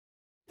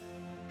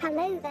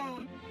Hello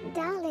there,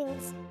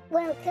 darlings.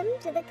 Welcome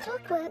to the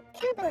Clockwork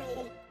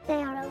Cabaret. They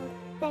are old,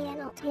 they are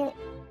not hip.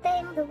 They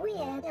are the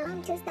weird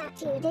answers that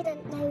you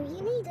didn't know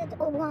you needed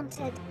or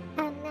wanted.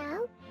 And now,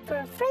 for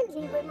a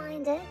friendly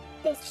reminder,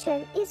 this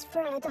show is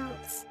for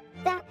adults.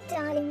 That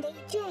darling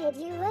DJ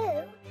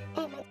duo,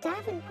 Emmett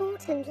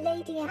Davenport and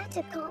Lady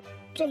Attercop,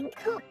 drink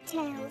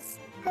cocktails,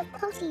 have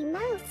potty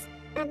mouths,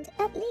 and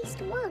at least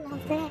one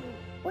of them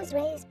was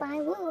raised by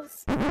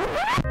wolves.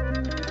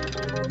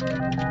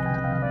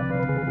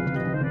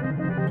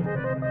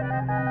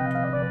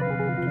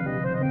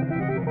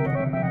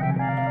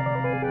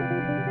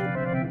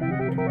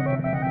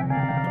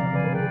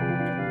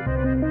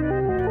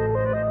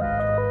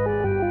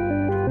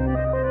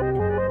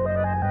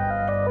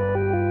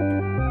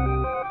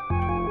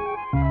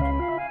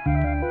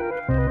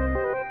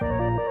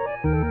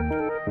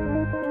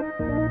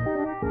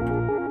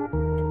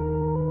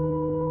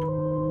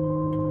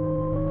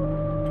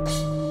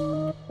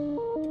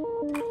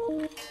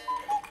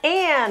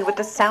 And with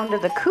the sound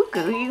of the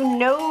cuckoo, you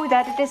know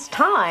that it is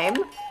time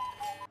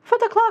for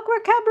the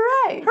Clockwork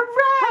Cabaret.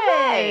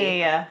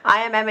 Hooray! I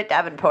am Emmett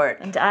Davenport.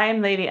 And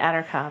I'm Lady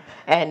Attercop.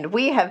 And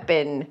we have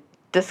been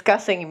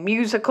discussing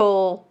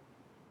musical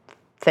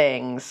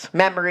things,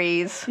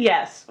 memories,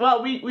 Yes.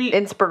 Well, we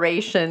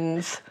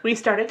inspirations.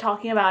 started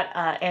talking about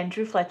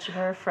Andrew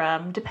Fletcher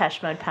from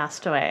Depeche Mode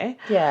passed away.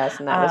 Yes,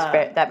 and that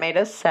was that made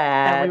us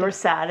sad. And we were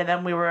sad, and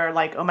then we were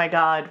like, oh my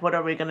God, what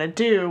are we going to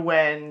do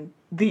when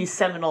these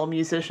seminal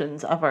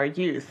musicians of our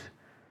youth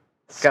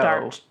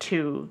start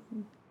to...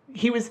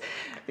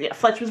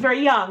 Fletcher was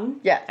very young.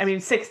 Yes. I mean,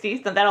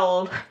 60s, not that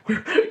old.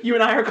 You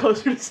and I are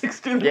closer to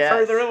 60 than Yes.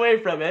 further away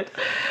from it.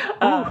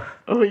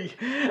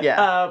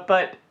 Yeah.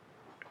 But,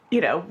 you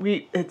know,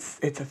 it's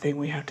a thing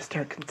we have to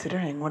start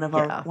considering. One of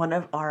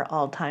our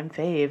all-time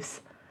faves,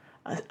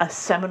 a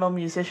seminal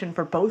musician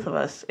for both of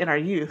us in our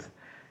youth,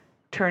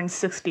 turned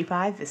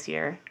 65 this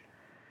year.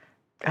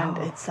 And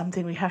it's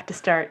something we have to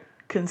start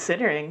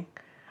considering,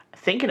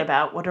 thinking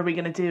about what are we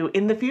going to do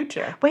in the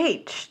future.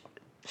 Wait,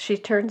 she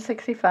turned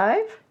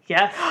 65?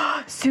 Yes.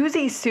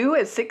 Susie Sue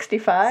is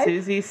 65?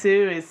 Susie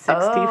Sue is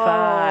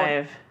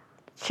 65.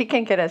 She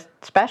can get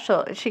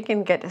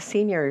a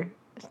senior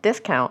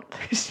discount.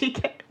 She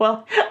can.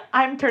 Well,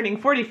 I'm turning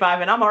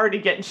 45 and I'm already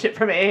getting shit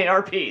from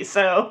AARP,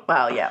 so.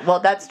 Well, yeah. Well,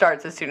 that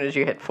starts as soon as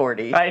you hit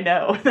 40. I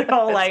know. They're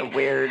all That's like.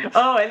 weird.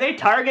 Oh, and they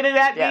targeted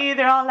at me. Yeah.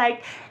 They're all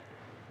like,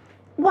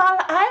 while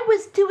I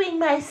was doing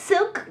my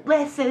silk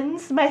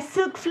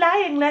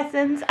flying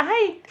lessons,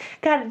 I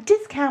got a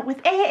discount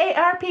with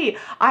AARP.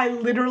 I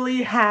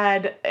literally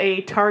had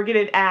a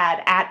targeted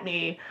ad at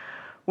me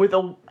with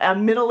a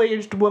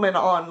middle-aged woman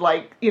on,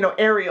 like, you know,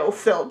 aerial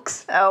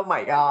silks. Oh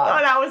my God.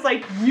 And I was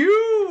like,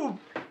 you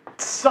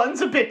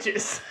sons of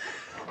bitches.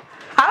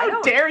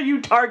 How dare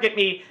you target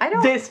me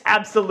this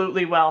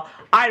absolutely well?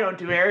 I don't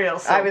do aerial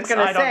silks. I was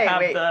going to say,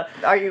 wait,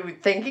 are you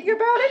thinking about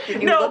it?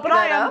 Did you look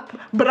that up?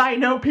 But I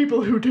know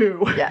people who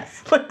do.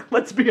 Yes. Like,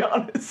 let's be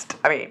honest.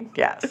 I mean,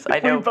 yes, I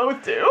know. We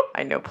both do.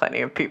 I know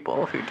plenty of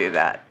people who do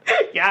that.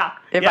 Yeah.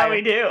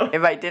 We do.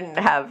 If I didn't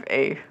have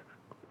a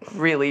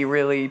really,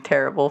 really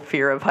terrible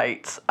fear of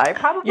heights, I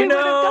probably would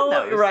have done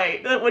those.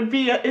 Right. That would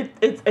be,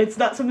 it's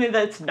not something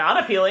that's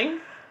not appealing.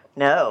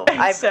 No.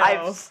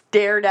 I've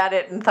stared at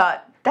it and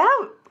thought,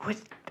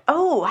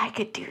 I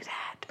could do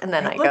that. And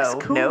then I go,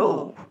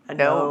 cool.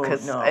 no,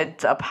 because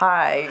it's up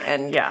high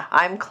and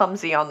I'm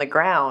clumsy on the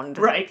ground.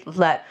 Right.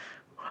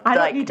 I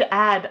don't need to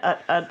add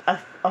a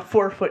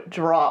 4-foot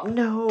drop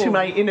to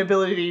my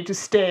inability to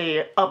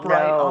stay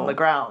upright on the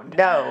ground.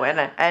 No,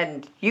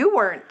 and you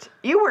weren't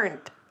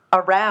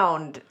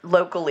around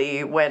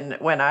locally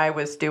when I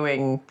was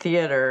doing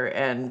theater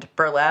and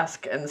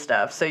burlesque and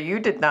stuff, so you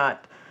did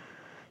not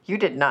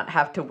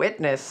have to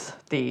witness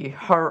the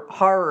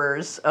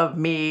horrors of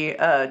me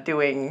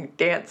doing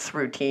dance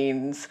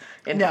routines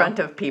in front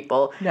of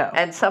people. No.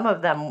 And some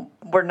of them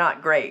were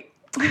not great.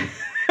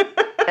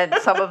 And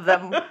some of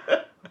them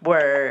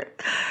were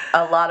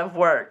a lot of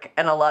work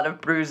and a lot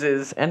of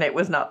bruises, and it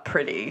was not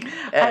pretty.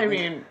 And I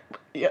mean,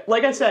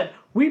 like I said,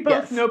 we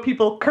both know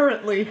people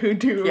currently who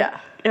do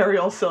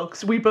aerial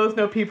silks. We both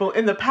know people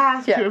in the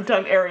past who have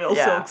done aerial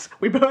silks.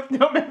 We both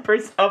know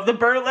members of the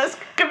burlesque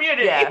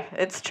community. Yeah,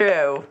 it's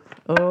true.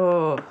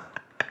 Oh.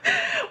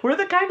 We're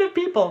the kind of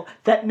people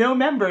that know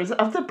members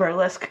of the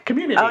burlesque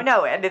community. Oh,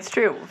 no, and it's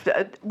true.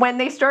 When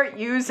they start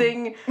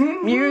using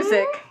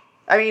music,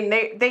 I mean,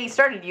 they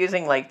started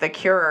using, like, The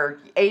Cure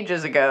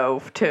ages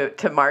ago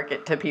to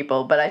market to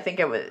people, but I think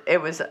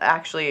it was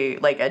actually,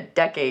 like, a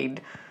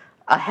decade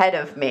ahead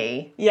of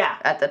me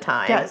at the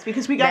time. Yes,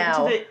 because we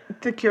got into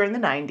the Cure in the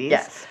 90s.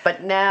 Yes,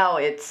 but now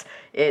it's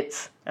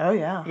oh,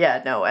 yeah.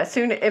 Yeah, no,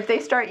 if they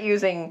start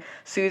using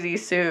Susie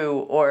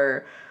Sue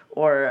or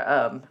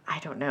I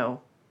don't know.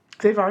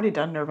 They've already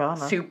done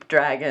Nirvana. Soup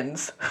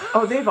Dragons.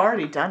 Oh, they've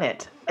already done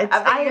it.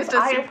 I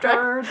have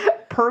heard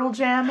Pearl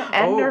Jam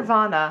and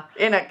Nirvana.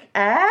 In an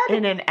ad?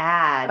 In an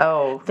ad.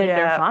 Oh, the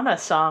Nirvana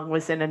song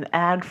was in an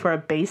ad for a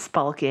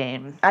baseball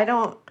game. I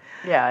don't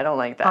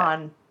like that.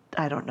 On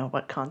I don't know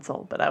what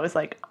console, but I was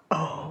like,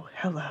 oh,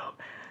 hello.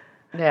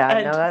 Yeah,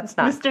 And no, that's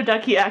not. Mr.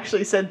 Ducky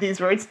actually said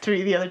these words to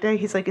me the other day.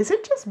 He's like, is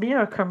it just me or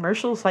are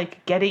commercials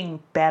like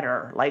getting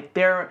better? Like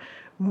they're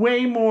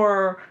way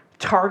more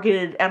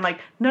targeted. I'm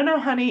like, no,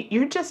 honey,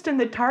 you're just in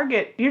the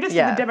target. You're just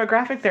in the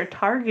demographic they're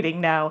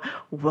targeting now.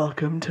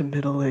 Welcome to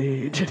middle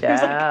age. And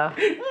Yeah.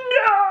 he was like,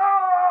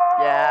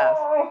 no!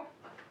 Yeah.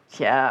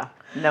 Yeah.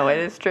 No, it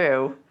is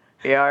true.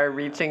 We are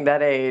reaching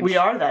that age. We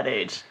are that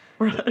age.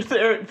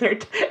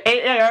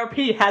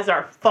 AARP has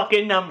our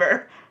fucking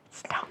number.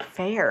 It's not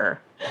fair.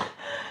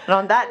 And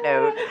on that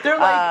note,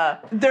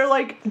 they're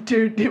like,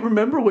 dude,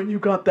 remember when you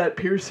got that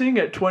piercing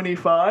at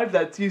 25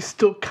 that you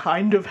still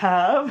kind of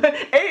have?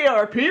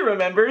 AARP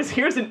remembers.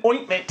 Here's an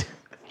ointment.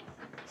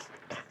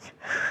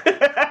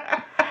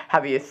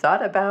 have you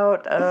thought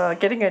about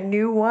getting a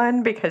new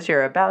one because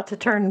you're about to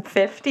turn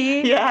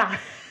 50? Yeah.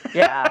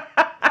 Yeah.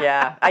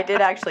 Yeah. I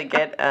did actually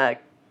get a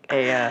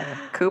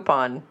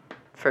coupon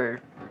for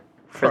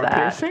that.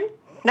 Piercing?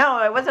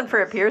 No, it wasn't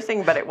for a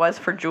piercing, but it was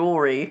for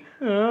jewelry,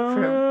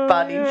 for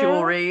body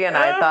jewelry, and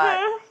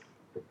I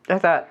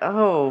thought,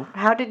 oh,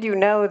 how did you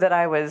know that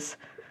I was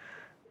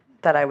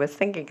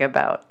thinking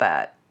about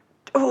that?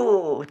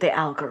 Oh, the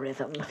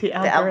algorithm. The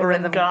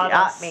algorithm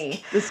got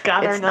me. This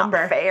got our number.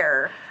 It's not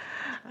fair.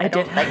 I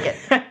don't like it.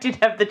 I did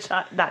have the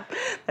child.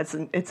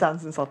 It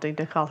sounds insulting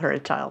to call her a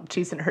child.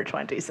 She's in her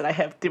 20s, and I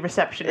have the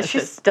receptionist.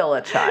 She's still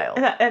a child.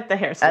 At the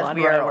hair salon. As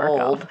we are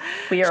old.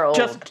 We are old.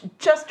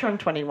 Just turned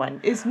 21.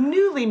 Is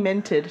newly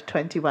minted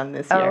 21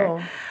 this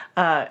year.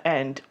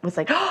 And was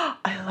like, oh,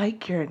 I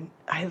like your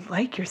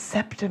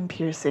septum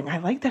piercing. I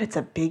like that it's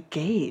a big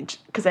gauge.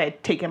 Because I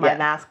had taken my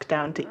mask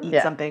down to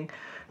eat something.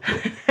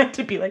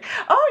 To be like,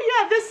 oh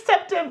yeah, this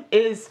septum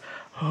is.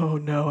 Oh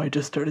no, I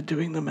just started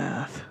doing the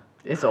math.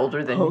 Is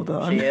older than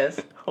she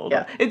is. Hold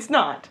on. It's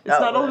not. It's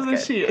not older than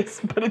she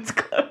is, but it's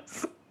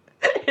close.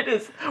 It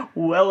is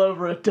well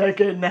over a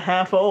decade and a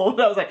half old.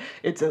 I was like,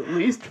 it's at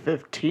least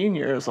 15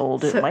 years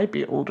old. It might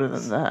be older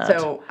than that.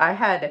 So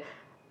I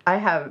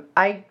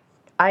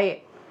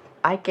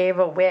gave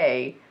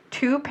away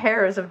 2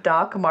 pairs of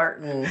Doc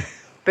Marten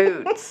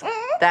boots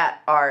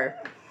that are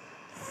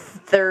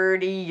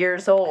 30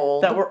 years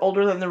old. That were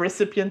older than the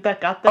recipient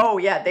that got them? Oh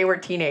yeah, they were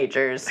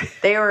teenagers.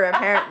 They were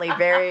apparently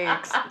they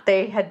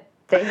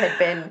had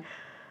been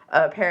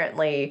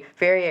apparently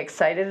very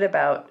excited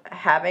about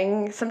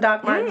having some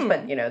Doc Martens,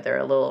 but they're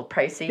a little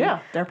pricey. Yeah,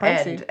 they're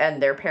pricey.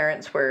 And their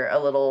parents were a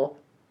little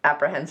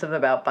apprehensive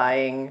about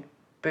buying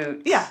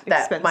boots. Yeah,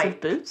 expensive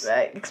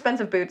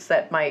boots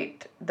that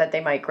they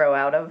might grow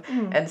out of.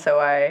 And so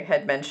I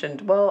had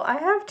mentioned, well, I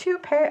have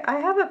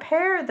a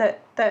pair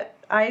that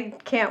I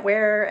can't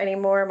wear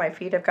anymore. My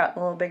feet have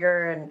gotten a little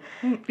bigger, and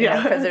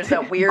because there's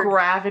that weird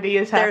gravity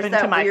has happened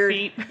to my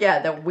feet.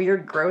 Yeah, the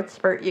weird growth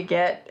spurt you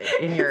get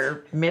in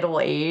your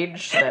middle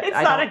age. It's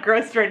not a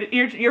growth spurt.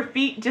 Your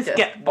feet just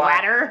get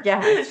flatter.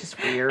 Yeah, it's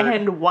just weird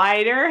and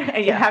wider,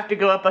 and you have to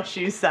go up a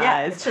shoe size.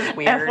 Yeah, it's just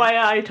weird.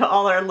 FYI to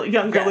all our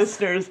younger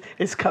listeners,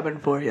 is coming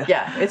for you.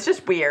 Yeah, it's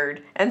just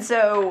weird, and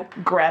so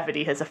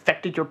gravity has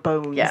affected your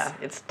bones. Yeah,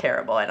 it's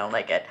terrible. I don't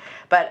like it,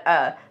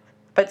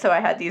 But so I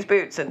had these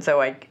boots, and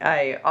so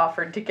I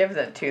offered to give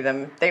them to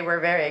them. They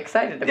were very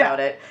excited about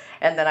it.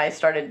 And then I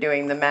started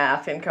doing the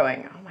math and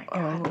going, oh my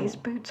God, these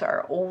boots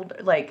are old.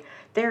 Like,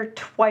 they're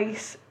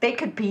they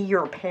could be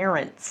your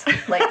parents.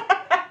 Like,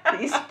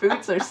 these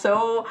boots are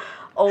so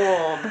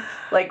old.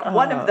 Like,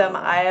 one of them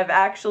I have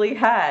actually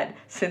had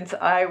since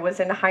I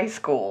was in high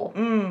school.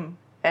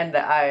 And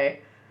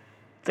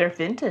they're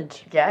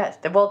vintage. Yes.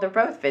 Well, they're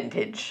both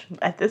vintage.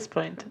 At this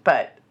point.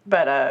 But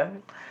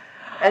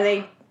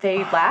and they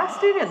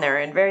lasted, and they're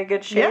in very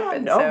good shape. Yeah,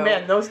 and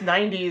man, those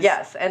 90s.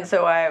 Yes, and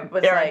so I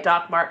was they're like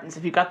Doc Martens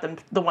if you got them,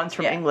 the ones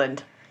from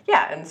England.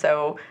 Yeah, and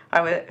so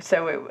I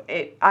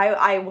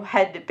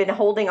had been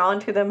holding on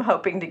to them,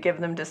 hoping to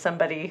give them to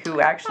somebody who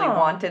actually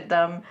wanted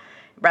them,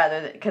 rather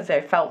than because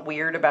I felt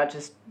weird about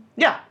just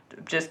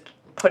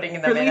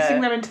putting them releasing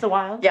them into the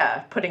wild.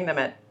 Yeah,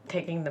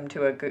 taking them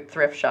to a good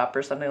thrift shop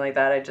or something like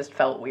that. I just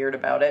felt weird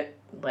about it.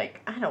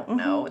 Like, I don't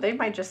know. They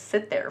might just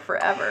sit there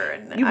forever,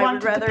 and you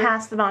wanted to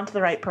pass them on to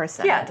the right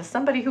person. Yeah, to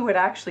somebody who would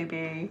actually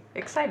be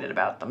excited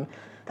about them.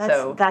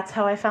 That's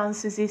how I found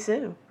Susie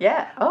Sue.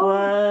 Yeah.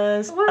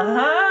 That's look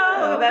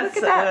at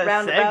that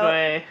roundabout.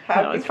 Segue.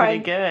 That was pretty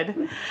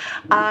good.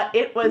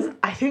 It was,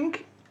 I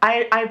think,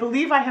 I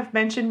believe I have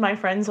mentioned my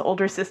friend's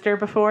older sister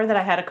before that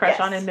I had a crush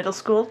on in middle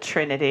school,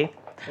 Trinity.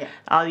 Yeah.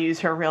 I'll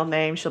use her real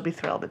name. She'll be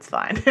thrilled. It's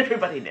fine.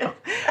 Everybody knew.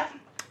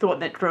 The one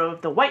that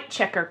drove the white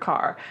checker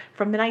car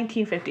from the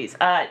 1950s.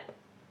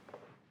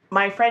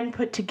 My friend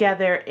put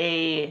together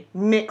a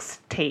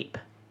mixtape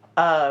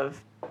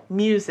of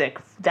music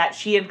that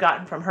she had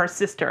gotten from her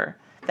sister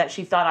that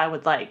she thought I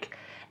would like.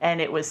 And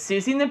it was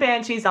Susie and the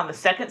Banshees on the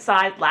second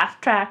side, last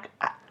track.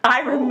 I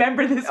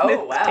remember this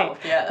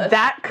mixtape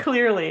that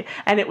clearly.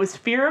 And it was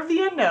Fear of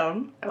the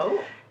Unknown.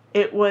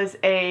 It was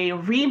a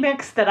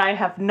remix that I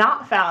have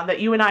not found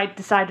that you and I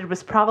decided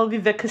was probably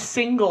the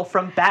single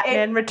from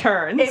Batman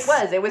Returns. It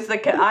was. It was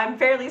I'm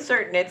fairly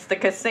certain it's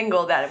the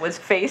single that was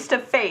face to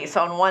face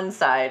on one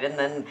side,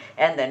 and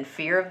then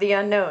Fear of the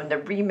Unknown, the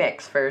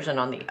remix version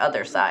on the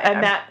other side.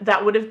 And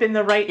that would have been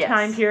the right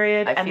time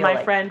period. I and feel my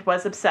like friend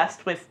was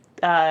obsessed with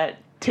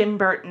Tim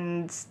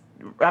Burton's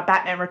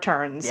Batman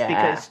Returns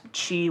because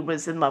she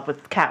was in love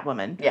with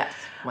Catwoman. Yes.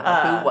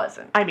 Well, who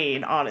wasn't? I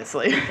mean,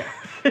 honestly.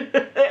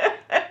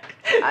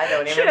 I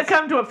don't even. Should have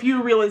come to a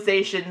few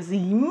realizations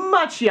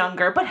much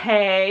younger, but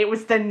hey, it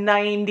was the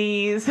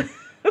 90s.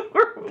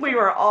 We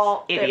were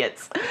all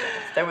idiots.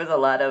 There was a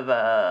lot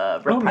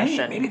of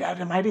repression. Maybe that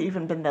might have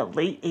even been the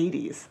late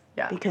 80s.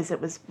 Yeah. Because it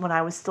was when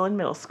I was still in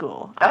middle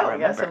school. So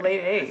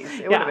late 80s.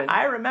 It would have been.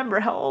 I remember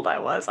how old I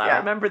was. I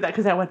remember that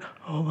because I went,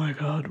 oh my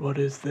God, what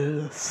is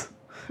this?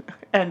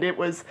 And it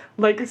was,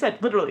 like I said,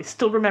 literally,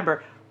 still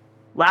remember,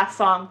 last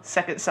song,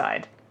 second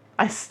side.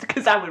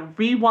 Because I would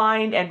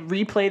rewind and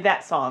replay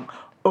that song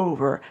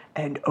over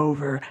and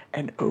over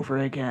and over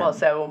again. Well,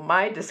 so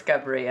my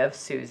discovery of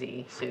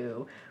Susie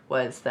Sue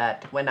was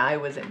that when I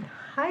was in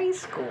high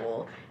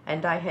school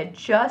and I had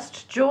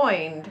just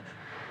joined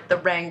the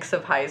ranks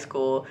of high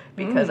school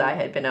because I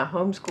had been a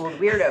homeschooled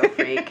weirdo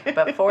freak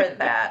before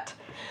that.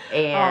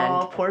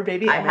 And poor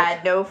baby I Emmett.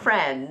 had no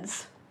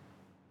friends.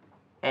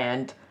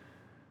 And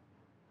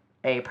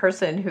a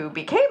person who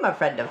became a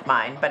friend of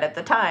mine, but at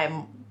the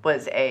time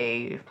was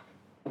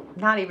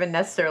not even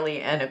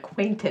necessarily an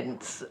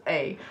acquaintance,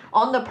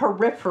 on the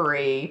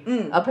periphery,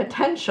 a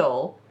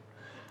potential.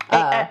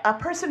 A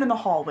person in the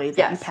hallway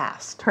that you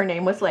passed. Her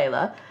name was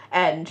Layla,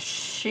 and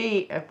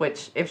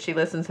which if she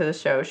listens to the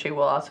show, she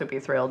will also be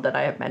thrilled that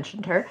I have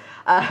mentioned her.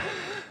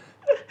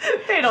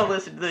 They don't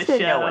listen to the show.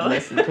 No one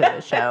listened to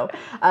the show.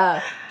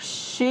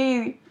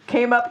 She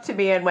came up to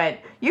me and went,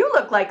 "You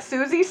look like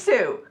Susie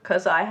Sue,"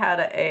 because I had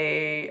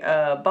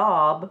a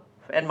bob,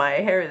 and my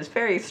hair is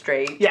very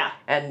straight. Yeah.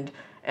 And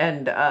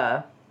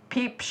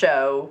Peep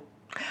Show,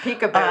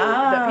 Peekaboo,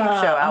 the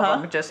Peep Show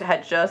album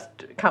had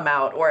just come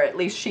out, or at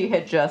least she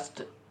had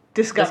just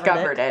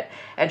discovered it.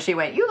 And she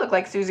went, "You look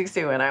like Susie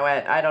Sue," and I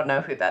went, "I don't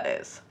know who that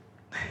is."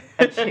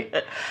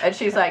 And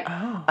she's like,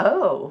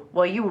 "Oh,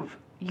 well, you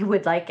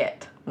would like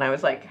it." And I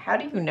was like, "How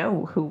do you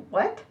know who?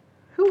 What?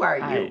 Who are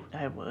you?"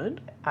 I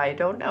would. I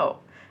don't know.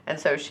 And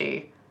so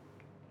she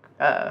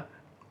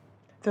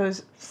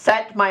Those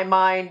set my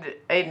mind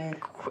in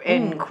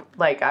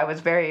like, I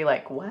was very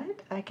like,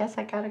 what? I guess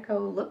I gotta go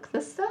look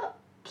this up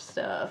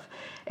stuff.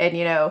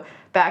 And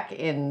back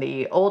in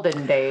the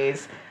olden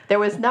days, there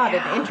was not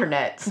an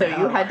internet, so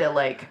you had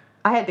to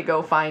I had to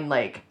go find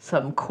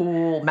some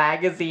cool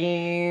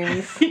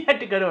magazines. You had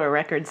to go to a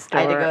record store.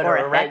 I had to go to or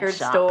a record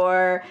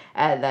store,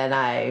 and then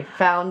I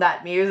found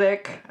that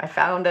music. I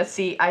found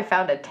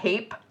a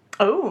tape.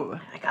 Oh.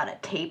 I got a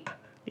tape.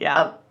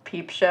 Yeah. Of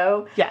Peep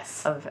Show.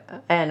 Yes.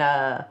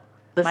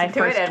 Listened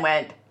to it and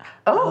went,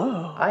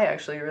 oh, I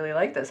actually really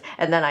like this.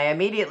 And then I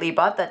immediately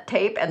bought the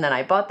tape, and then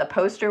I bought the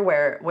poster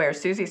where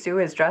Susie Sue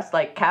is dressed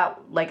like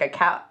a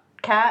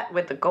cat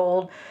with the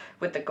gold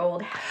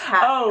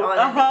hat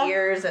on the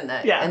ears and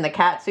the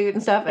cat suit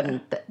and stuff, and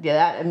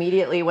that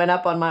immediately went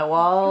up on my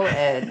wall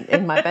and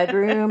in my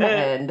bedroom,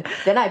 and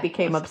then I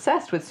became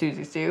obsessed with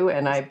Susie Sue,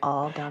 and I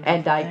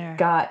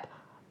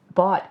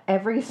bought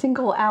every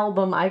single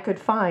album I could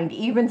find,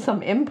 even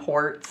some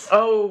imports.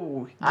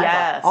 Oh, yes. I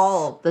bought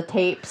all the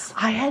tapes.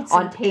 I had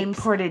some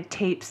imported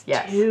tapes,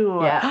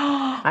 too. Yeah.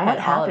 I had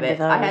all of it.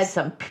 I had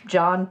some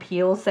John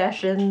Peel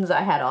sessions.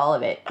 I had all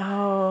of it.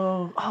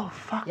 Oh,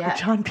 fuck. Yeah. The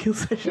John Peel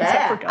sessions.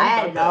 Yeah, I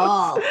had it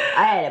all.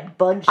 I had a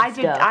bunch of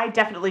stuff. I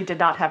definitely did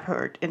not have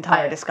her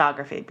entire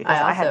discography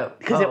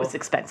because it was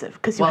expensive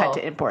because you had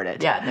to import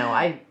it. Yeah,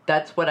 no,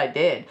 that's what I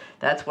did.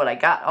 That's what I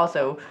got.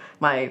 Also,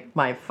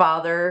 my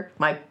father,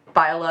 my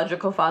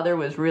biological father,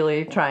 was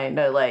really trying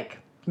to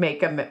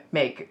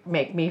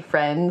make me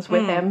friends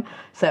with him.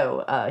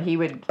 So he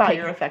would buy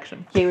your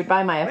affection. He would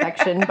buy my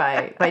affection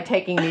by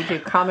taking me to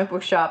comic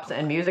book shops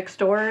and music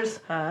stores.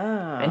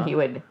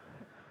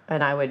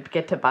 And I would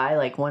get to buy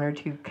one or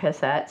two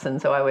cassettes, and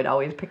so I would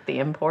always pick the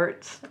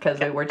imports because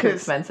they were too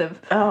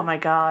expensive. Oh my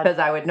God! Because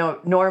I would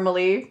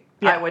normally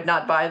I would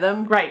not buy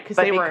them. Right, because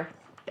they were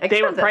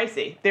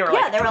pricey. They were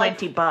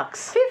 $20. $15,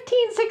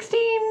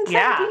 $16,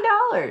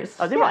 $17.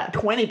 Oh, they were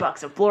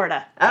 $20 in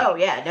Florida. Oh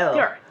yeah, no. They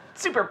were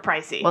super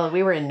pricey. Well,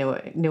 we were in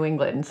New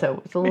England,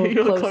 so it's a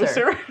little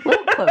closer. A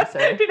little closer.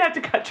 Didn't have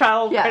to cut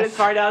child quite as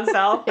far down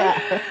south.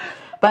 Yeah.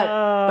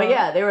 But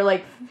yeah, they were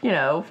 $15,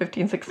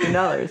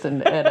 $16,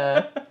 and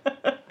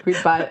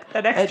we'd buy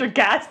that extra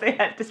gas they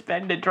had to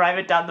spend to drive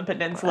it down the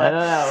peninsula. I don't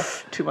know.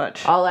 Too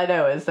much. All I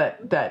know is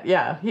that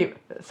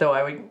so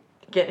I would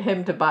get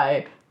him to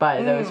buy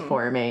those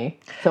for me.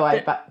 So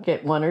I'd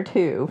get one or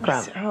two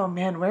from. Oh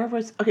man, where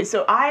was? Okay,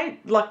 so I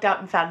lucked out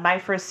and found my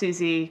first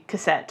Susie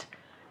cassette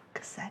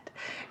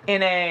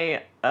in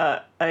a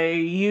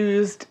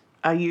used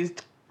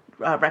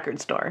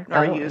record store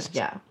or a used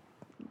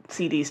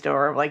CD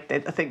store, like the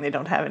thing they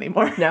don't have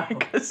anymore. No,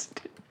 because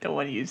no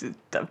one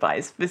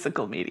buys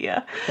physical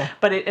media. Yeah.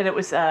 But it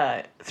was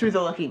Through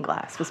the Looking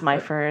Glass was my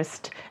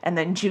first, and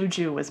then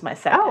Juju was my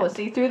second. Oh,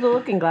 see, Through the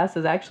Looking Glass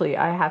is actually,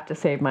 I have to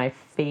say, my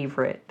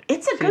favorite.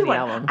 It's a good one.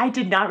 Album. I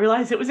did not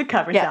realize it was a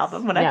covers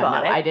album when I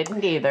bought it. I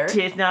didn't either.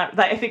 Did not.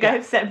 I think I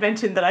have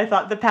mentioned that I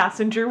thought The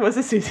Passenger was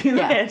a Susie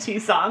Levanti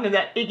song, and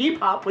that Iggy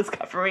Pop was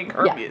covering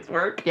her music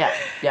work. Yeah,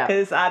 yeah.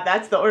 Because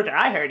that's the order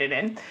I heard it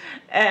in.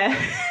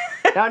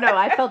 No,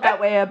 I felt that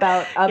way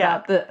about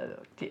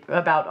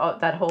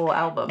that whole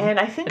album. And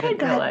I think I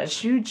got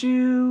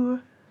Juju.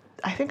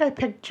 I think I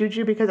picked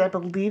Juju because I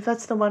believe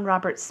that's the one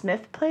Robert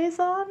Smith plays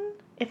on,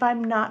 if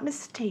I'm not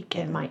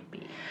mistaken. It might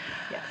be.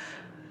 Yes.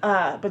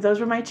 But those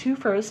were my two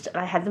first, and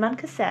I had them on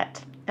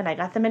cassette, and I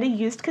got them at a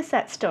used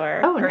cassette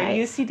store or a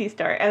used CD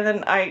store. And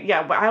then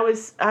I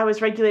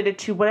was regulated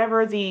to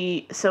whatever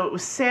so it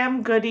was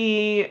Sam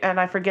Goody, and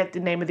I forget the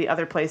name of the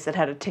other place that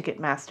had a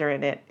Ticketmaster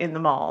in it in the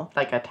mall.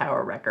 Like a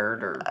Tower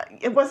Record or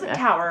it wasn't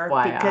Tower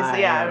because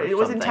it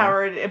wasn't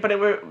Tower, but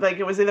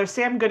it was either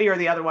Sam Goody or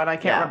the other one. I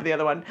can't remember the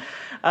other one.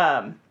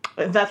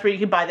 That's where you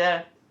could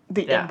buy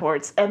the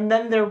imports. And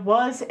then there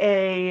was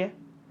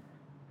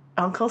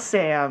Uncle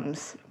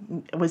Sam's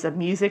was a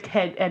music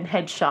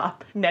head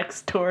shop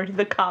next door to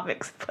the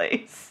comics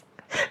place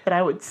that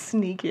I would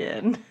sneak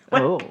in.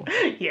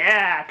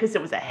 Yeah, because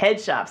it was a head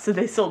shop, so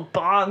they sold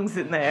bongs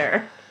in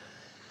there.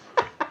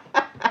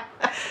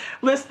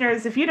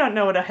 Listeners, if you don't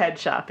know what a head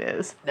shop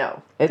is,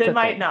 no, they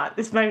might not.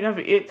 This might not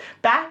be it.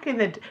 Back in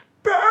the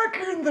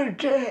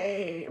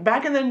day,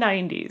 back in the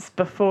 90s,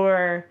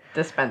 before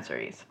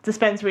dispensaries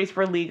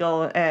were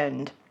legal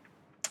and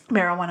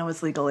marijuana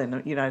was legal in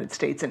the United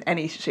States in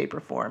any shape or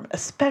form,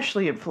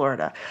 especially in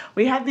Florida.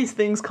 We had these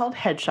things called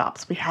head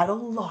shops. We had a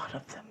lot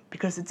of them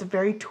because it's a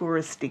very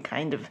touristy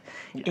kind of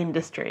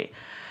industry.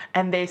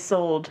 And they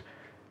sold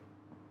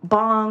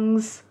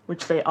bongs,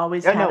 which they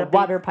always had.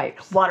 Water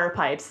pipes. Water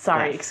pipes.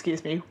 Sorry,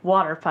 excuse me.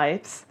 Water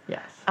pipes.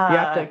 Yes. You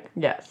have to.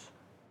 Yes.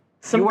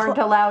 You weren't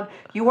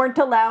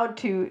allowed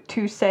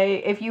to say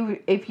if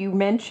you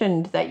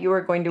mentioned that you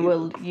were going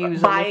to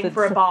use buying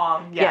for a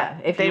bong.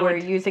 If you were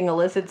using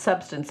illicit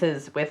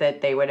substances with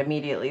it, they would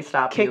immediately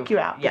kick you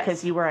out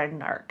because you were a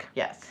narc.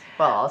 Yes.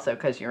 Well, also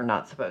because you're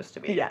not supposed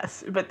to be.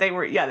 Yes, but they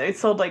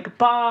sold like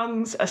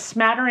bongs, a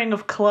smattering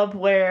of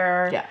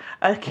clubwear,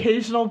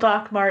 occasional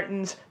Doc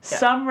Martens,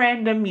 some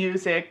random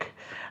music.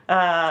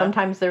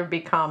 Sometimes there would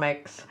be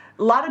comics.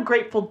 A lot of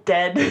Grateful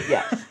Dead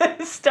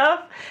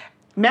stuff.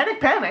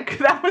 Manic Panic.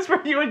 That was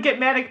where you would get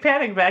Manic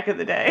Panic back in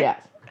the day.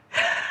 Yes.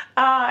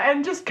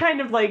 And just kind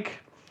of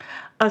like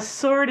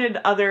assorted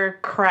other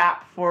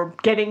crap for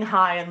getting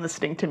high and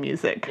listening to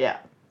music. Yeah.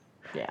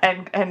 Yeah.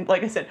 And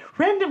like I said,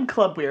 random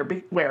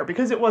clubwear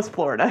because it was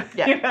Florida.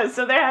 Yeah.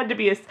 So there had to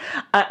be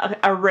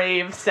a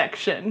rave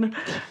section.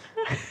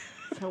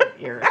 So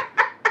weird.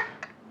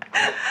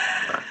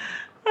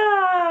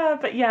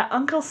 But yeah,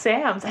 Uncle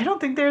Sam's. I don't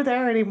think they're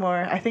there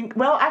anymore. I think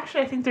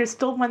there's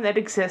still one that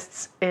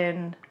exists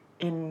in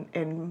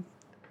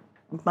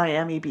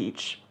Miami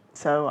Beach.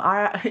 So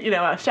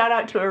a shout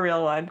out to a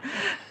real one.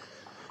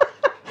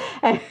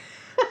 Yep.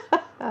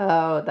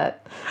 Oh,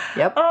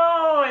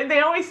 and they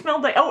always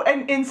smelled like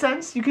and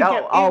incense. You could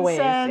get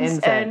incense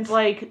and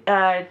like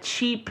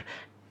cheap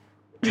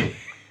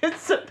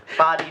it's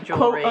body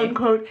jewelry, quote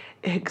unquote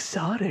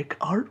exotic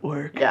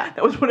artwork. Yeah,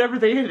 that was whatever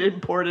they had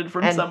imported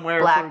from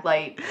somewhere. Black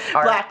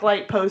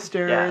light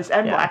posters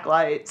and black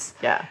lights.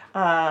 Yeah.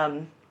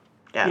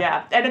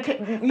 Yeah, and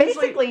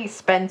basically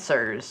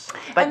Spencer's,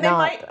 but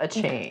not a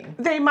chain.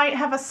 They might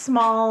have a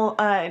small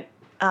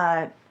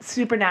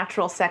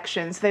supernatural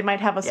sections. They might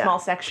have a small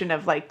section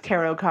of like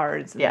tarot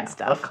cards and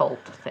stuff.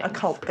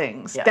 Occult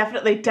things. Yeah.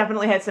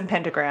 Definitely had some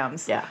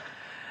pentagrams. Yeah.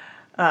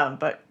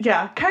 But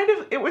yeah,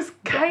 it was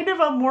kind of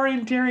a more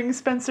endearing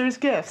Spencer's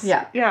Gifts.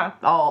 Yeah. Yeah.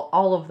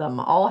 All of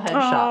them, all head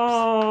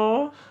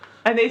shops.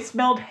 And they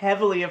smelled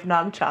heavily of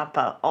Nag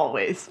Champa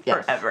always,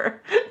 forever.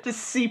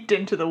 Just seeped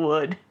into the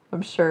wood.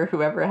 I'm sure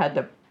whoever had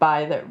to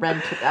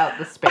rent out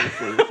the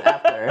spaces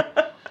after.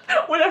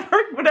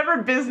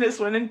 Whatever business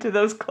went into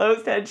those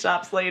closed head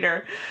shops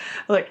later.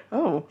 Like,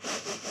 oh,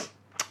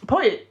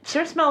 boy, it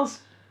sure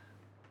smells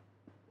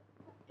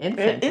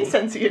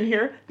incensey in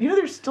here. You know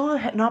there's still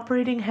an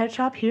operating head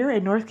shop here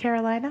in North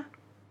Carolina?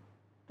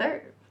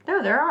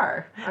 There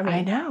are.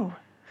 I know.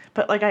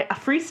 But like a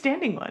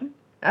freestanding one.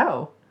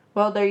 Oh.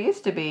 Well, there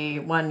used to be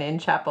one in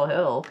Chapel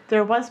Hill.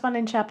 There was one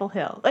in Chapel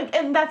Hill.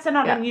 And that's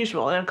not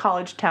unusual. In a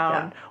college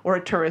town or a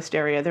tourist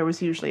area, there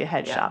was usually a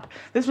head shop.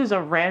 This was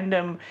a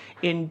random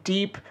in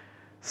deep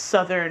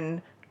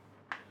southern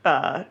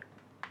North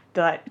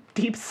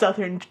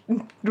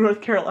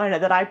Carolina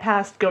that I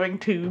passed going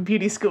to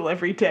beauty school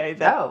every day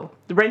that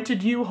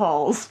rented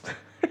U-Hauls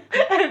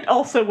and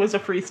also was a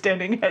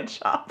freestanding head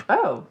shop.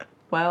 Oh.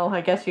 Well,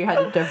 I guess you had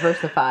to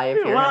diversify if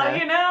you're you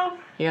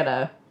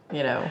gotta,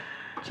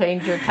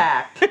 change your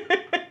tact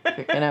if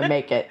you're gonna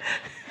make it.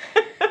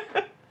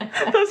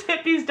 Those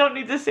hippies don't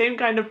need the same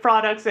kind of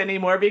products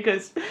anymore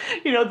because,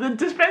 the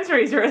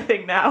dispensaries are a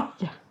thing now.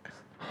 Yeah.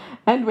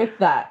 And with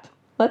that,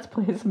 let's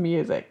play some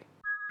music.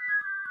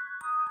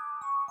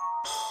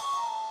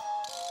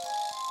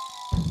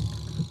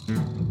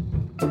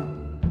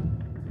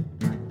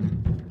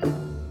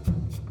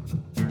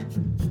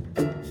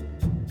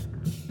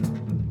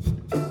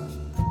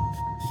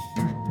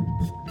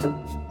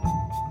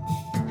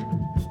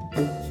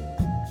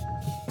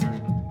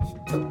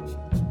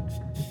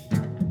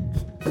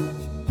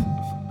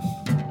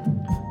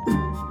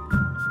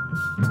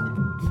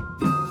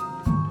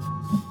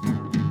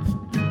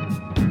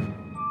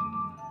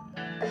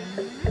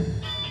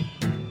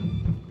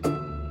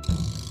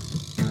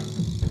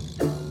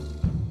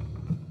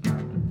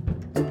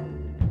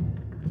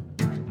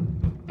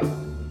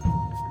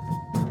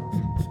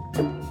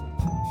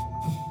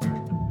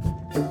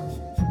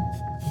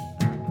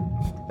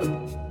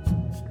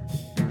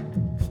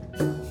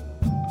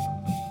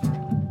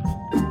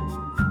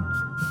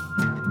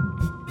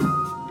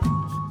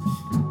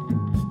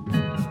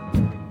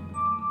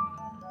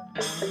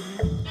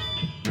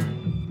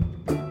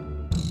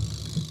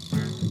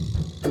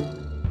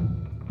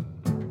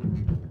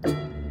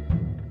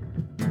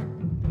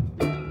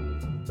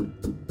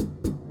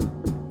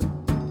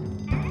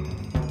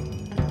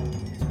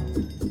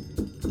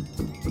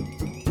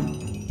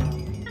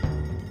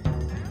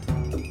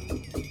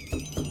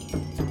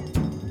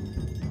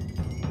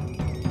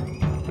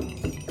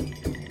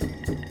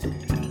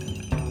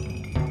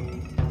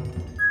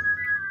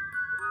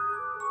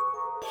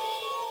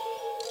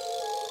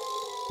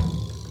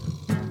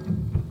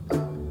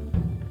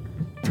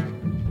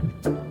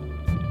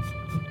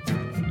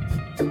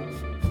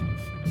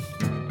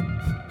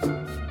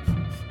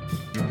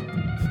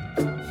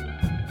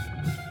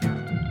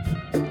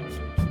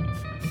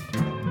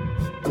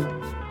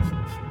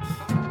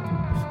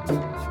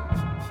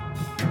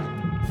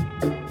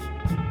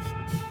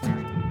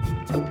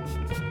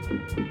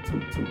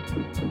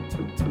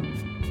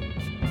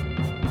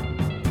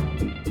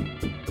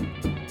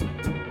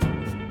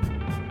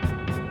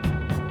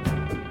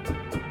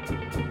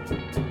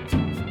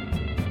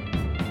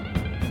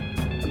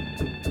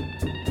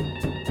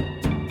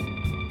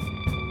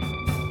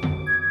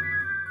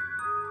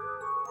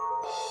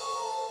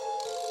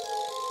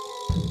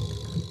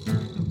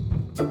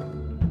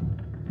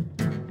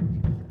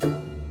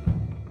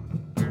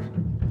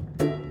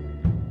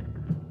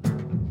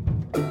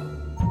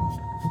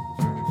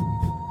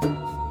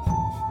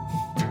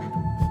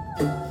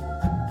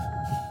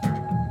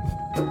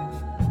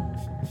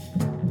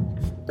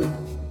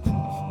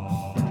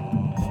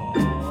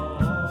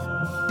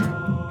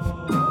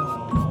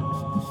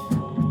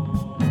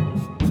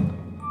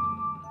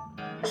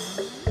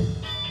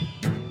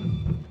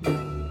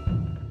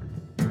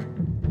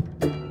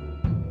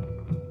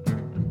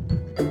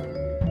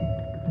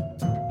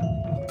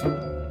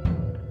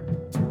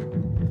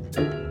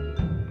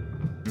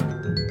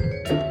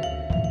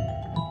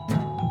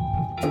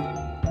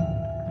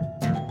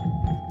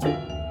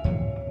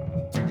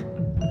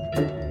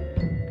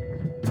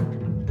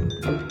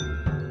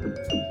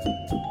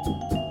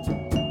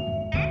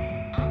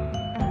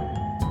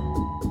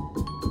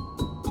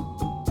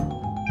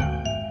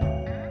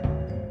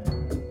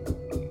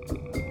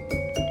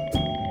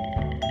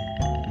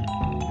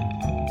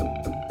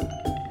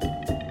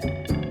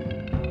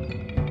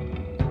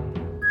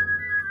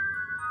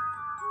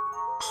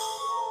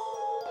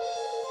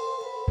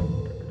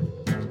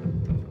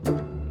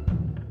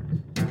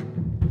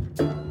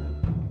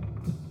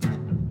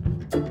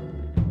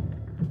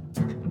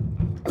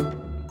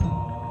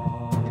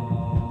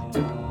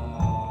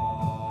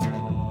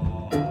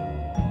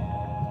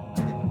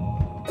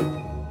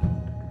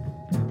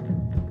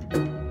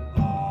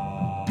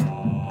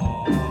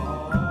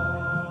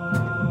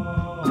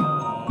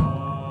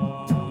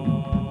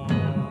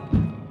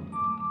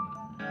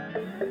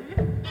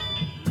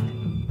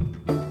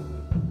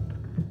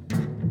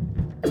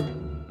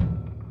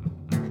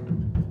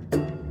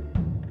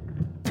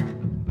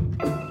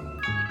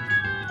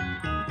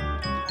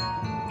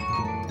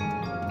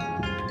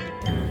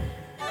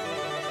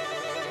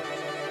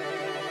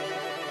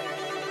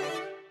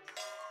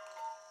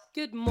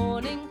 Good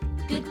morning,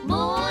 good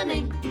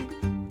morning.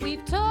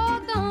 We've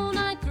talked all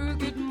night through.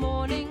 Good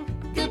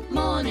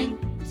morning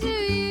to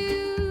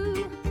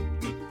you.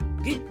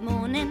 Good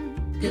morning,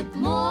 Good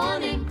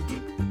morning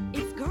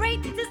it's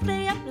great to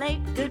stay up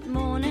late. Good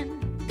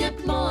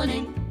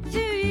morning to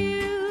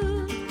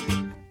you.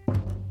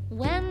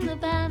 When the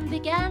band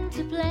began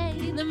to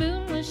play, the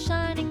moon was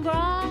shining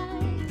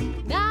bright.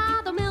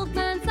 Now the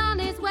milkman's on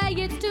his way,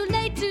 it's too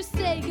late to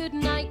say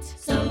goodnight.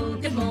 So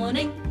good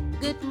morning,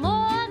 Good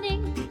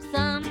morning,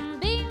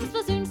 sunbeams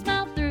will soon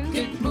smile through.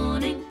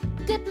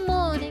 good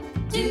morning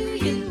to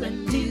you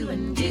and you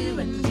and you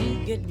and you.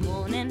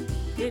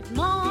 Good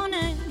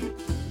morning,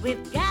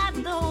 we've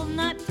gathered the whole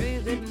night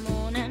through.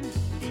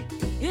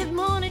 Good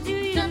morning to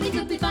you. Nothing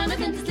could be finer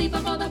than to sleep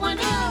off all that one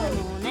hour.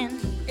 Morning,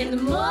 In the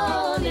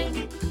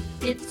morning,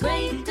 it's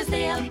great to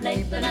stay up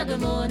late, but now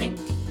good morning.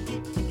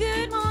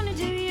 good morning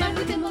to you. Might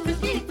have been more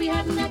risky if we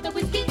hadn't had the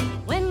whiskey.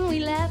 When we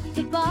left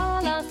the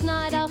bar last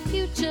night, our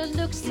future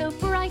looked so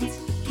bright.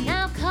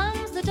 Now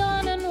comes the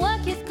dawn and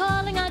work is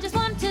calling. I just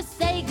want to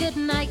say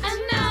goodnight.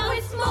 And now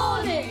it's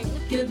morning.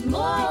 Good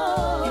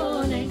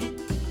morning.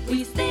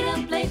 We stayed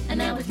up late and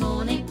now it's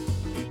morning.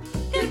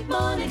 Good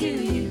morning to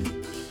you.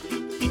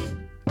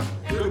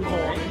 Good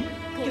morning.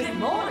 Good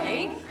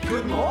morning.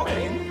 Good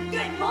morning.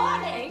 Good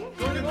morning.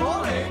 Good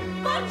morning.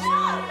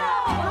 Buongiorno.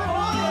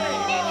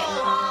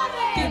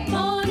 Good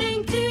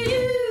morning to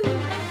you.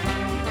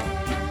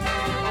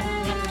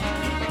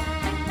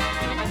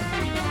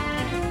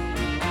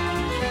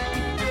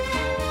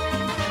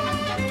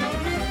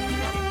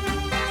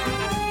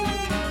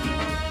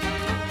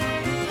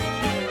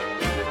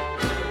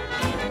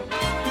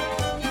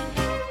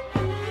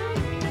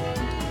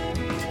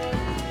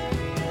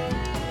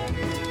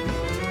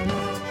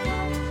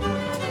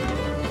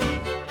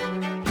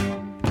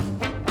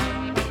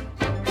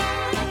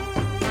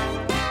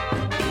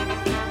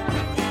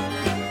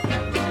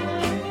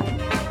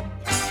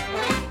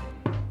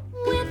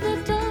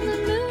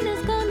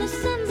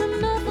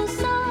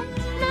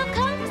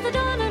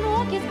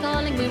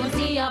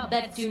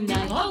 that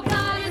tonight. Oh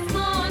God, it's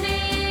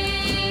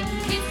morning.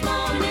 It's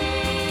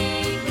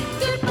morning.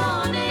 Good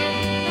morning.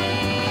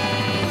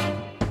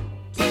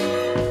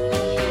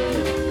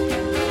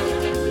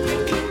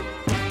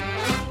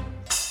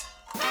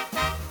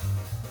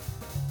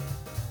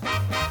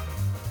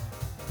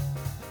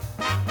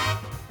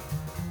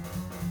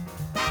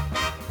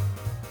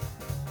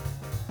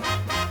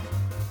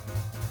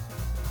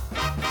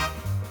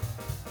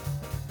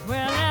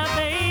 Well, now,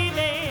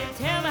 baby,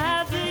 tell me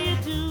how do you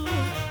do?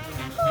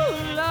 Oh,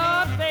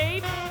 Lord,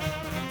 baby,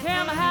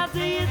 tell me how do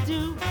you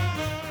do?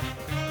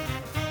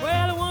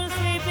 Well, I want to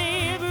say,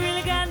 baby,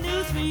 really got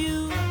news for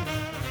you.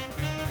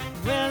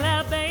 Well,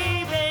 now,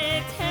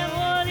 baby, tell me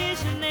what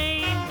is your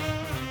name?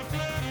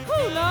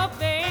 Oh, Lord,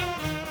 baby,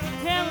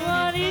 tell me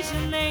what is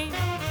your name?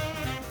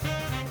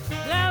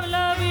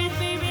 Love you,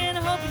 baby, and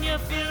I'm hoping you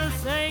feel the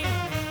same.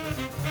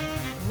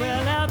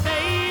 Well, now,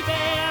 baby,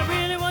 I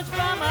really want you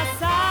by my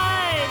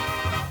side.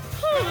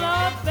 Oh,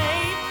 Lord,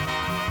 babe,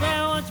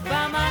 well, I want you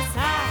by my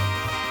side.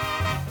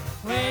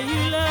 Well,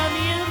 you love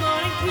me in the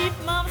morning, keep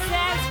mama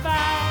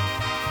satisfied.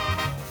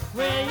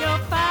 Well,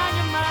 you'll find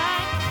your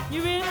mind,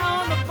 you're really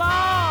on the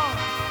ball.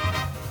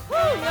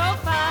 Oh, you'll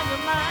find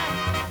your mind,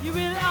 you're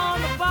really on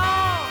the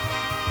ball.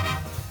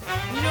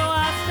 You know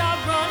I stop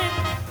running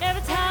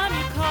every time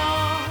you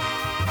call.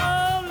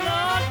 Oh,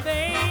 Lord,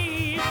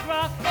 babe,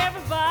 rock,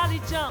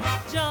 everybody jump,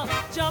 jump,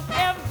 jump,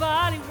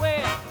 everybody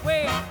where,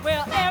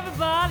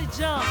 everybody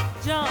jump,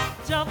 jump,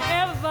 jump,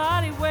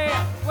 everybody where,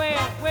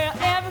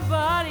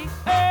 everybody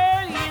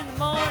early in the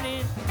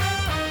morning.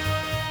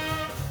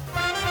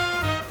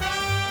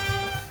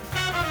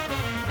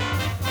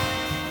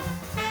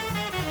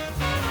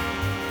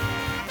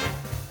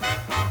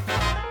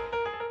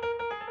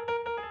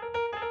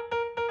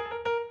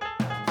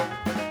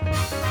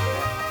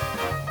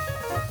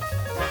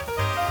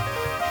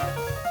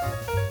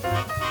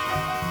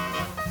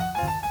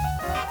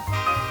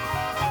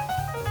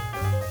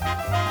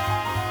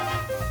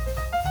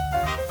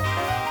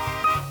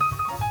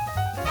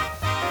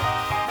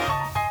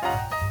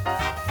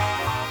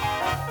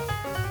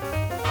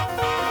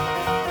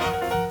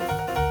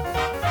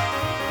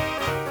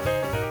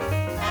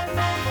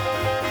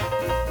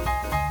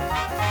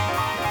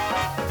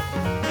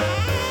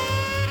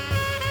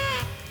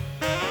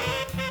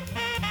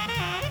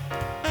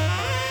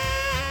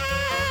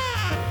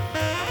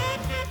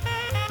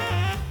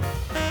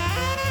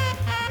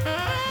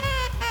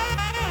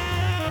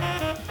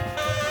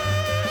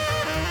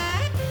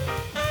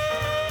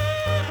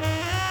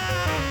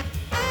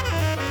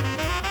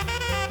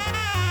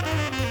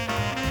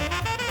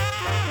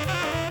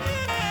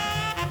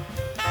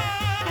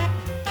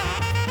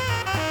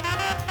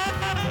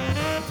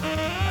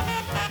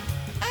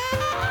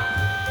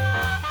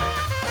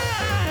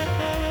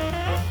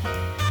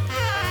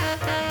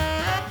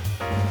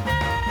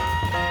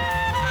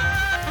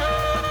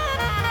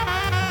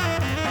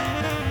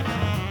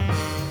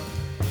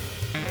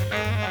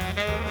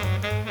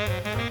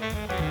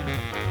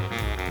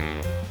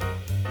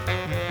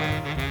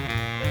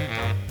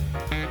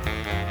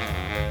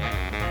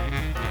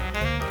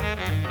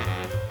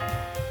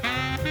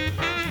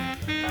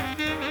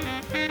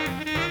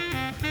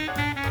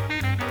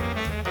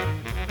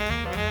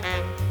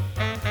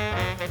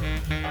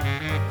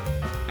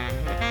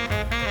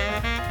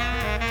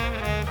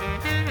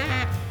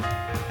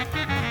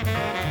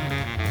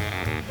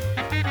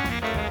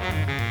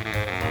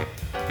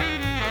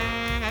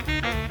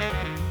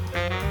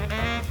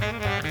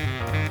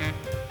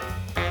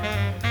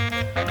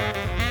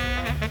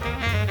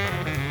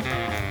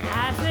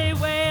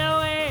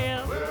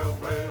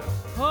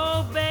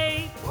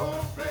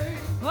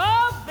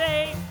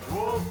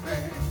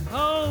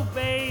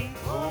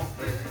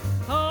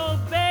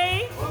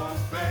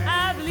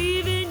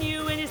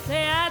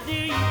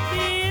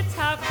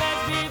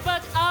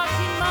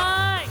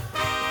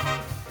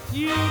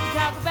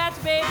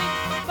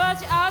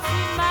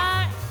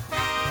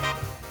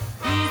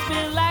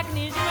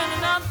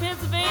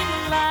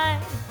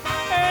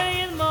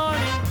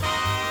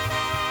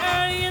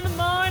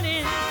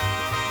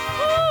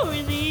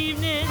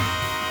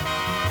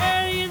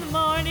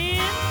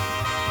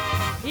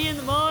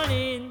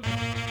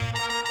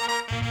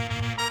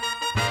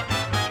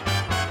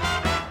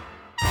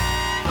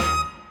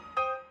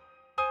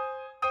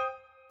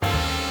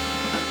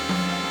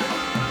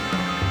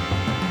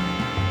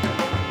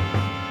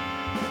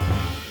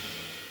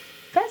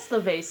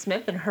 LaVey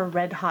Smith and her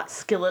Red Hot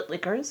Skillet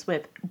Lickers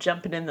with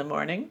Jumpin' in the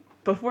Morning.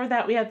 Before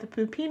that, we had the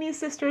Pupini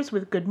Sisters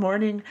with Good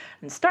Morning.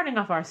 And starting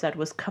off our set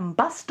was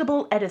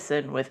Combustible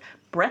Edison with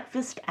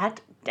Breakfast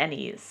at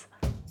Denny's.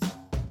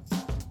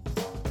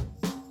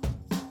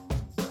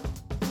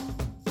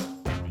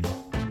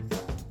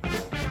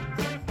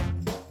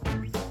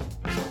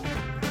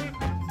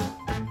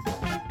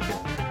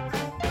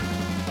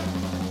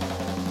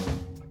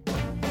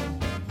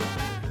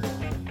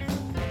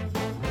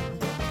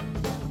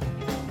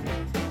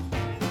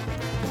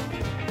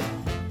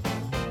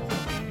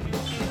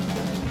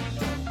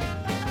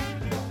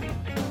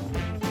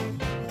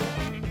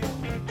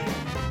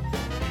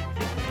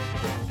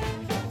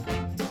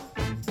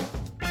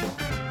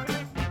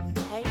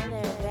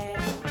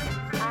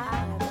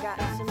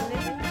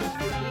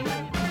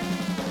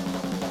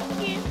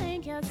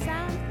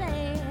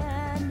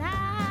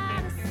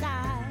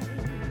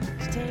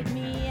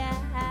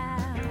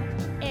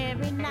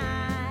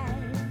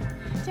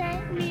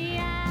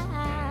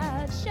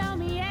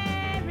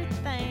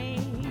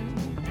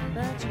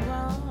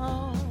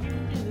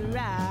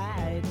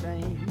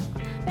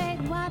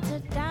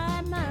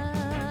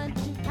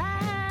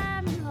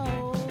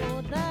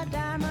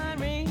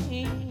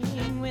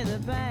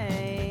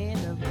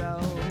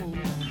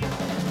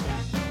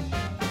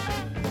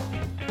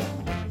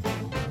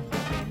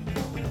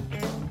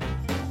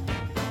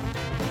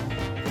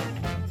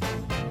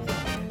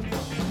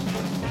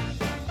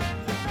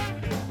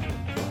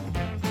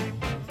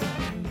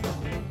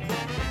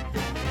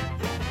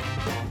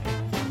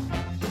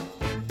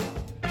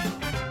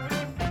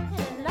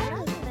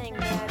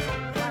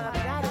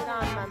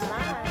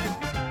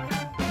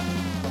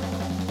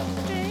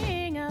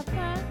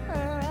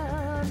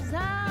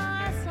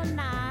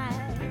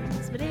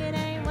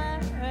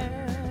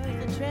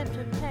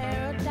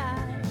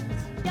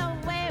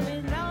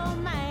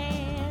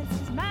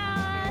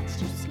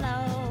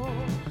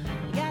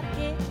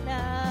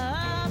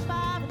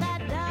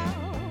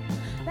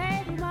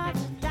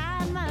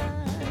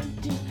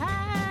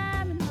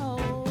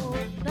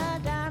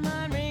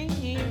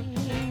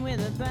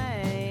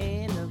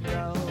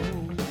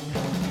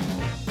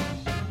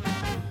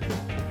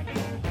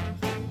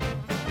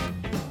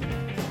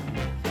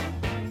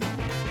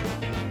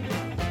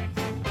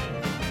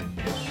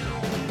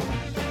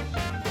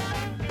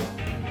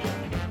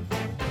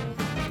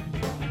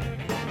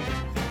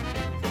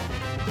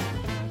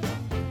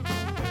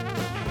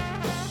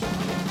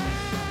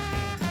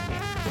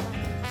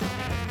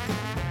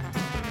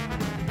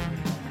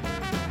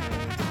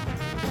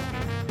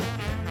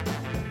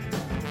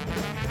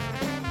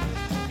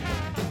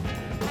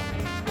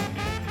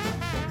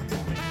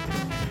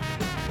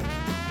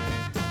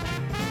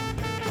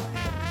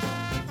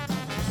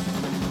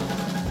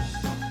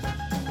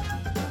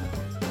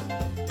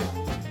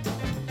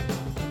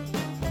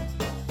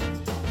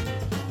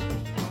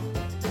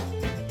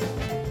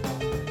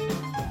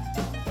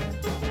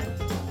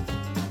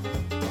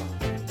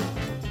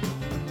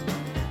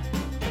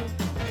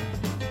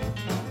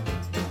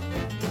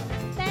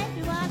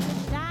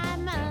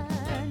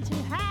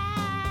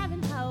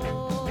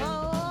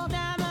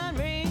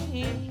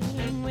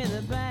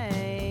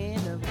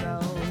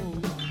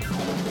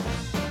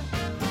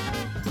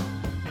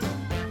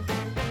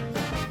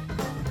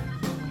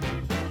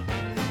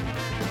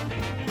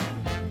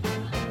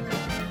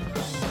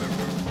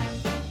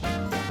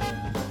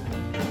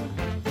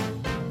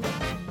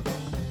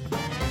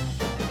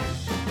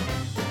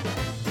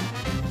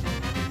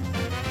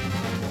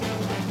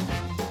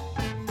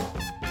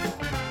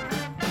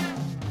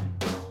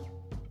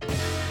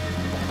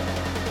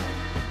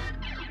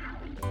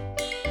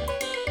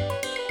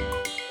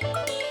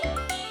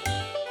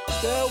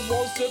 There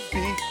was a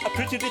bee, a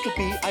pretty little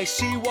bee. I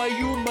see why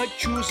you might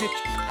choose it.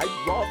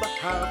 I'd rather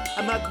have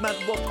a madman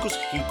wasp, 'cause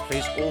he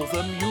plays all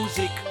the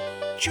music.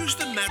 Choose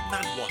the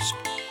madman wasp.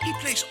 He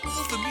plays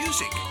all the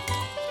music.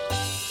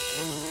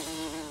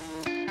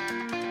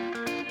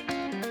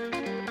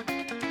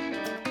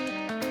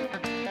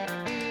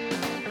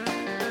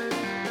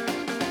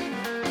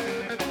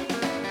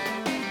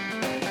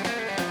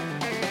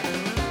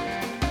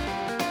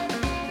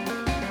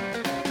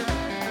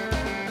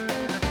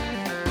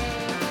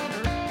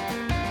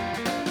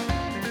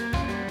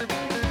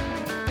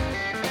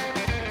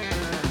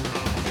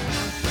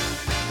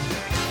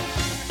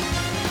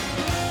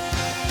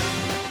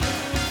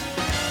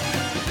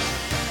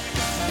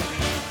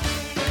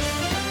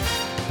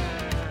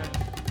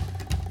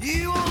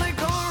 You only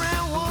go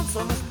around once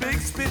on this big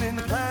spinning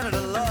planet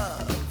of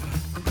love.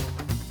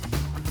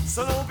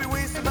 So don't be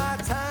wasting my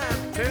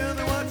time. Tell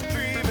me what you're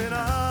dreaming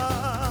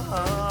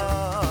of.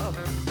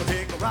 We'll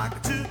take a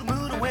rocket to the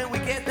moon, and when we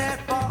get that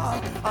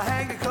far, I'll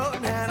hang a coat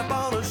and hat up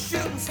on a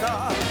shooting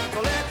star.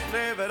 So let's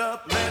live it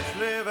up, let's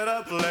live it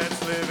up,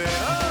 let's live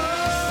it up.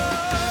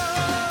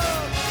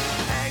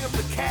 Hang up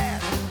the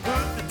cat,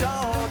 put the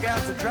dog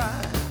out to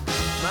dry.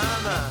 My.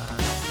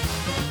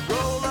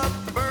 Roll up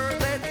the bird,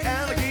 let the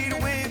alligator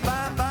wave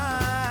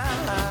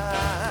bye-bye.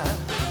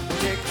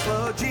 Take a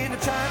sludge into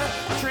China,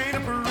 a train to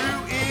Peru,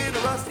 in a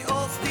rusty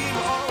old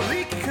steamer or a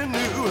leaky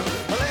canoe.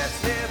 Let's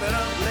live it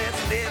up,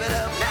 let's live it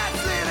up, let's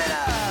live it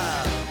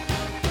up.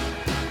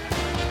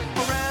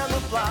 Around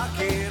the block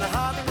in a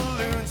hot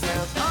balloon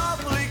sounds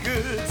awfully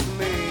good to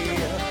me.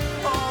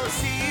 Or a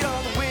seat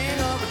on the wing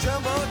of a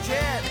jumbo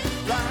jet,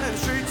 flying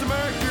straight to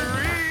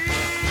Mercury.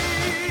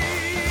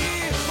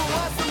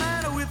 What's the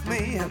matter with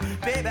me?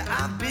 Baby,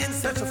 I've been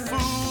such a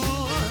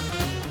fool.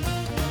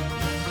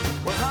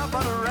 We'll hop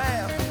on a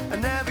raft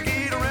and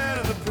navigate around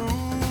in the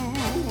pool.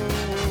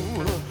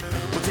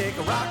 We'll take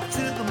a rocket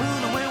to the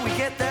moon, and when we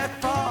get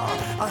that far,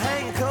 I'll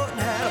hang a coat and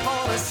hat up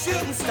on a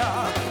shooting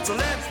star. So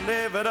let's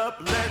live it up,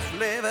 let's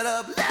live it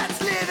up,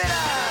 let's live it up.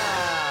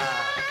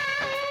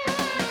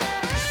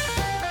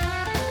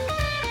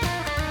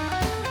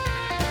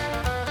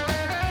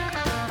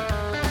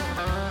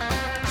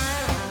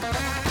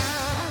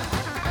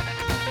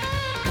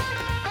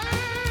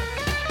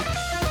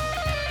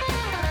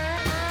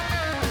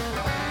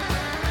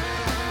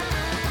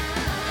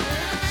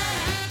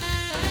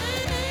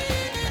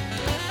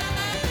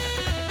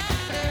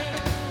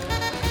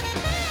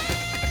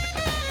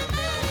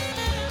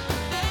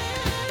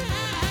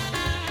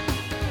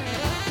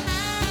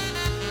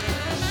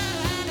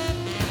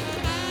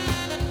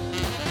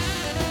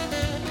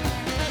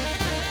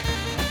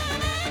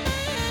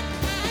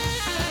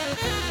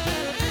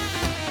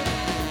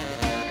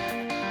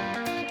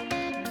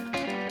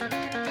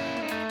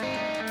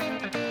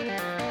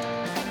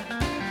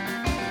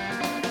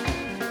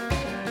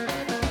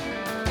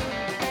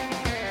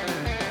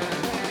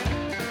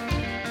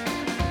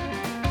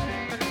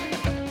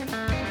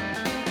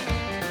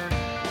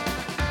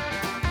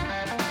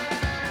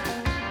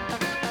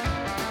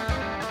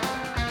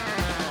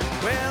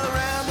 Well,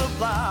 around the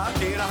block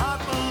in a hot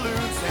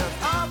balloon sounds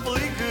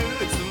awfully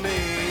good to me.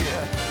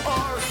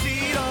 Or a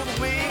seat on the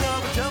wing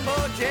of a jumbo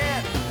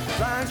jet,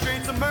 flying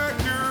straight to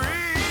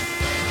Mercury.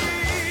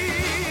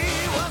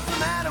 What's the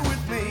matter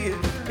with me?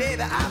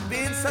 Baby, I've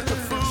been such a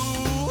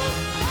fool.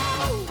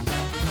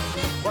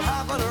 We'll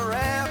hop on a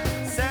raft,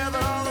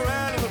 sailing all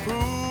around in the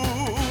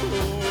pool.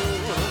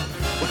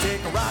 We'll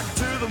take a rocket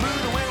to the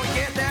moon, and when we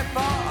get that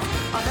far,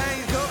 I'll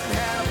hang a coat and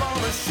hat up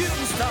on a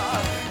shooting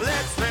star.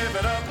 Let's live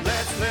it up,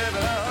 let's live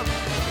it up.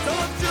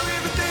 Don't you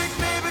even think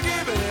maybe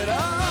giving it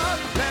up?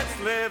 Let's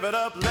live it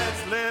up,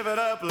 let's live it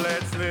up,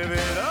 let's live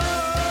it up.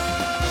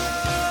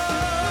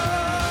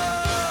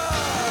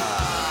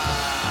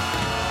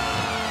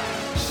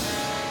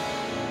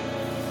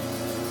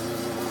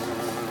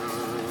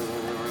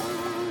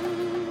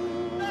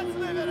 Let's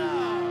live it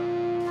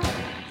up.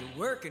 You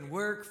work and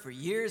work for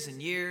years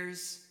and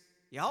years.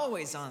 You're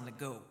always on the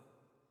go.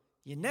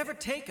 You never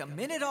take a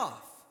minute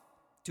off.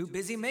 Too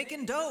busy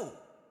making dough.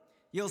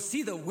 You'll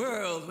see the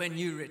world when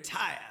you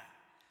retire.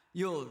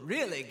 You'll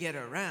really get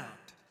around.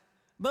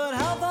 But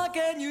how far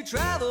can you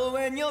travel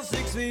when you're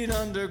 6 feet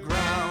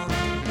underground?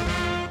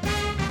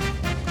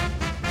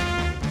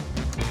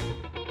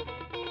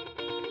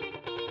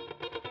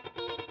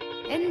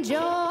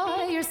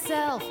 Enjoy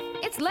yourself.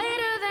 It's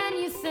later than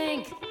you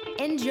think.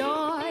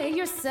 Enjoy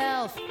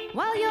yourself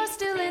while you're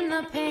still in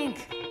the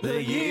pink.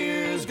 The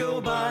years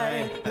go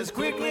by as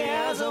quickly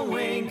as a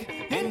wink.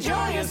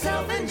 Enjoy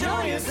yourself,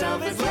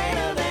 it's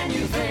later than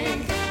you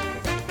think.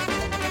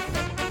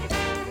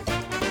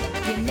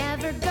 You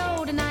never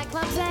go to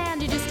nightclubs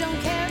and you just don't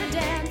care to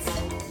dance.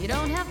 You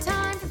don't have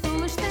time for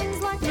foolish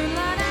things like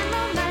moonlight and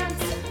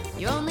romance.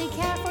 You only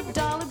care for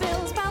dollar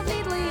bills piled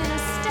neatly in a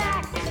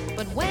stack.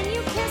 But when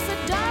you kiss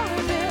a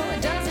dollar bill,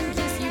 it doesn't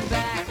kiss you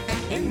back.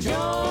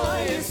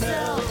 Enjoy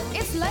yourself.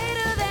 It's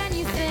later than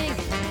you think.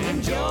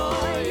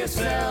 Enjoy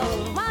yourself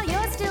while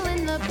you're still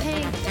in the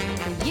pink.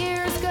 The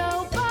years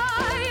go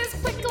by as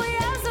quickly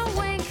as a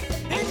wink.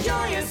 Enjoy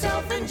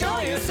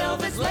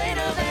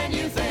later than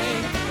you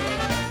think.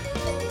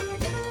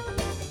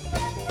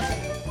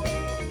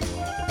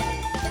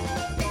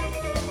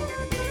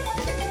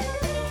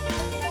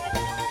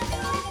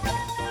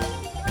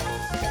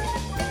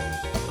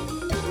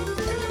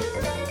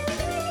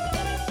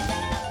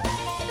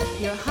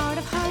 Your heart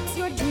of hearts,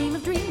 your dream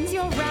of dreams,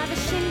 your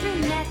ravishing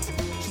brunette.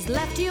 She's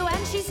left you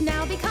and she's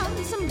now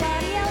become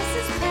somebody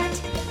else's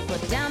pet.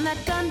 Put down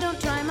that gun, don't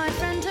try, my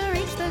friend, to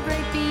reach the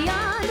great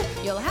beyond.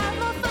 You'll have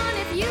more fun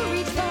if you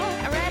reach for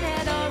a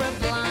redhead or a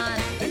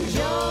blonde.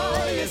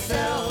 Enjoy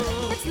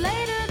yourself. It's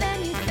later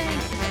than you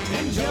think.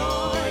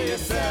 Enjoy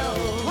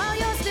yourself. While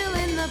you're still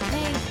in the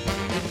pink,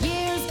 the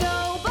years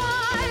go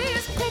by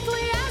as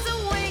quickly as a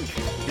wink.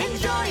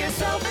 Enjoy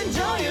yourself,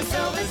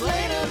 it's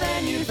later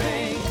than you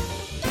think.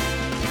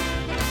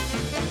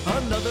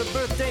 Another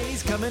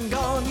birthday's come and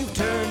gone, you've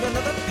turned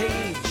another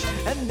page.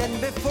 And then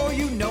before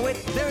you know it,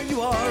 there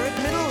you are at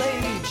middle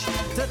age.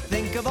 To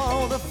think of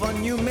all the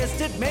fun you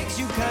missed, it makes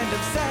you kind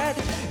of sad.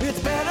 It's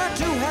better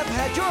to have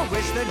had your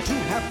wish than to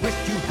have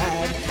wished you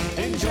had.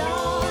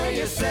 Enjoy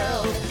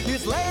yourself,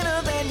 it's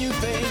later than you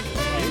think.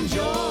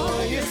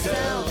 Enjoy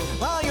yourself,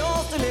 while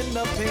you're still in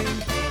the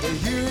pink. The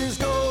years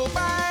go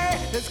by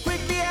as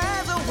quickly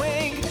as a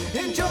wink.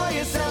 Enjoy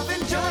yourself,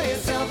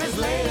 it's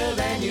later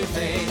than you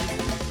think.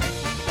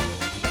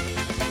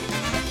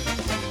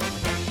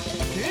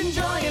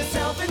 Enjoy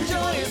yourself,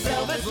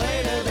 it's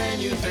later than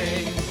you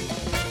think.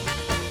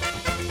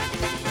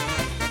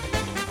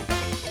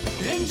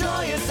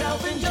 Enjoy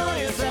yourself,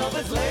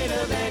 it's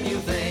later than you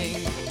think.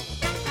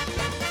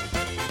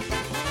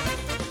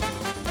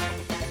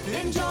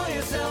 Enjoy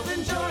yourself,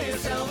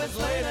 it's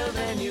later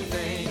than you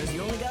think. 'Cause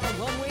you only got a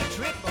one-way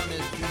trip on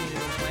this puny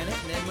little planet,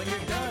 and then when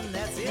you're done,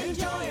 that's it.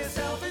 Enjoy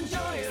yourself,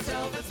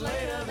 it's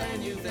later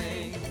than you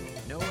think.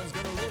 No one's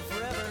gonna live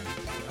forever.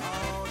 We're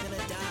all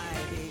gonna die,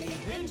 baby.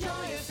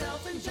 Enjoy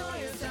yourself,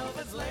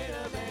 it's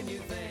later than you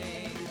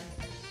think.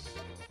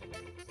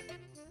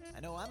 I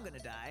know I'm gonna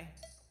die.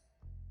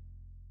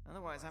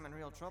 Otherwise, I'm in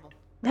real trouble.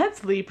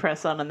 That's Lee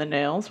Presson on the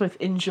Nails with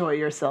Enjoy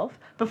Yourself.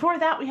 Before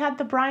that, we had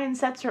the Brian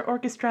Setzer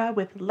Orchestra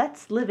with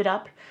Let's Live It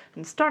Up.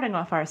 And starting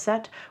off our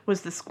set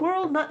was the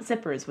Squirrel Nut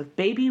Zippers with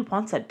Baby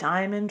Wants a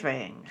Diamond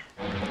Ring.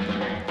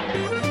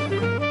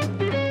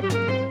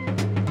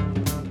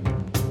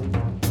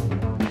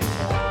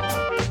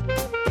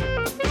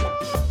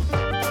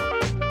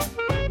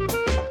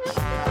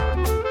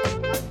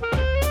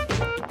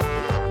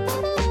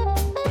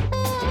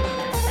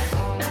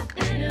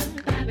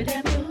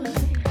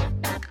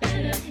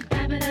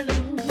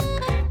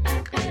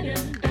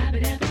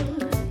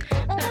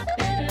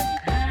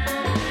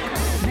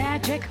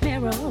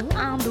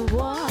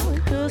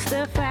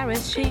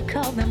 She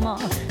called them all,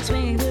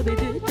 swinging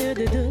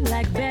doo-be-doo-doo-doo-doo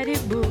like Betty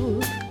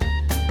Boop.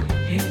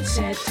 It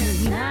said,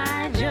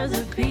 tonight,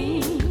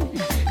 Josephine,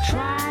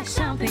 try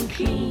something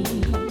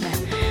keen.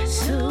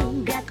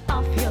 Soon get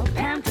off your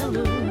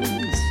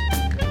pantaloons.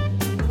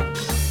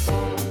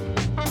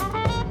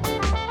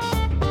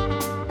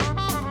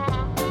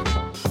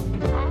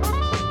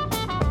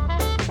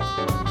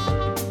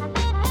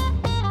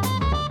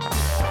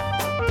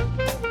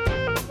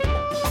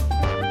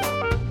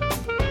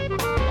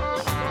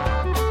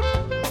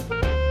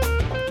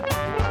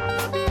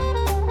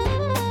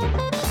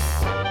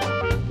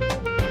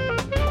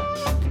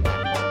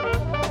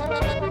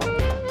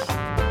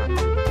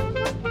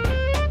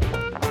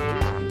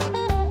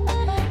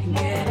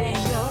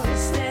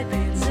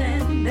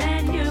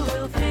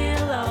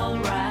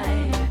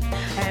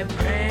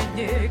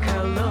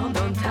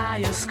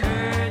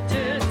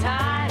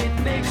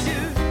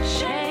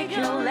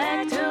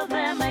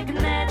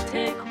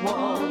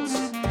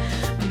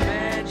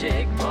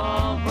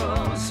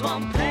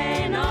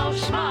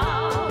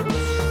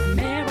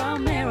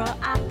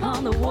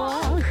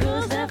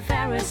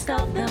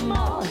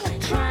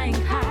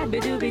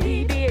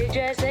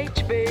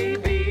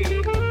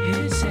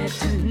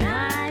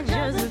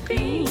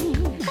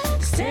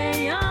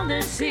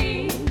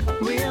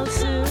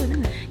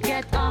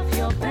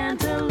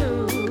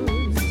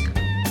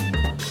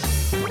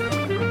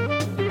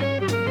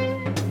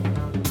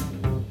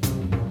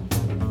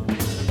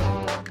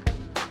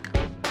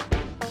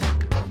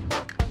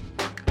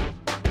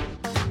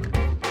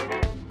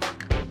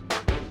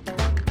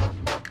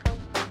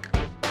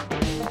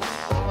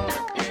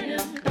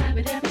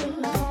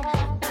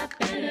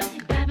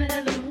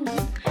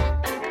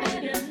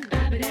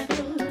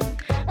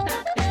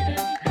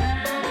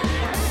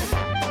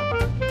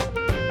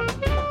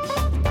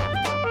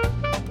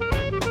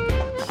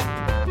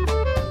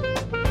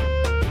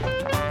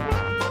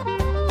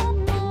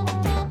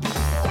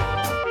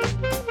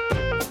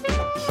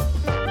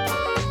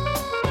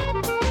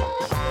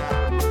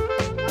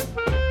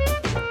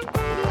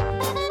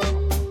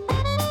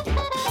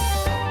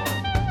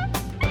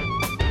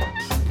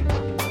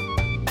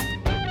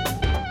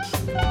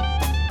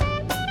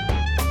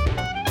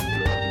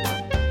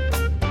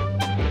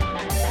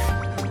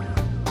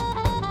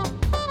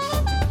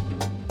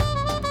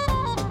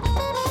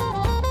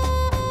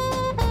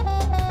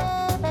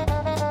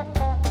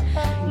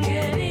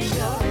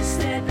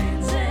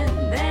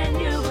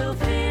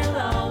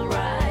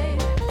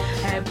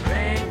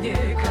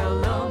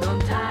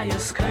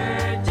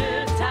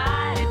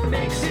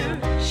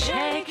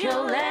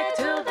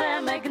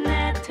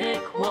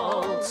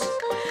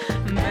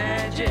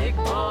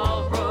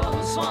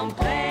 just won't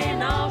play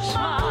no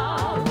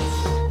small.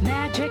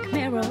 Magic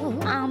mirror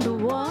on the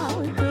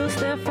wall, who's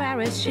the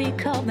fairest? She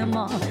called them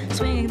all,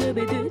 swinging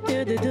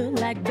dooby-doo-doo-doo-doo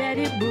like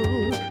Betty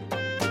Boop.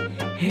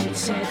 It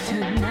said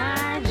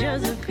tonight,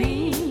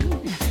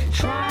 Josephine,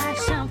 try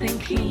something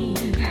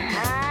keen.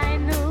 I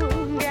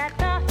knew, get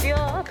off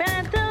your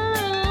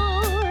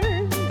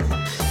pantaloons.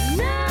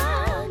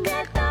 Now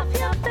get off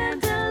your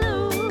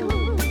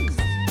pantaloons.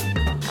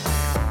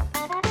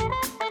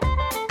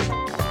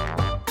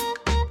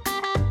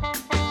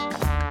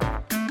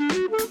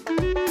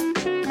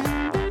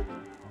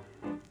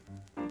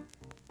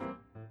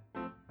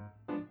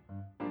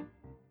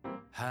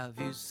 Have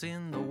you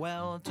seen the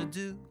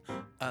well-to-do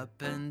up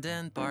in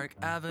Den Park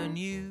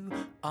Avenue,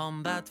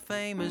 on that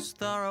famous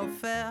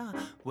thoroughfare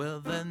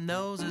with their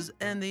noses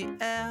in the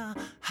air,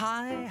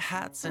 high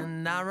hats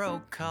and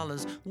narrow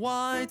collars,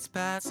 white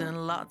spats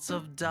and lots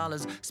of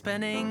dollars,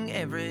 spending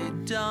every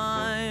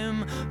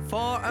dime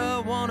for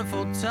a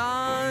wonderful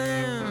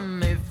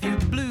time? If you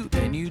blue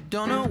and you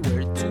don't know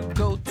where to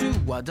go to,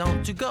 why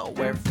don't you go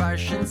where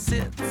fashion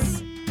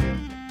sits?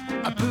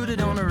 I put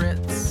it on a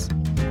Ritz.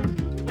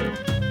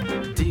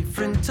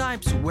 Different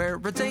types wear a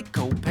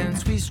deco,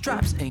 pants with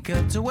straps and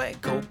cutaway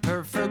coat,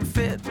 perfect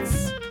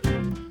fits.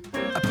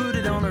 I put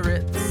it on a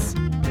Ritz.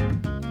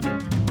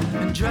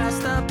 And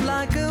dressed up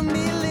like $1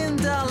 million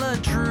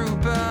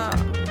trooper,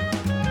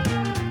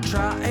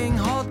 trying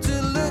hard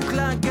to look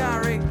like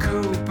Gary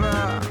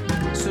Cooper.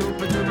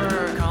 Super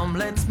duper, come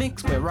let's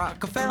mix where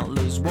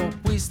Rockefellers walk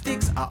with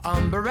sticks, our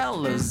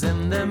umbrellas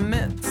in their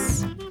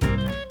midst.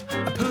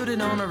 I put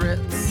it on a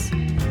Ritz.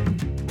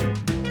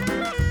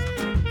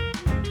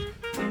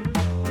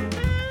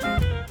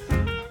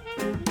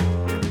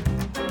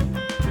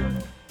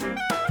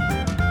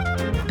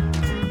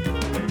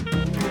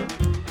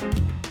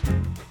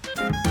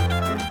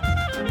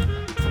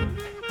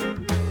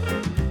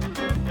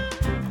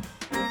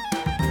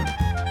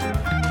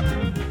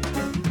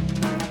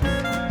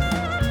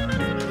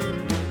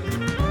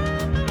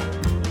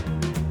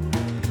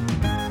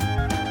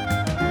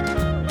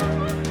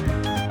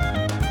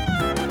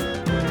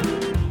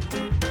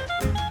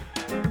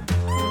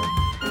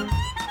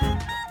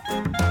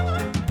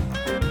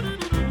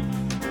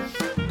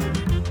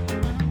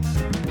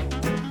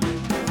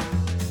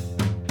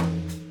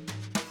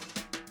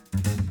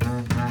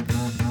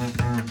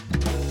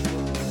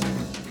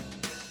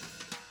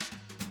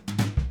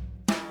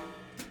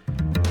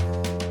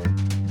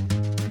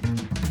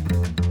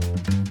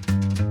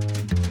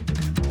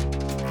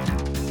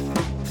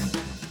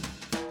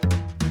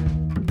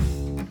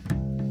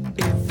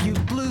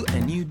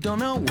 Don't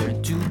know where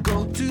to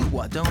go to,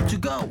 why don't you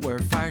go where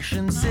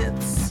fashion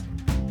sits?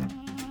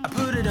 I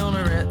put it on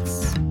a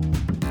Ritz.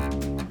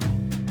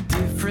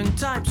 Different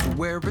types who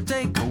wear a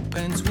deco,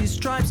 pants with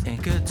stripes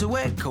and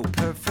cutaway coat,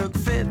 perfect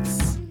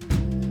fits.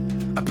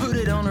 I put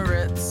it on a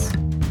Ritz.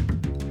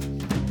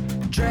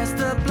 Dressed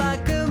up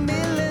like $1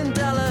 million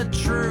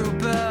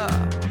trooper,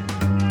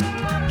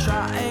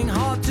 trying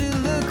hard to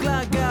look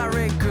like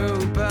Gary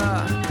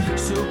Cooper.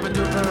 Super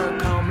duper,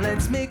 come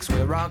let's mix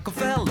where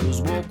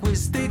Rockefellers walk with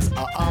sticks,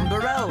 our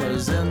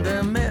umbrellas in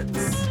their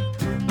midst.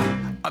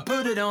 I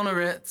put it on a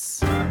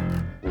Ritz.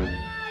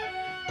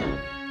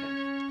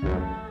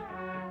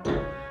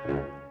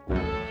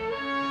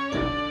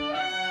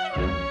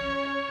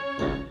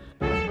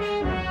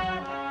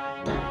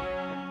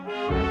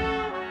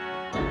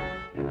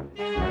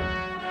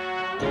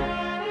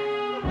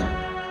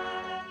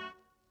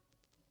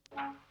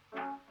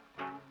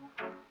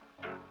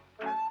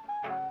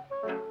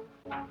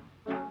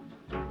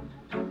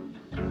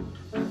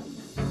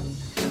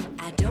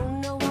 I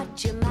don't know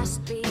what you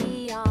must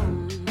be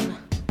on.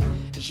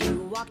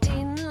 You walked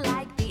in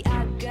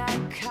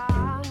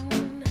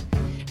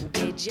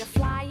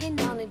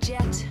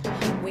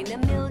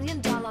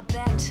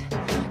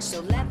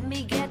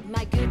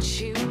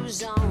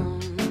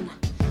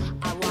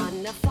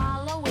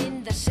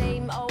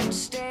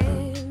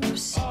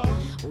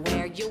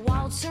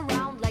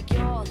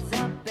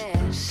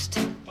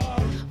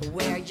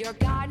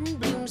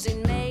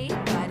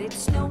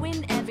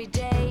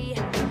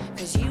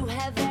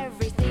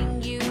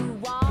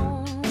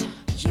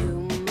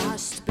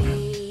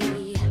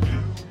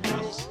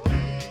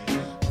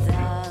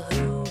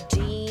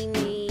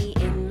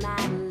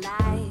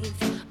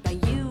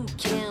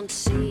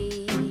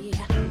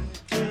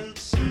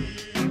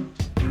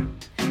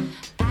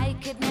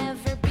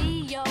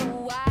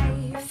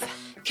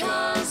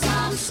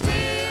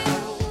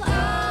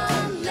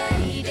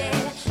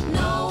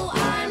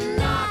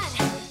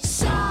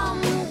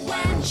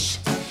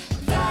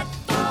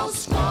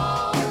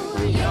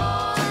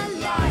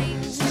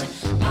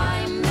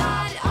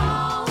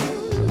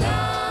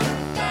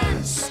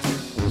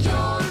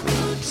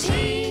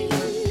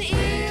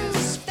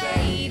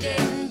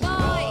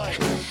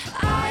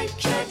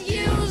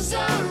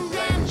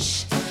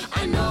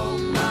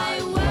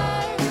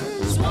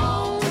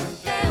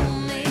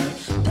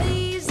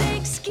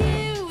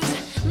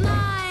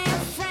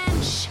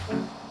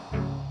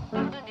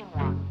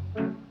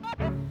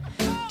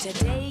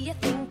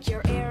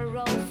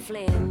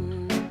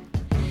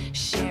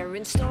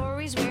hearing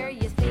stories where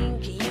you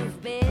think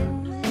you've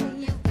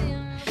been.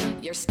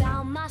 Your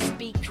style must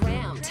be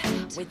cramped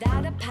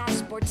without a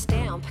passport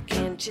stamp.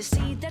 Can't you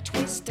see the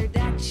twister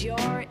that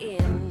you're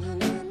in?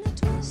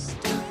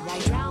 Why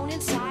drown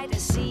inside a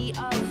sea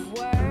of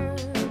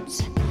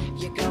words?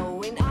 You're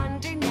going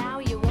under now,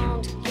 you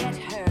won't get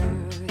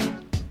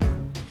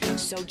hurt.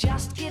 So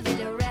just give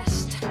it a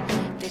rest.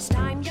 This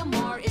time your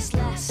more is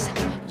less.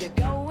 You're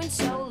going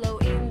solo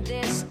in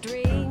this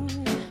dream,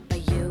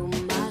 but you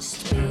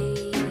must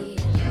be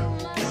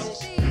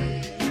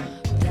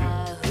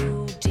the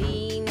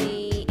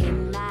Houdini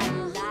in my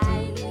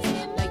life.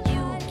 But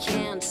you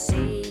can't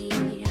see.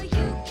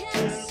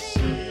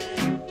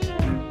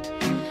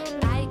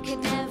 I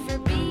could never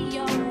be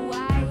your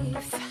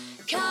wife,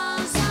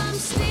 'cause I'm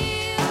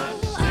still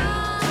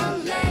a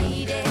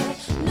lady.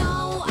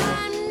 No,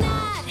 I'm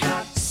not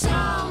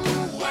some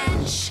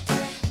wench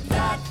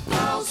that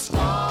falls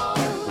for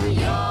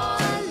your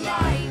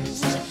lines.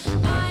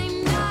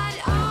 I'm not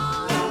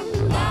on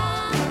the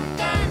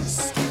fence.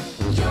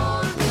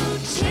 Your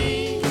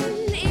routine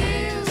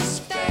is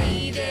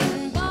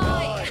fading,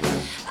 boy.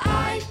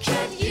 I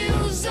could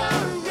use a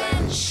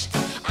wrench.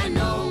 I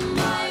know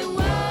my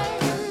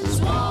words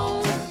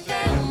won't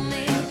fail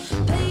me.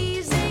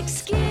 Please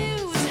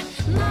excuse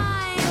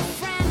my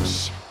French.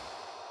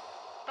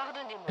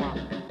 Pardonnez-moi.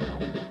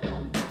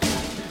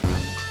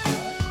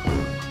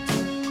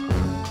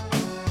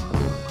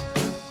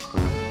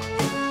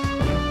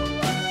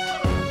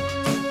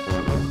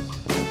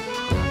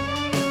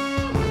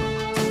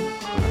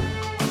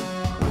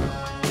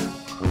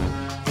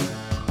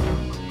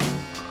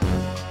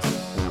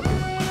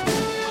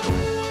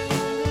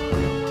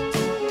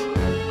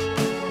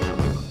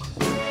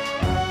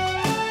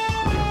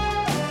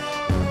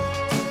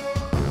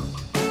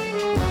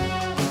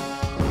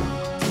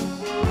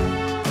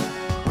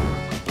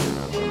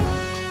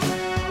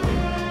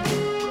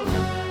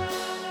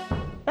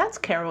 That's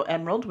Carol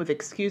Emerald with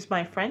Excuse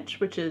My French,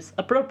 which is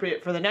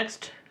appropriate for the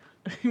next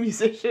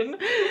musician,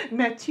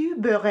 Mathieu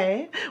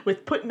Beret,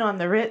 with Puttin' on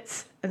the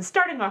Ritz. And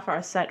starting off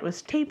our set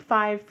was Tape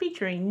 5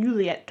 featuring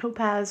Juliette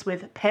Topaz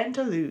with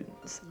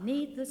Pantaloons.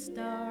 Neath the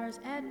stars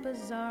at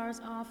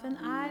bazaars, often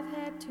I've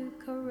had to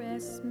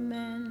caress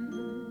men.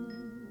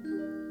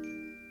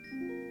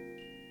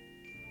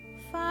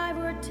 $5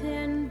 or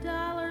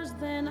 $10,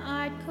 then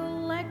I'd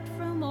collect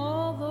from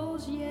all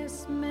those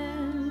yes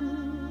men.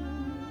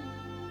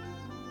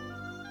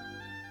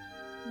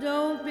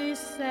 Don't be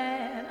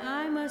sad,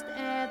 I must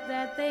add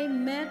that they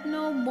meant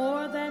no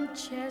more than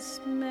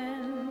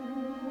chessmen.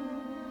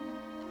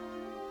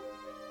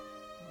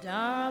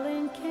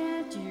 Darling,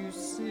 can't you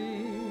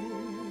see,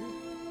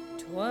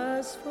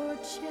 'twas for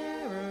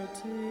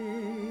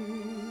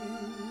charity.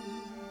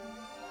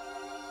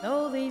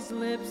 Though these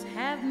lips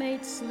have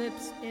made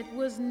slips, it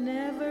was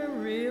never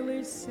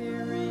really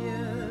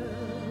serious.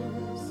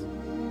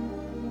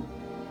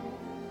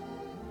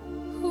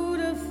 Who'd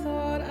have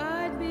thought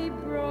I'd be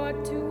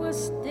brought to a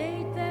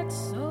state that's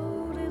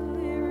so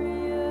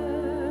delirious?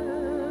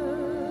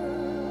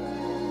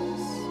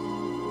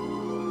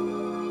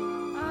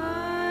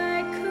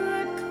 I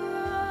could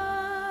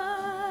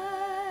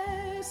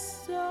cry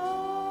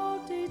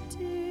salty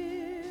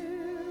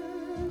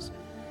tears.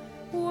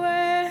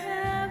 Where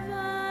have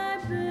I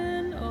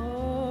been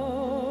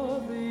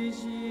all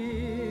these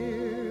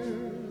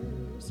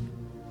years?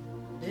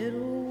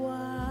 Little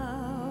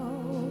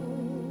while,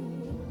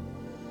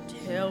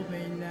 tell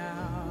me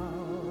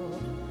now,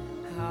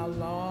 how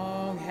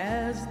long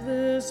has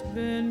this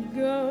been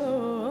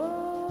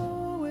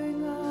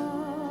going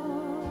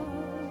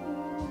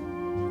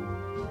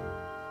on?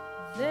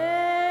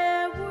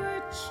 There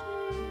were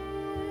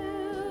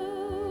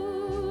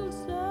chills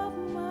up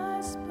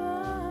my spine,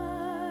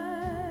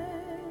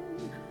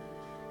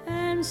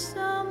 and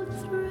some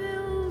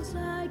thrills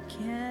I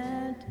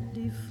can't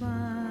define.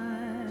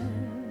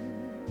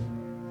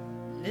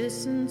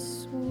 Listen,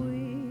 sweet,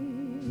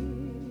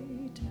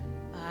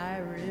 I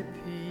repeat,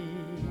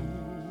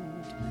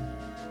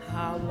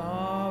 how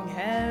long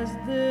has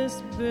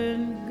this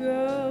been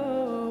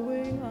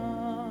going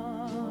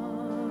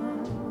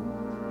on?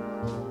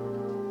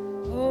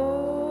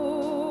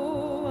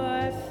 Oh,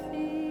 I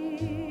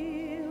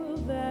feel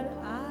that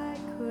I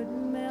could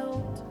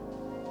melt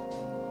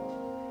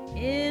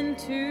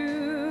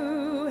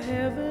into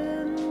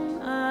heaven.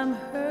 I'm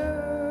hurled.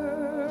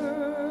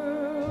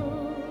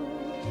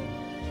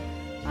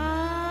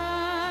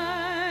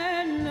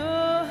 I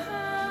know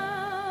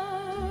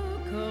how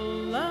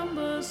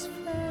Columbus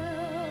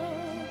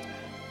felt,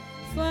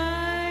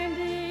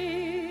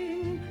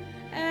 finding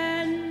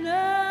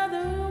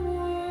another world.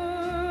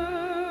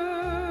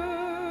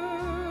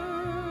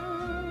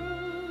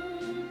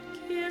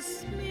 Kiss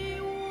me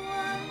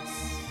once,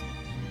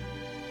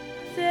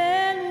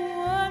 then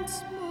once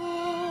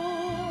more.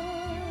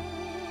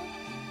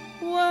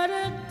 What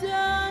a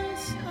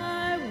dunce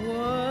I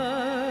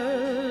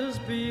was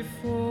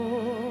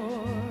before.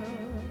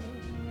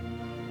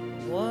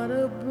 What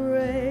a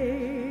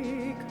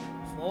break,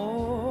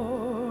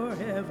 for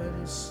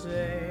heaven's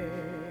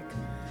sake.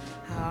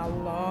 How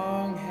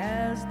long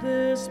has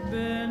this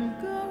been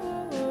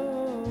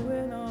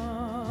going on?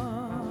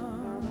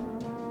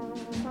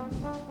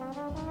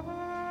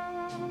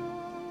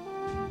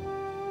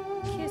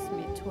 Kiss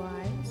me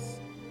twice.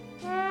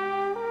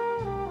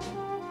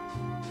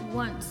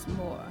 Once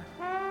more.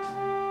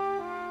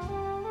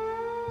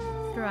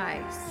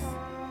 Thrice.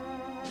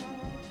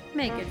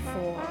 Make it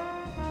 4.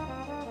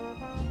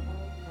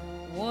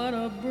 What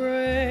a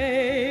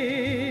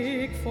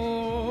break,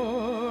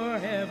 for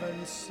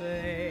heaven's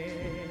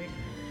sake.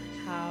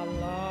 How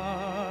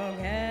long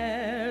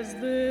has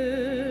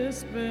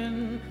this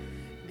been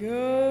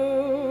going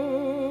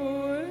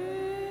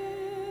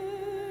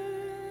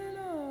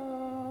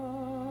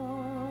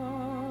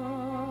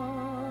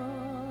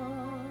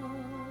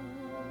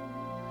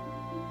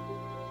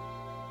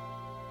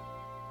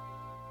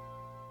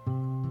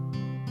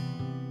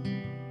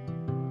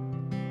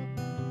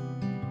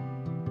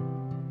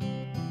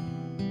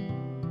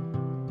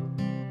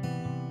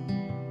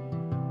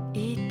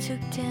It took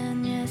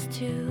 10 years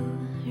to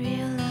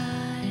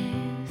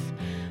realize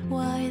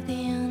why the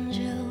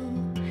angel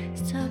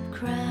stopped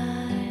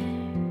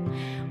crying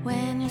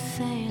when you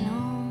sail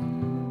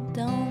on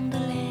down the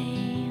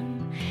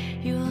lane.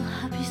 Your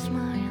happy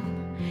smile,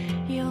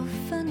 your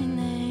funny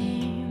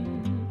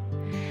name.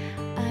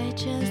 I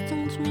just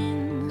don't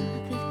mean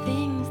the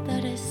things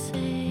that I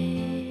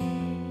say.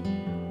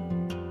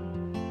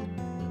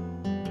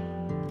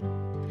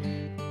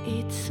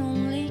 It's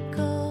only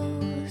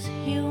 'cause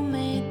you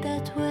made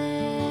that way.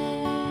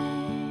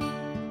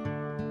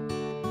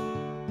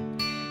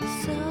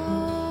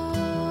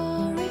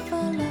 Sorry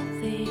for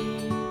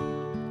nothing.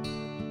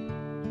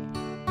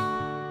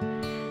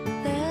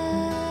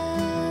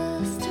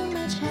 There's too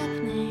much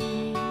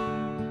happening.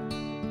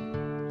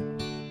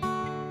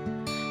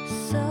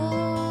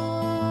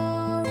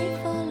 Sorry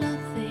for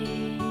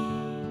nothing.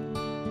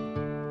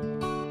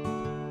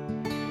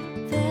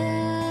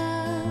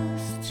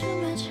 There's too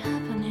much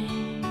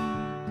happening.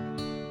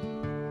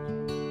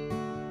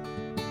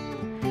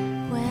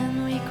 When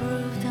we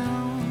groove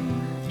down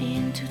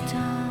into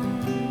town,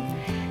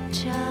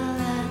 child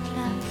at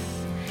last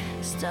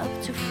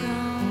stopped to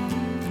frown,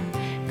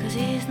 'cause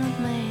he's not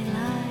made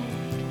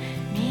like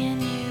me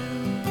and you.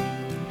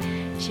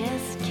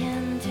 Just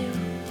can't do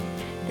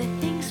the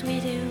things we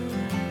do.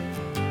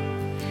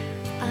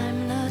 I'm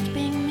not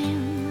being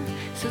mean,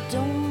 so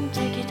don't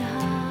take it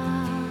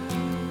hard.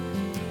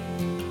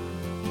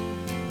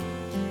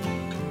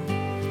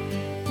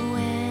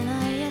 When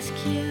I ask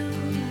you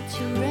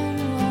to run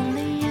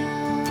only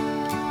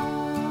out,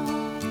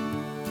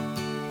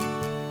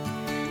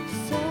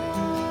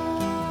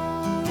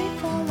 sorry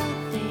for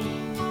nothing.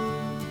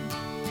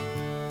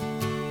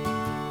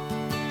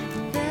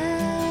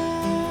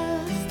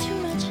 There's too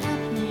much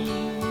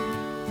happening.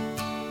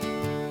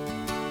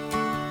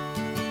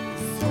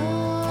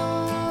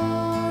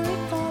 Sorry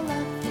for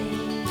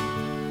nothing.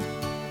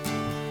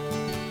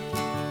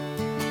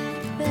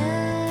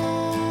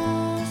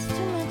 There's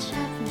too much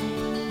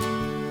happening.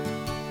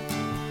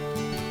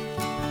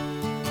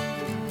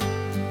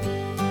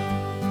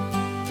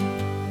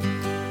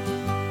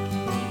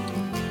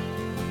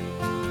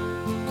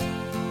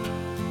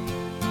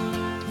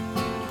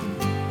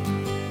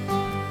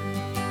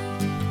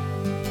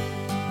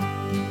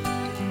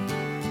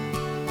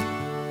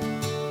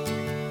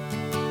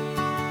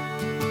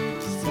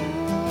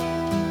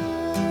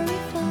 Sorry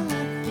for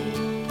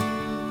nothing.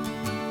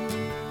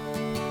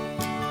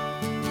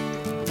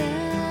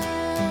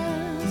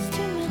 There's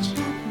too much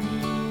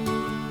happening.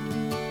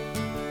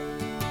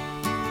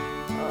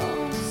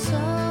 Oh,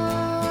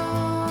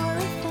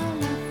 sorry for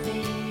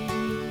nothing.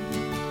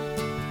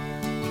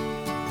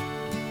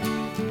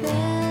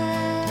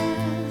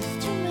 There's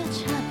too much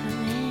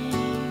happening.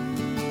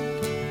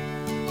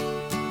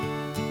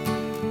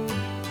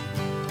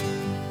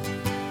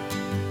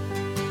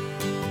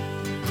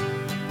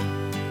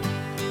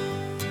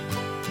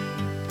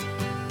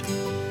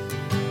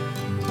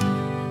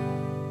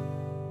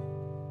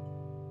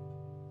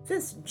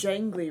 This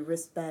jangly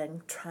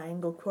wristband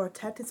triangle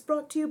quartet is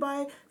brought to you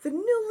by the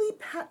newly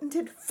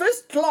patented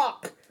fist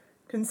lock.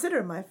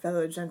 Consider, my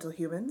fellow gentle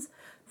humans,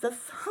 the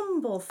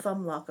humble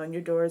thumb lock on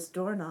your door's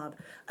doorknob,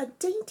 a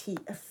dainty,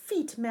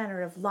 effete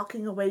manner of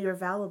locking away your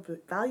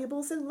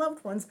valuables and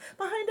loved ones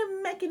behind a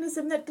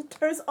mechanism that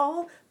deters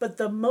all but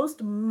the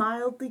most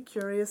mildly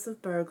curious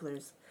of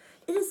burglars.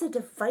 It is a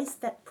device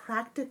that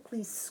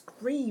practically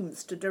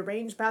screams to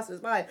deranged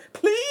passers-by,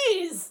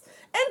 "Please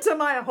enter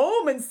my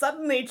home," and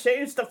suddenly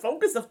change the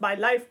focus of my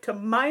life to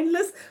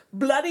mindless,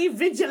 bloody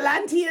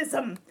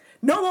vigilantism.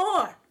 No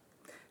more!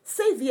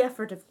 Save the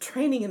effort of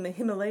training in the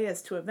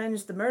Himalayas to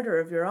avenge the murder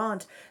of your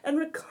aunt, and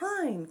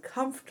recline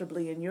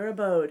comfortably in your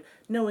abode,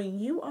 knowing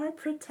you are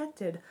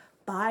protected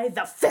by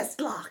the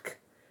fistlock.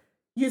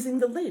 Using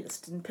the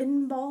latest in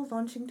pinball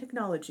launching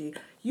technology,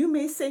 you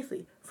may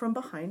safely, from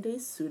behind a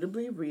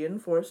suitably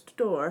reinforced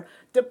door,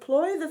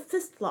 deploy the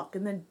fistlock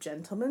in the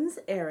gentleman's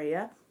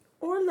area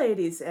or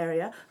ladies'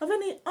 area of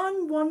any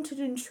unwanted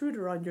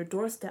intruder on your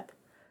doorstep.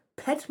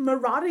 Pet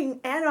marauding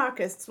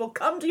anarchists will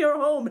come to your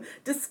home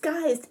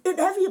disguised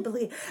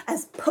inevitably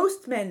as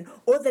postmen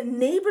or the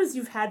neighbors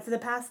you've had for the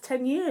past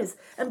 10 years.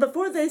 And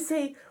before they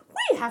say,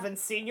 "We haven't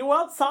seen you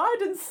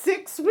outside in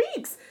 6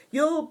 weeks,"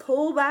 you'll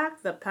pull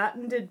back the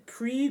patented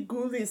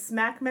pre-ghoulie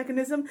smack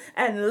mechanism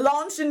and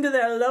launch into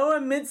their lower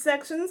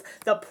midsections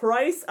the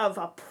price of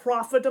a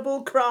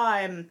profitable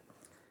crime.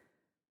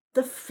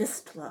 The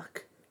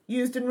fistlock.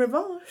 Used in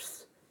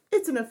reverse,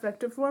 it's an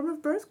effective form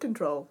of birth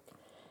control.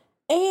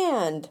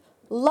 And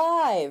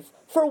live,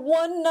 for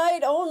one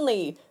night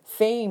only,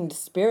 famed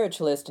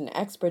spiritualist and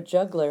expert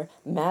juggler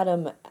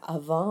Madame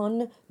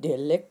Yvonne de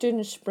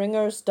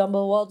Lichtenspringer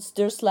Stumblewaltz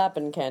der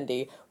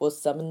Slappencandy will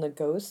summon the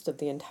ghosts of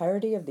the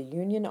entirety of the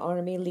Union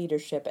Army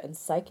leadership and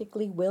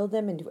psychically will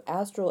them into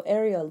astral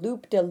area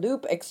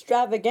loop-de-loop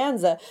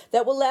extravaganza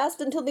that will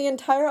last until the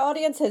entire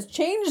audience has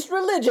changed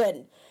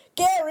religion.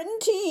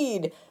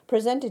 Guaranteed!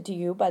 Presented to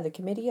you by the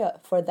Committee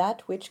for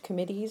That Which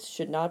Committees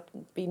Should Not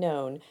Be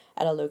Known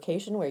at a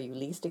location where you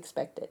least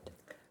expect it.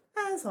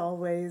 As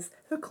always,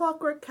 the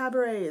Clockwork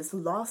Cabaret is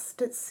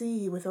lost at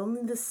sea with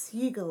only the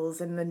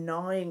seagulls and the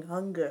gnawing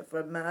hunger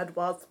for Mad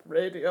Wasp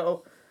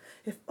Radio.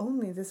 If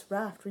only this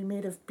raft were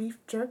made of beef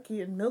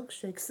jerky and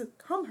milkshakes that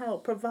somehow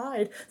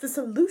provide the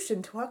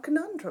solution to our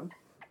conundrum.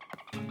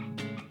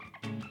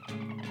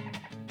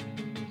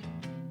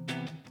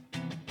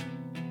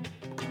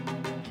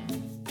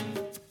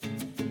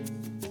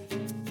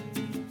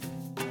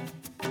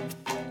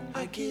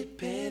 Get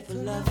paid for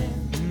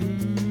loving.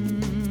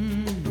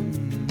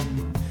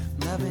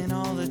 Loving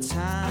all the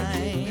time. I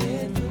get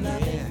paid for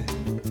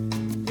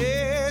loving.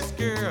 Yes,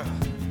 girl.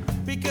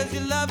 Because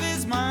your love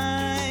is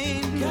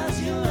mine.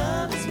 Cause your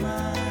love is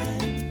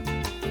mine.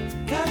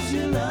 Cause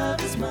your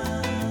love is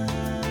mine.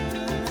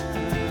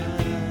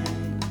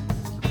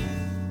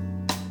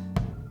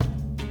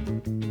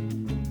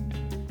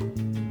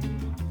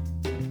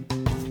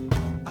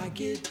 I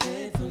get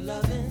paid for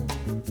loving.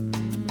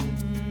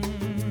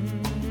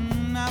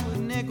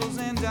 With nickels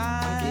and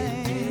dimes. I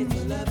get paid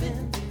for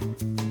loving.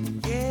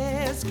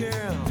 Yes,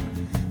 girl.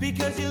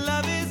 Because your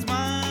love is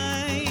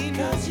mine.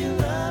 Cause your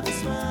love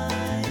is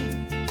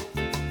mine.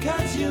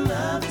 Cause your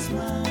love is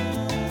mine.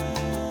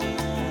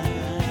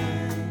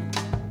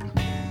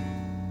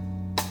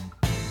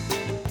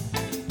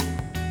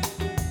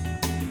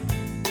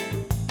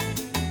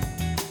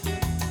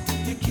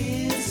 Your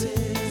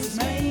kisses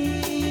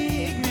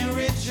make me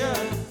richer.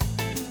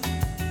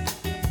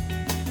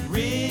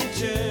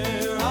 Richer.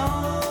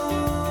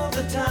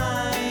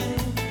 Time.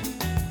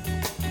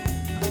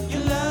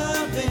 Your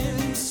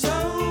loving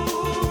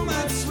so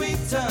much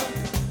sweeter,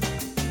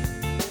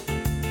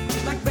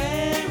 like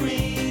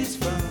berries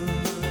from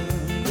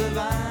the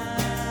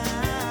vine.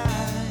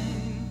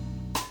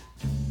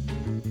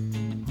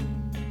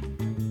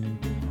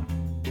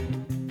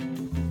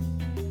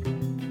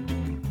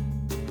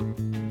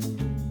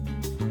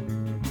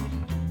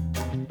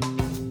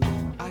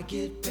 I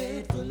get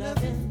paid for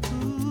loving.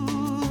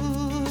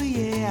 Ooh,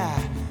 yeah.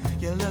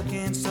 You're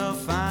looking so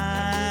fine.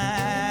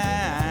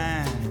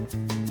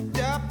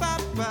 Yeah,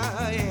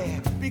 papa, yeah.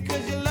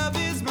 Because your love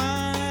is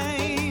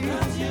mine.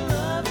 Cause your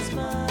love is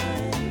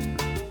mine.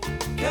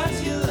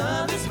 Cause your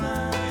love is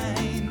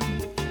mine.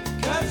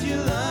 Cause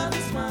your love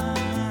is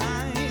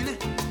mine.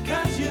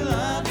 Cause your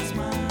love is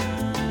mine.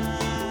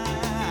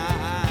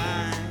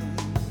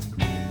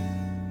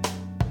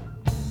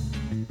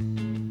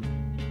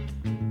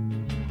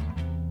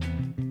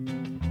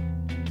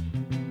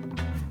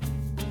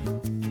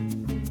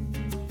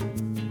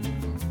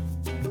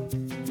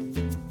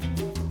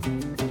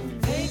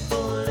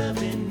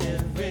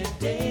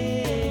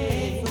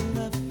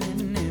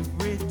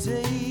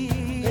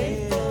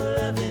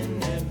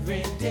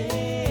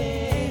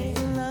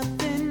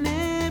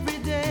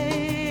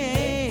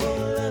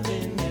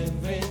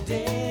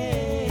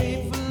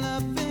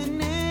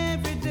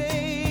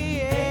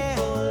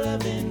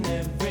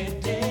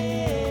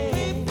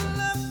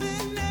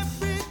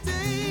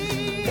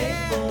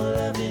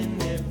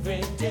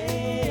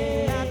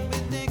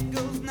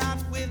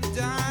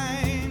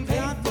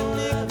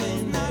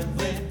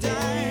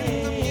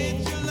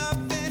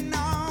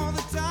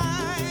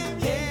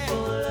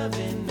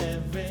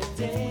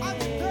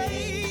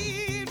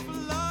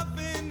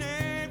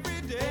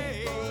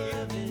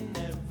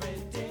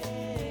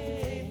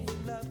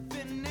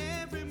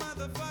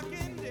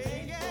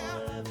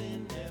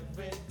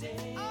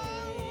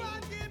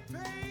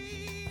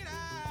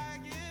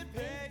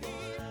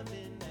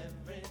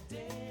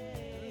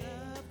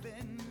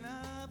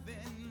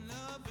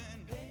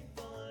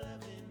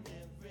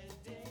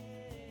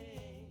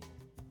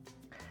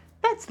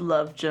 That's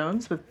Love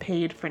Jones with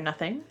Paid for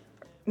Nothing.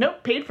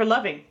 Nope, Paid for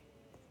Loving.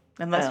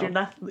 Unless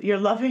your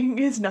loving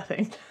is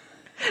nothing.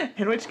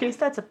 In which case,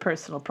 that's a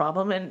personal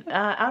problem and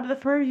out of the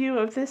purview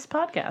of this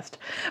podcast.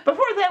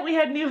 Before that, we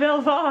had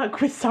Nouvelle Vague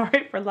with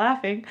Sorry for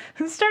Laughing.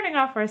 And starting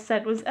off our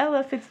set was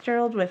Ella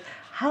Fitzgerald with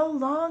How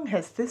Long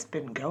Has This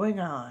Been Going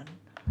On?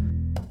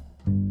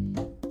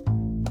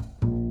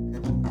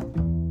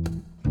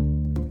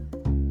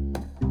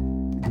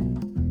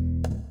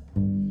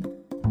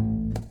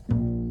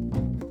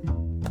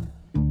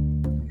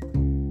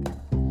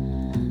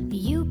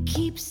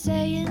 keep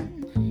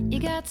saying you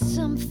got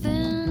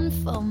something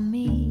for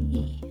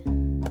me,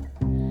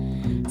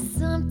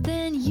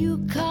 something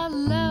you call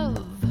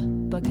love,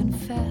 but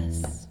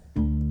confess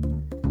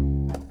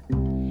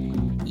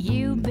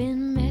you've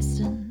been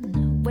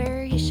messing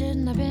where you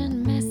shouldn't have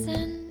been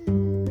messing,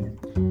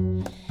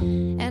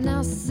 and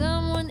now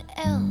someone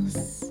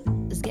else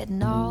is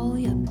getting all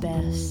your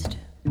best.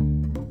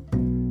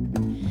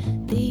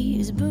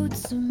 These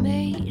boots are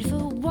made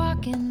for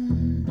walking,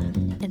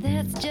 and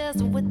that's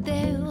just what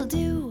they'll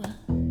do.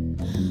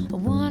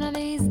 One of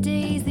these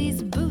days,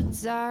 these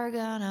boots are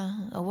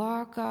gonna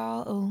walk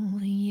all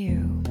over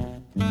you.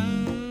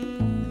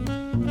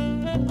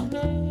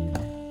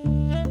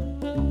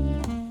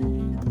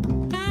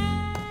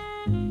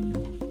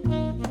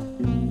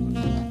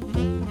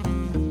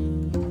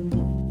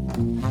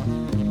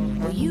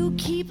 Well, you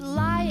keep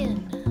lying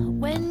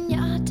when you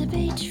ought to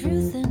be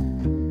truthin'.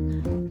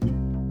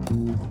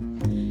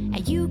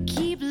 You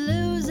keep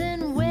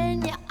losing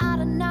when you ought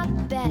to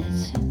not bet.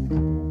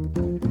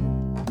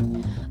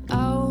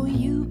 Oh,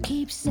 you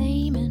keep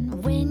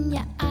saying when you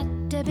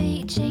ought to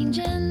be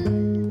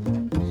changing.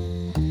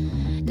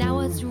 Now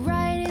what's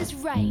right is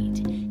right,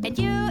 and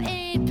you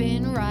ain't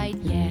been right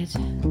yet.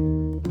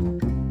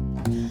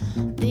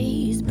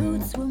 These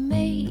boots were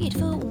made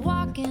for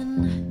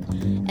walking,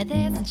 and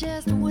that's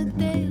just what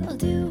they'll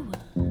do.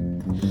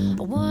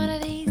 One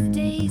of these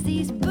days,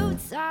 these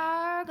boots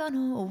are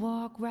gonna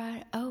walk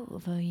right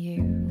over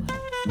you.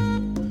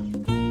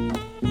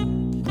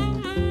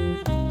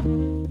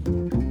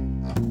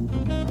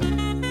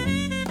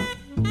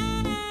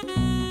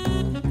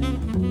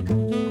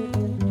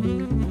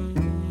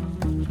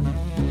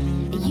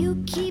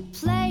 You keep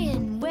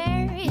playing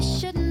where you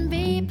shouldn't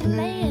be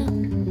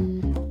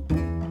playing,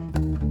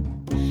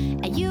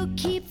 and you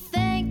keep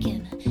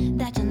thinking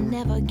that you'll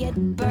never get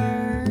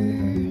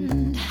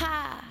burned.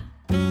 Ha!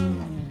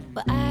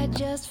 But I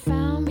just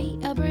found me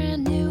a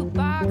brand new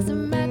box of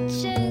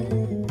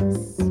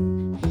matches,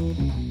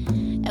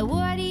 and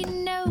what he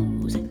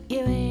knows, you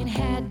ain't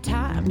had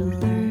time to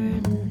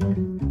learn.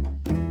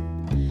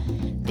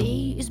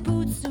 These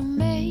boots are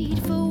made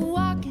for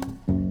walking,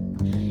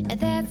 and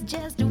that's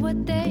just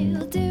what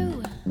they'll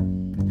do.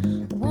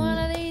 One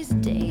of these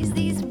days,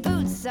 these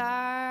boots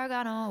are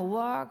gonna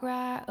walk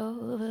right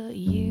over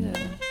you.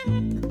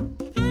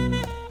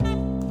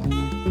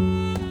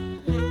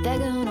 They're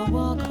gonna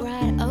walk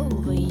right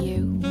over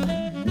you.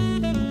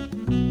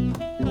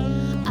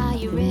 Are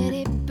you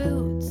ready,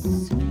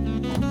 boots?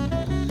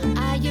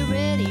 Are you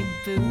ready,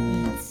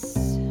 boots?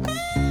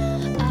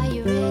 Are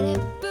you ready,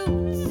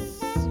 boots?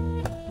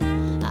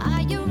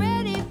 Are you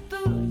ready,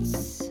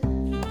 boots?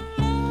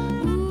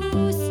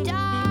 Ooh,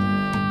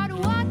 start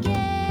walking.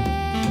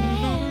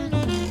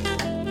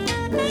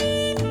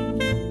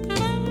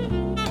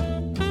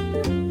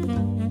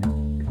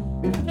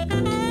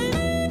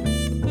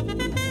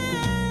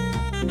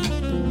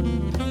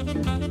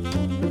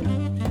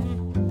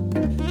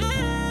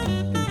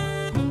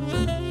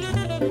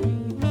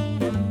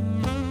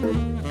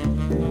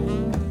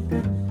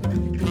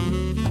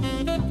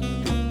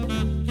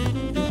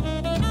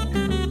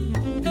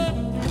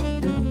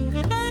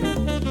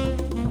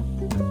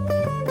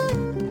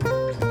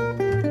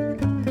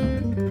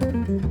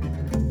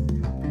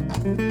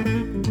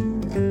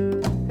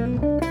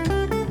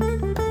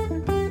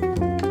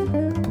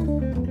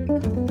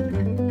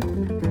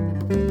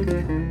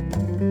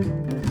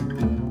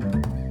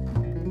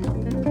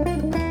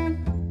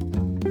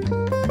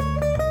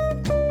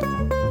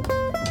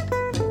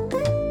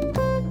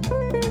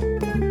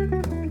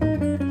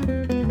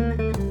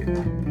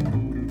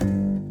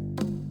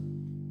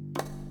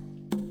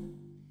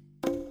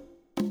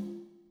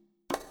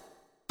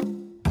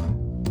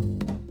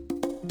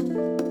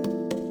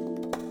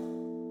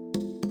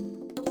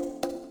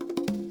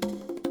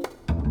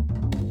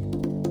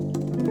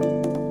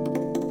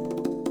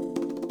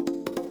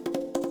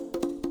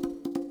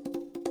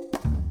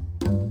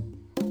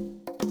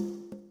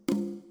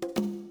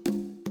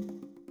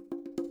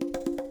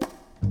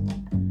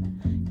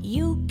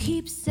 You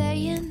keep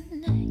saying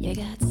you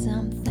got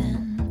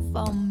something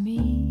for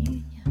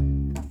me,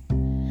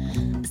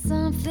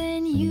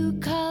 something you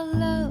call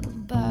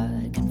love,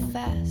 but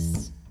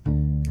confess,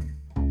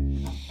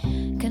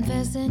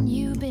 confessing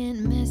you've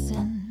been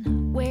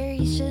missing where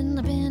you shouldn't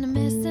have been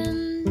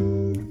missing,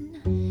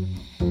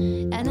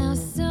 and now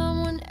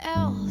someone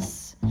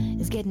else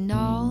is getting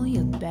all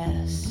your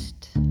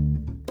best.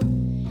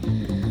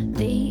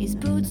 These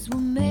boots were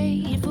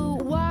made for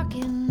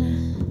walking,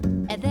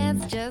 and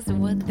that's just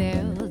what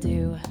they'll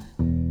do.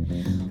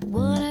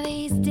 One of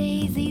these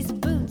days, these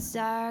boots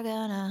are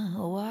gonna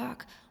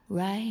walk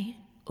right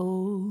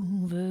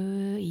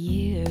over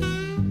you.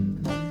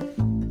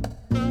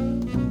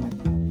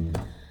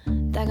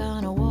 They're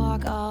gonna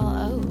walk all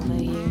over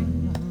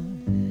you.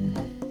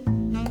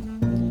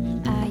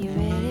 Are you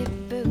ready,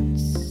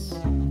 boots?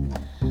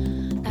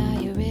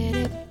 Are you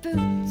ready,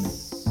 boots?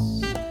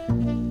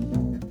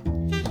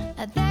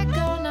 They're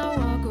gonna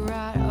walk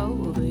right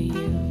over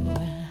you.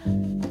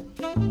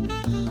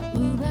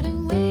 Ooh,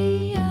 ba-doo,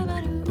 way, ah,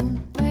 ba-doo.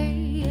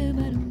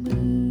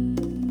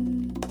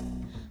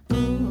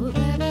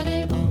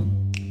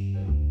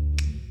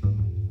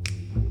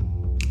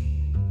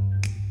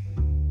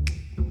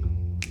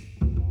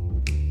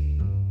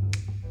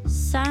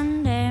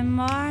 Sunday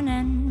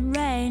morning,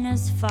 rain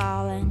is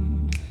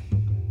falling.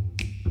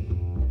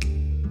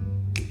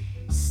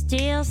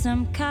 Steal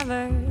some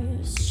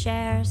covers,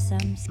 share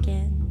some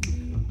skin.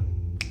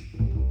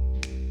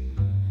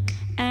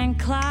 And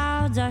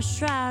clouds are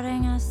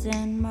shrouding us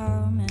in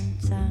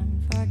moments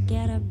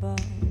unforgettable.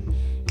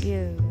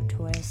 You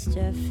twist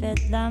to fit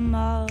the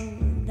mold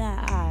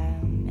that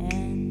I'm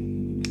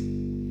in.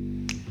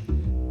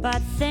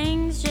 But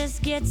things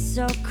just get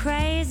so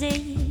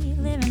crazy.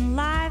 Living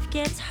life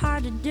gets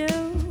hard to do.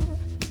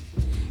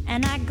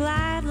 And I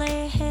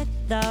gladly hit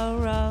the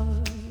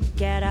road.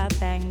 Get up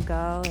and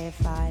go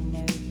if I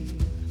knew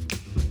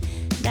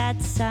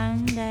that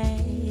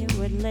someday it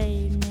would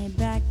lead me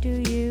back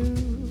to you.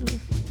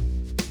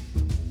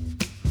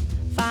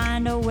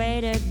 Find a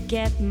way to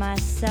get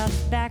myself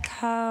back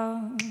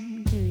home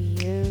to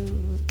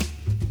you.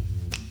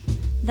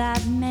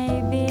 That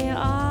may be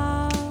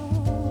all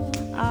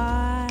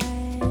I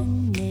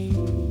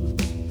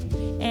need.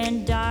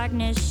 In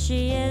darkness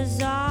she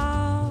is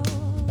all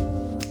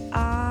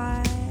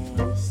I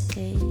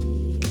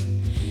see.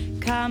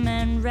 Come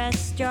and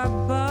rest your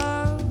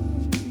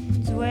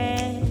bones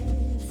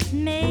with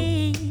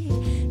me.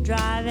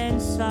 Driving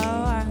slow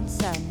on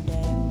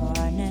Sunday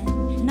morning,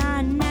 and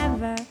I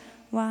never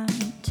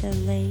want to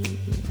leave.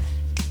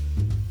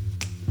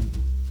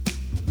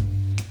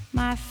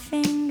 My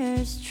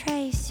fingers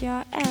trace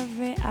your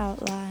every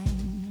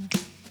outline.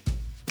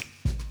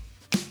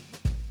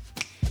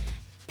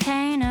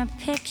 Paint a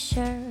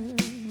picture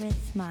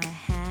with my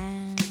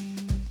hands.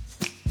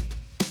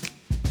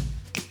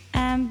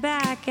 And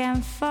back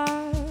and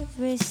forth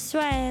we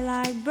sway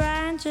like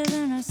branches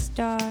in a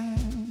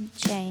storm.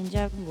 Change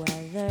of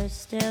weather,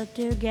 still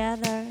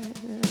together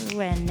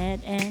when it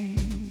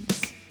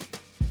ends.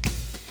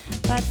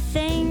 But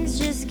things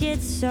just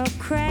get so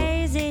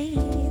crazy.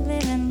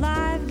 Living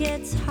life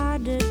gets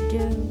hard to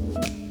do.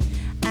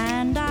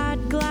 And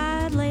I'd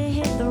gladly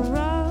hit the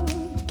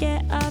road,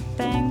 get up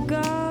and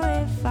go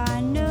if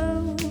I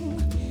knew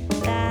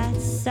that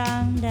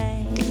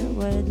someday it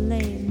would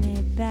lead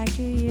me back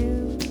to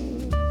you.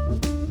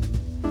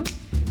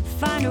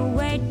 Find a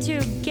way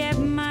to get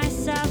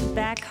myself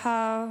back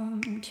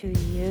home to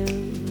you.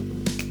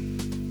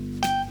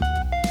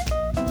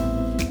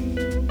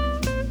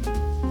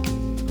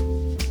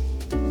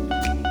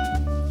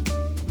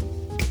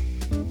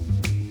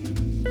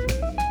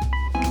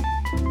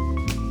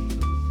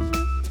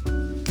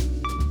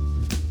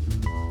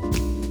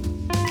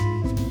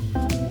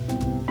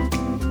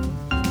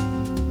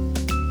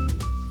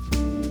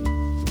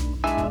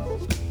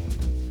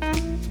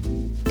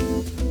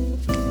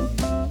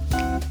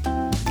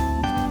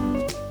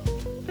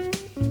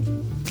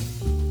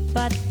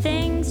 But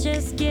things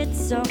just get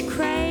so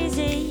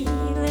crazy.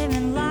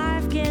 Living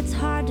life gets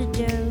hard to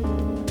do.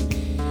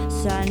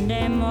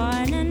 Sunday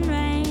morning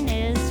rain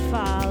is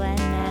falling,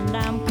 and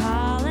I'm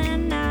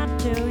calling out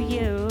to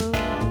you.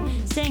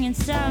 Singing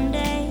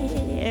someday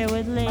it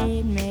would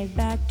lead me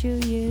back to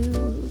you.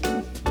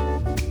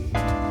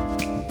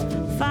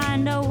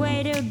 Find a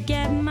way to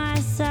get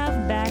myself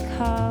back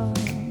home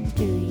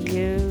to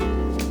you.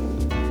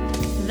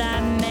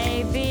 That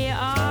may be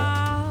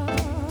all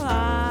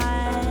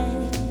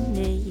I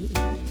need.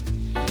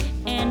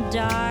 In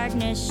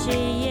darkness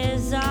she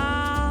is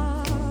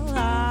all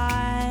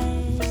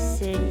I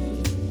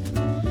see.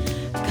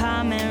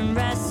 Come and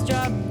rest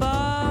your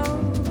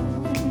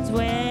bones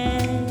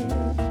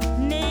with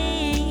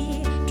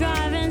me.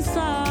 Driving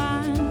slow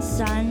on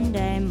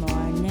Sunday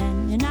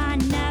morning, and I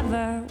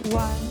never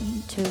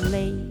want to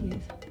leave.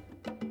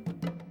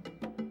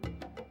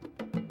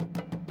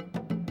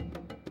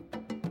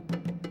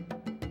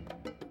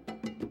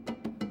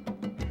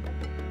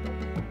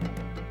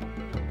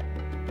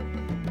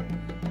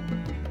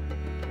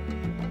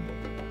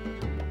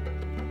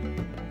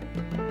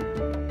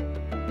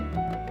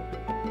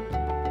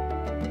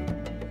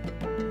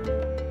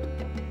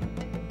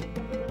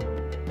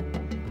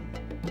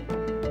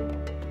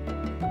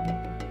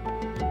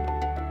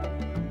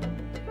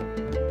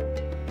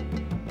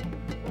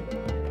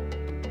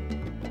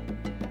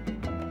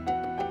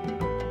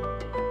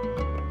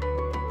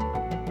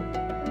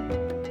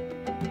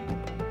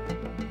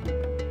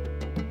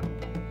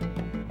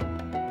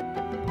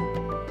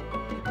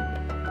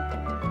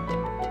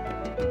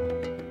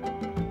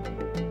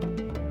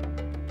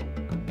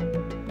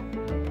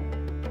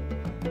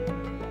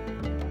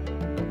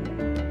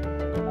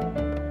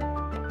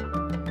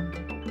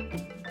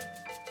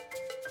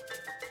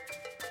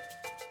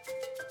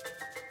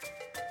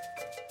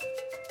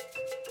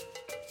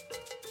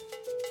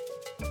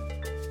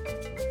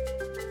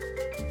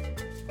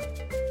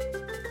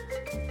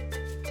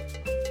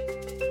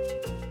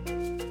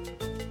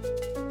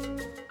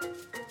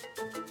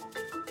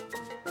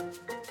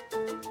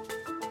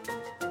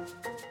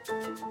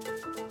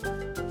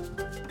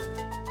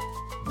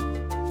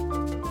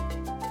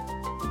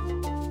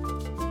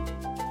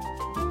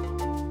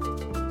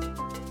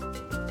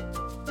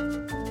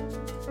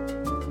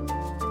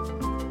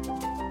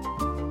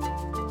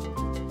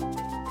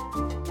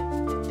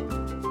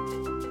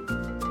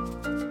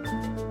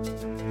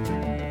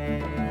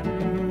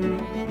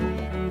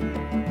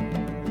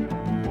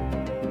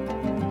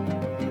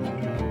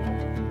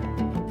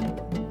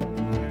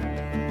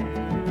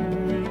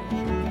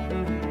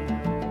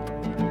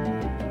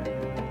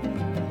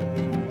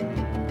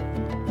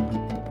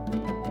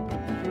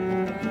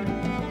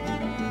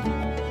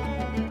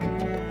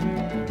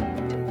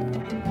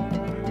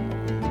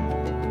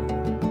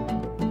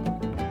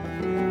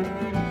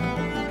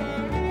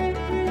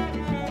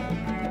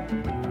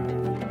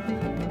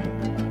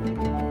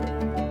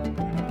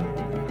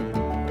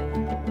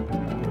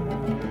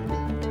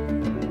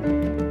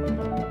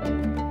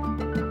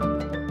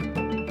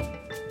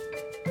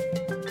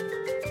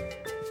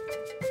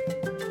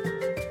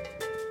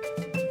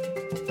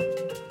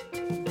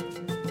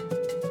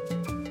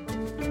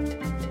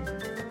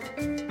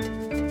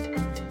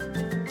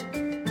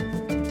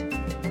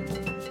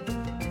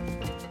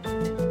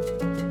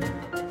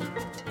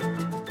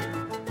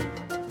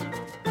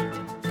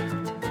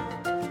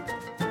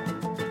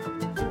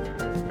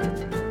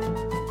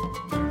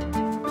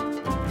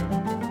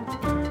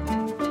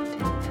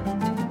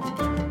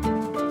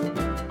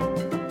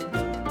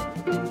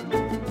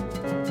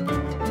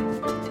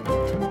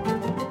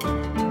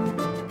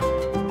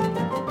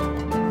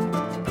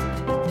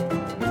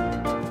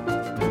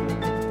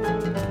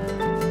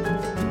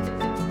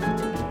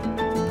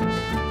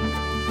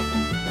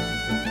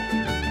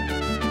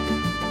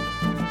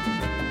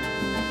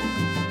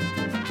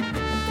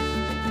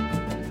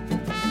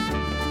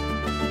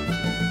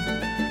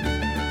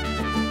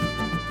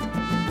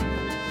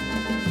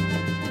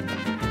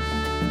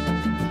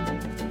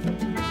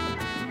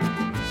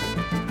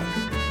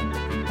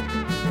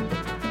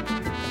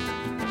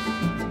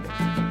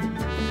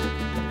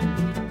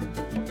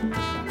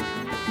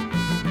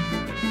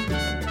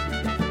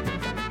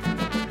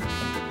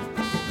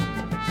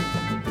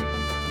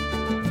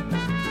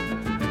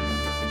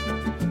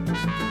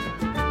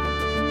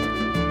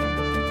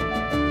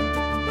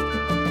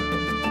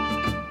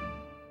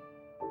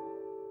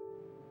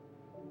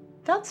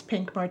 That's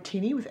Pink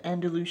Martini with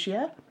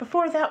Andalusia.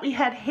 Before that, we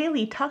had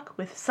Haley Tuck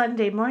with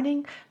Sunday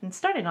Morning. And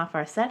starting off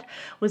our set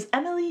was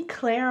Emily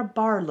Claire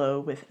Barlow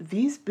with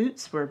These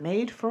Boots Were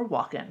Made for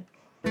Walkin'.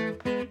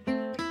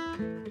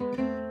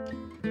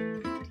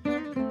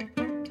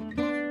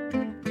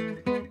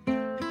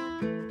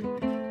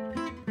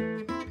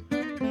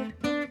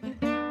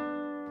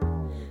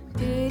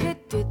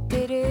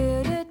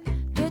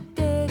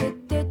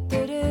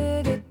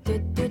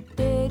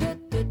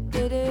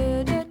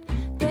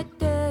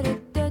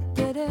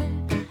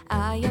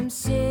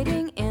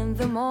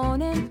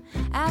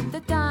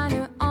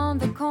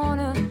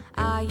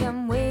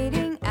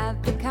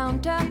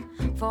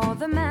 For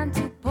the man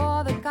to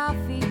pour the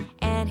coffee,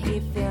 and he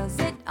fills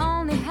it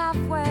only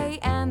halfway.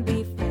 And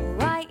before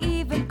I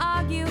even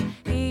argue,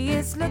 he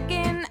is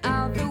looking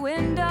out the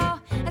window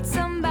at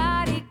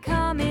somebody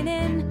coming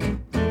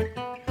in.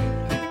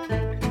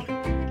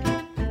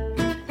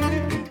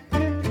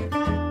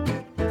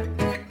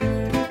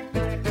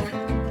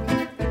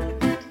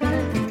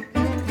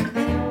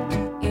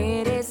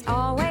 It is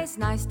always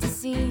nice to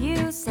see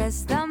you,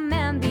 says the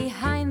man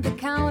behind the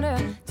counter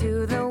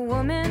to the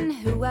woman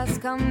who has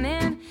come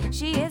in.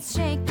 She is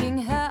shaking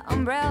her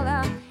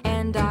umbrella,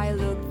 and I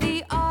look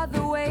the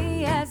other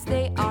way as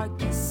they are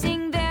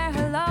kissing their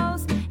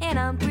hellos, and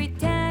I'm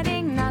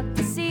pretending not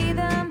to see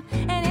them,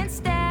 and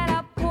instead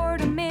I pour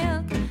the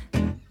milk.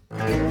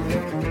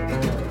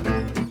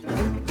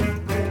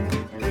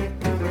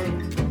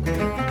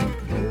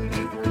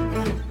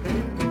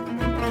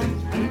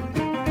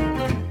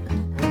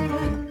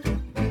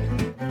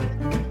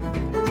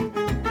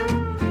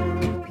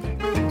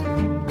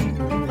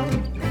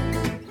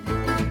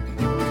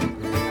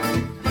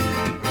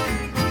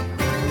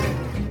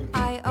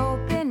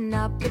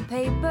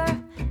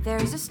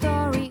 There's a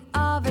story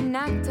of an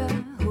actor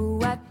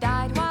who had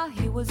died while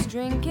he was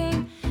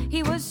drinking.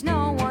 He was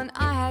no one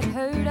I had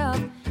heard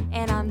of,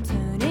 and I'm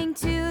turning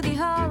to the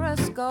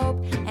horoscope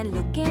and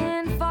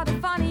looking for the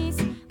funnies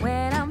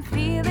when I'm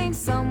feeling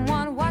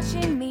someone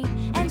watching me.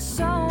 And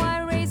so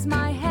I raise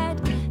my head.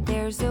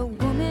 There's a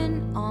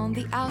woman on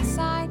the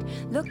outside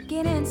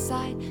looking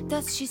inside.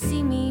 Does she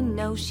see me?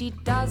 No, she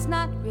does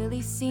not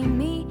really see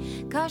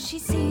me, 'cause she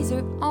sees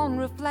her own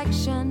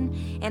reflection.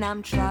 And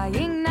I'm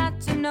trying not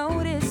to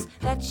notice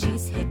that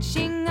she's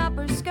hitching up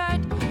her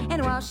skirt,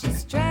 and while she's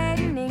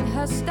straightening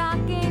her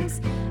stockings,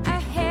 her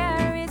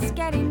hair is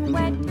getting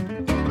wet.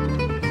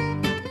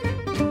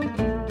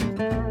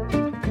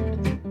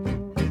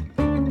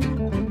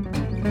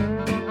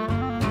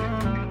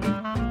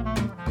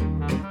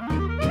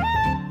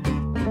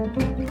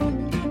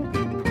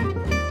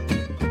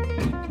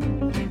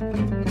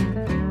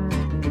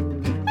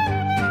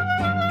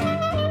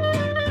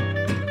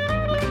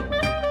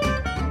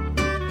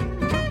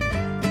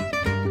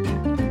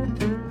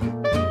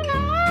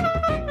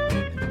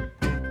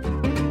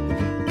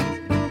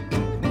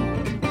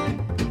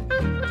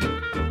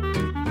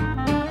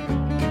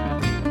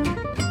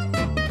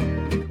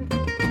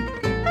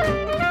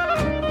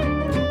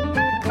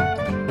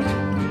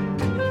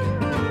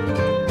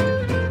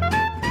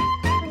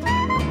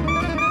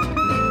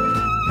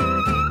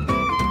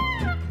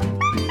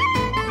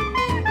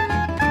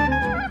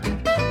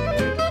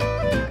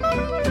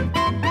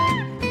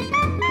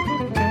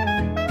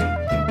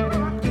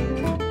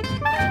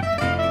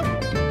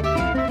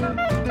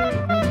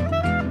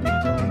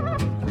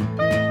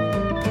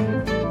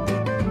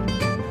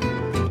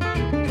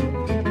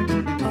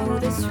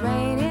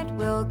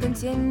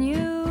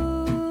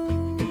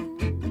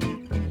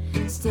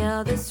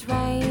 This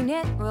rain,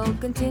 it will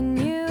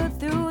continue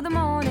through the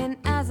morning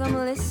as I'm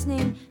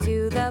listening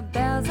to the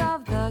bells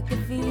of the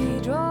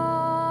cathedral.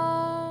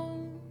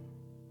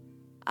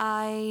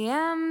 I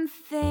am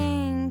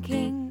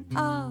thinking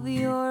of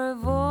your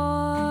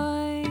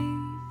voice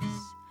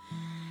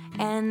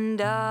and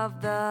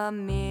of the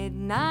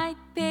midnight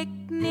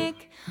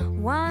picnic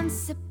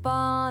once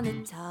upon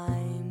a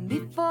time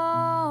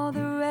before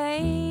the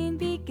rain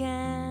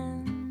began.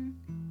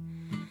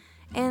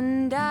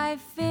 And I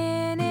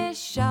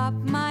finish up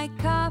my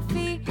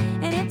coffee,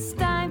 and it's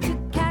time to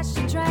catch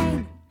the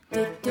train.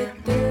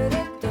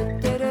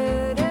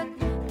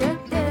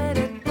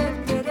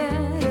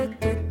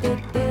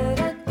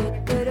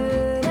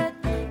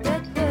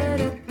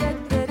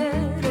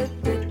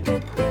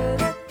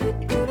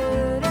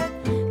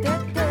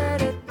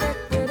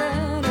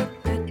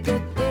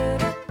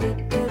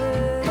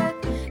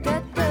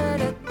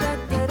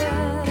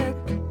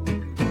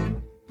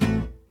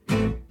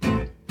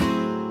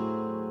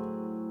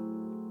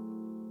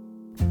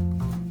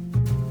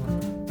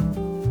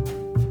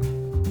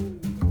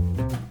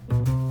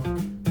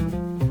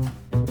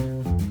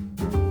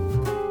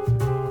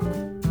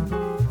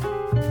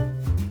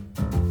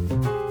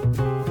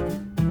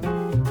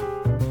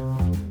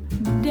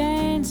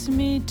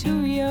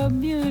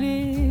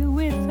 Beauty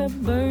with a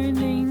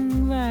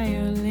burning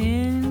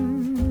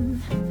violin.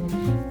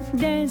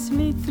 Dance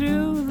me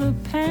through the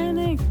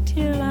panic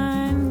till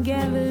I'm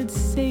gathered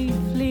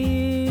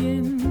safely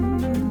in.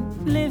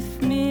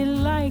 Lift me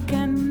like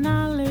an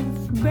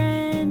olive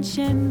branch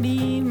and be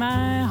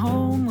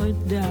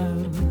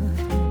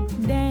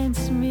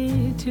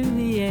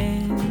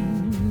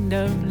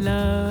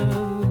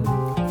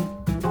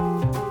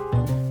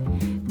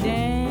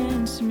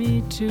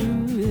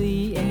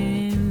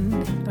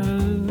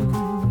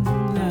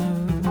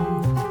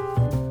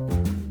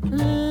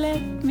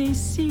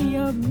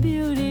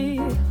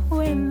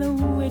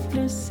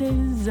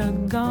words are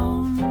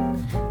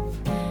gone.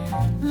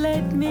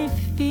 Let me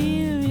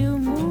feel you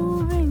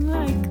moving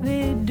like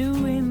they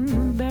do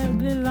in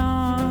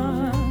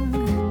Babylon.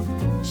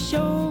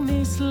 Show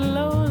me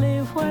slowly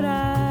what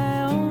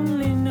I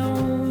only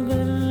know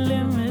the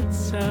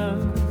limits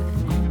of.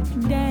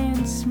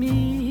 Dance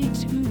me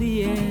to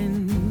the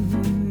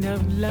end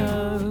of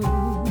love.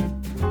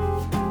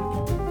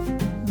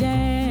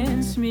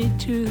 Dance me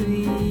to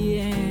the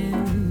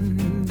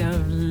end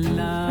of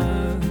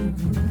love.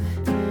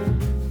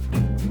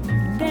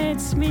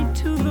 Dance me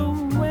to the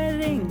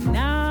wedding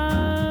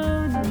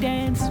now.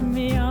 Dance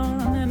me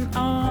on and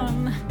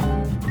on.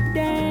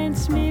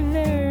 Dance me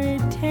very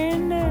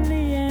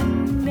tenderly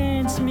and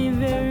dance me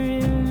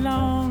very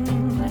long.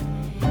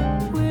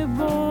 We're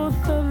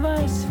both of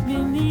us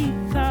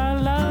beneath our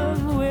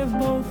love. We're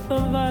both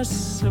of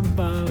us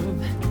above.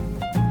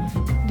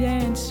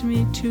 Dance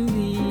me to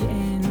the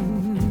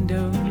end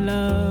of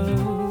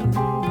love.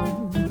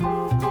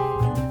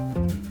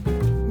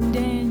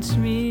 Dance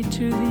me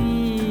to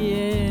the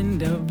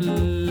end of love.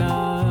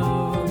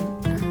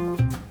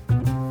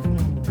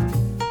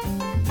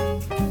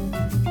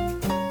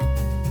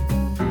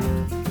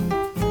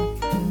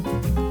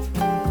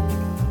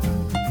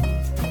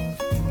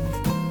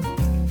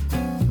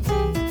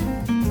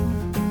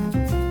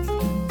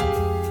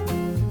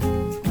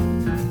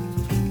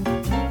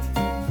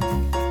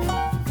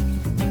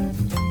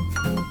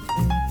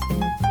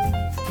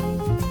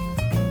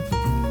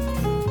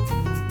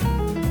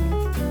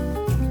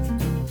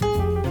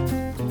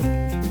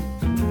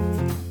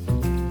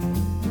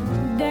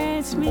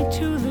 Dance me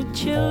to the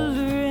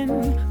children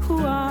who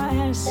are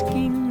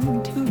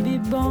asking to be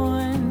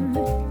born.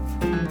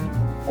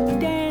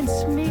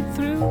 Dance me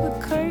through the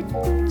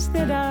curtains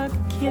that our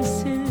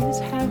kisses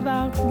have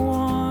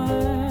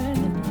outworn.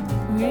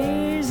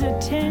 Raise a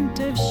tent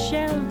of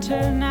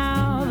shelter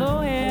now,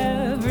 though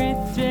every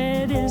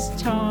thread is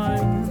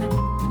torn.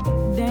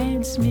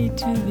 Dance me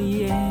to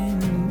the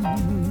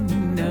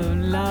end of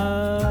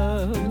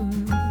love.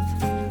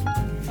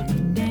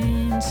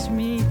 Dance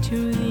me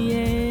to the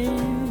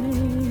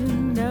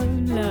end of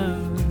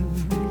love.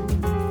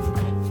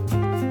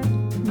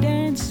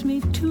 Dance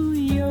me to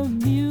your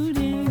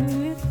beauty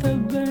with a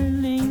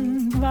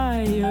burning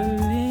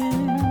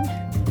violin.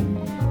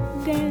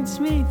 Dance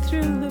me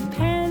through the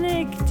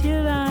panic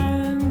till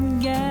I'm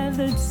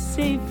gathered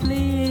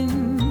safely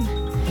in.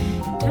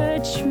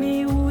 Touch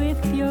me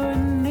with your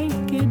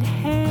naked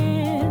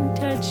hand.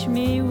 Touch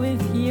me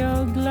with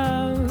your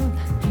glove.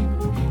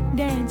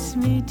 Dance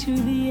me to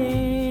the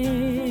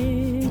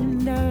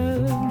end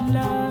of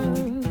love.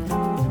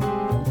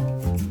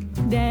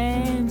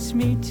 Dance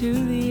me to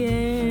the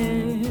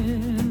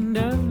end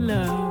of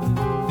love.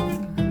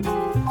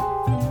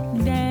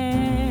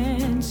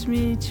 Dance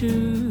me to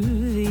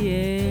the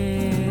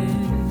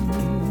end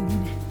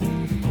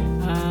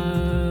of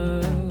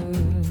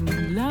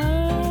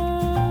love.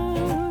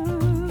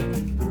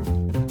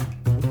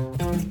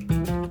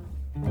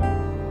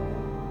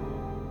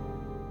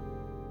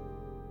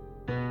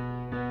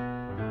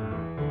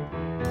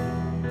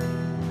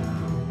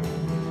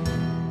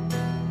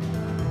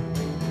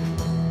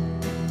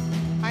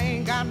 I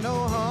ain't got no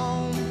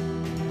home,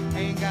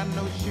 ain't got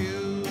no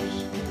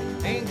shoes,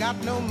 ain't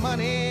got no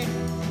money,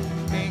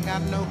 ain't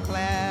got no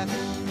class,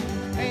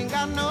 ain't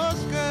got no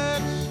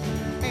skirts,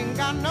 ain't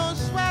got no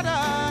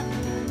sweater,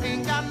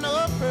 ain't got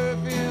no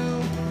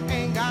perfume,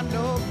 ain't got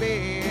no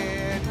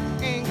bed,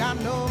 ain't got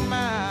no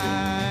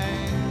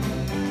mind,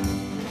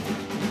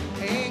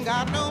 ain't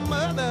got no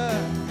mother,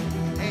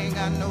 ain't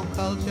got no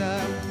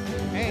culture,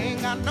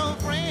 ain't got no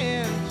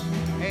friends,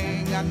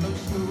 ain't got no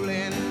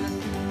schooling.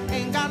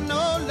 Ain't got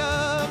no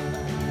love,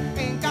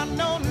 ain't got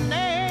no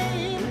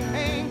name,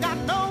 ain't got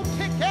no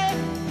ticket,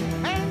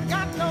 ain't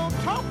got no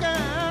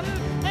token,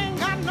 ain't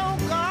got no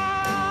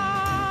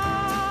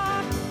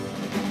God.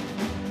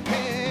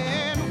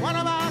 And what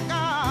have I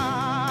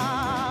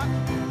got?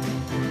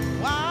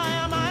 Why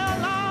am I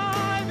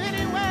alive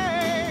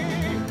anyway?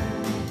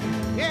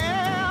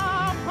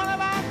 Yeah, what have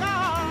I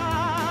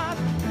got?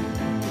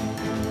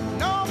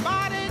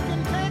 Nobody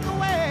can take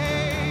away.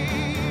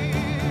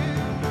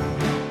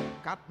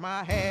 Got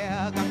my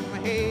hair, got my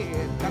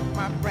head, got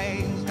my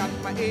brains, got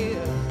my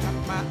ears,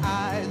 got my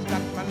eyes,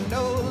 got my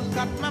nose,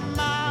 got my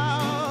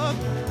mouth,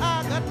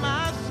 I got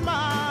my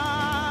smile.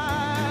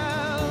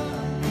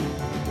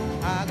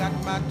 I got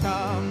my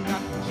tongue,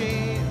 got my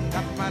chin,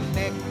 got my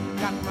neck,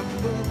 got my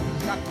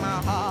boobs, got my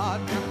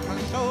heart, got my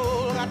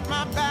soul, got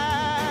my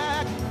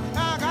back,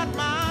 I got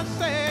my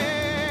sex.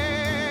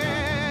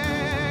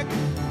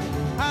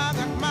 I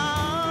got my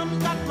arms,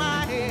 got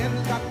my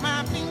hands, got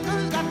my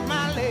fingers, got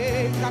my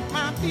legs, got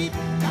my feet,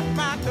 got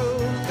my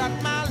toes, got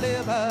my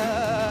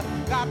liver,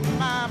 got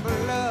my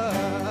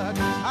blood.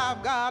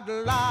 I've got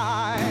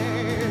life.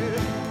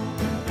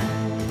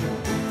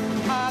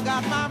 I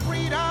got my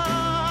freedom.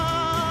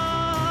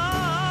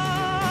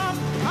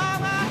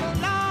 I've got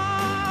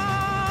life.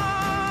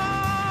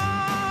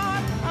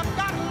 I've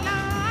got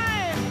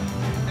life.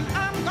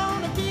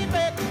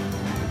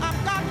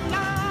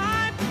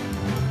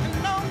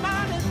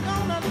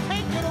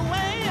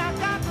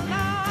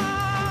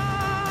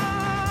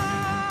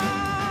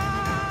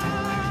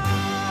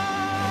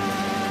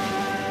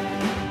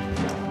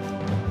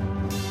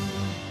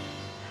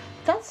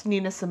 That's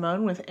Nina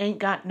Simone with Ain't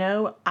Got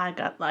No, I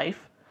Got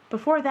Life.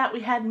 Before that, we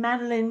had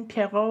Madeleine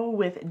Pierrot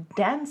with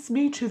Dance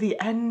Me to the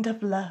End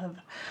of Love.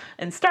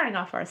 And starting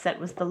off our set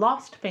was The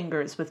Lost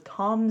Fingers with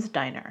Tom's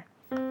Diner.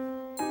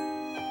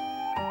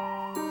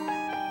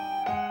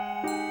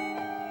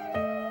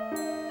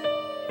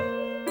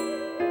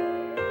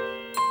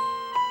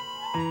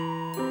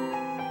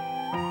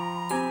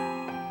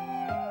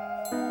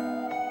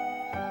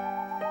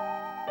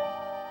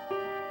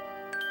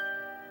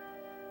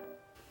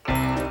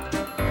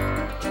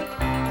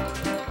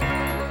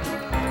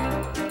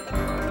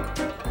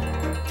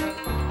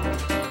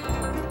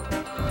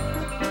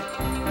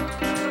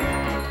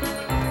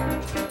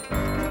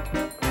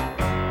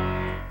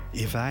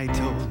 If I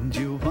told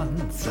you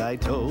once, I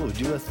told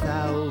you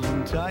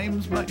 1,000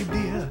 times, my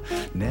dear,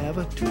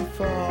 never to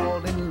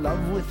fall in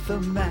love with the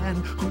man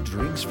who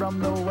drinks from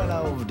the well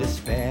of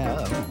despair.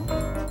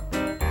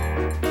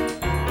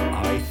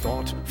 I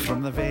thought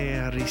from the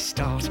very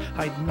start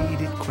I'd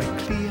made it quite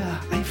clear,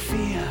 I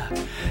fear.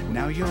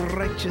 Now you're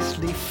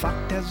righteously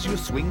fucked as you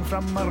swing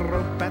from a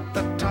rope at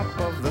the top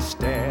of the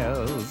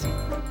stairs.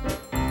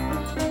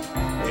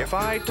 If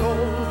I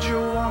told you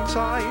once,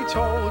 I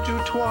told you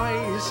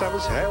twice, I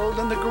was held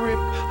in the grip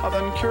of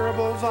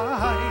incurable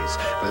vice.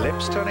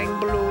 Lips turning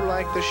blue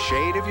like the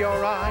shade of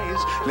your eyes,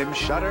 limbs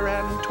shudder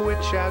and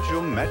twitch as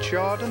you met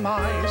your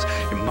demise.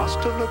 You must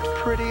have looked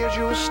pretty as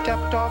you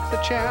stepped off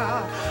the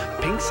chair.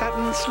 Pink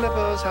satin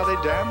slippers, how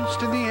they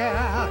danced in the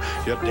air.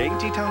 Your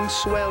dainty tongue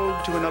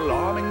swelled to an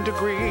alarming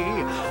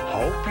degree.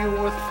 Hope you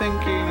were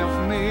thinking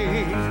of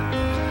me.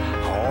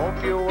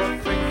 Hope you were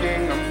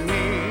thinking of me.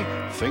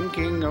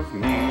 Thinking of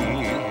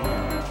me.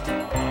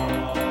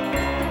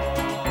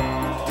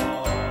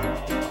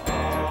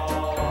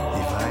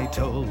 If I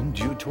told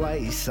you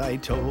twice, I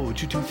told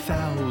you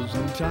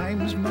 2,000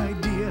 times, my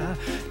dear,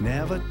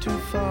 never to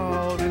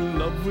fall in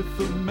love with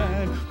the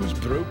man who's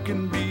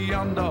broken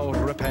beyond all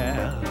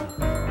repair.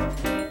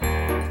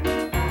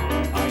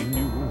 I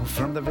knew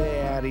from the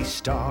very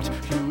start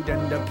you'd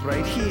end up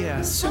right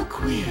here, so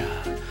queer.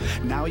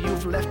 Now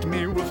you've left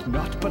me with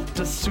naught but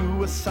a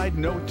suicide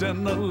note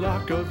and a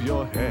lock of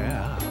your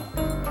hair.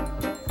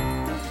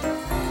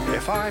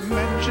 If I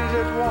mentioned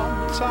it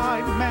once,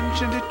 I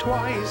mentioned it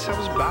twice. I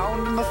was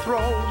bound in the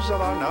throes of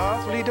an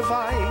earthly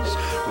device.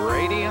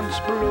 Radiance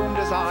bloomed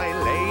as I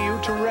lay you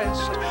to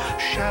rest.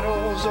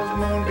 Shadows of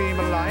moonbeam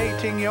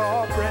lighting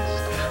your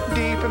breast.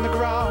 Deep in the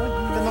ground,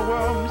 and the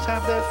worms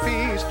have their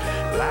feast.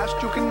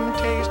 Last you can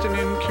taste an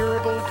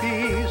incurable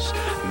peace.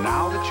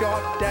 Now that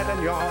you're dead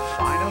and you're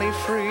finally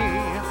free,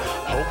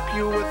 hope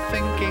you were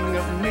thinking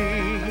of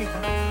me.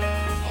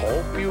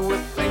 Hope you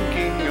were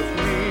thinking of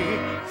me.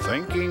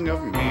 Thinking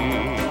of me.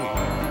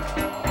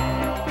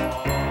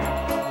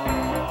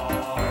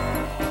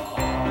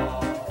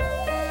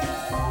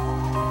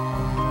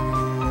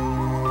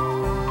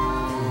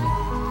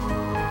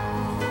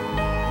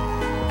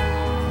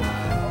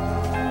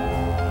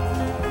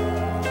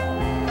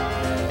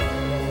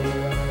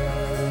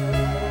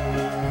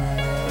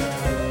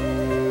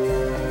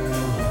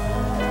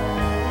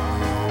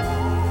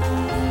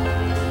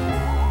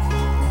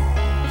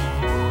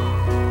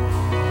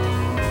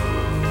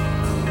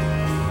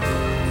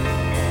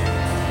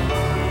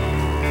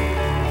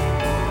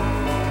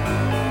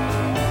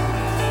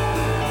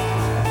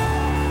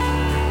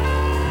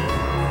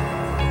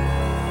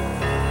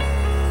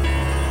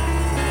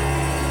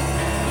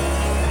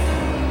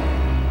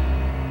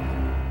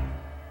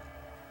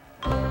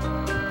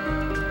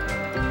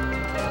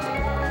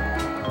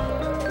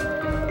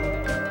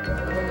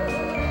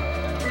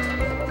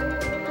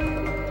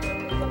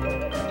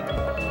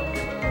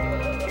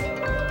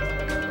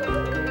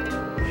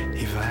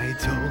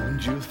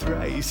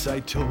 I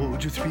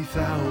told you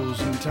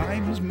 3,000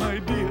 times, my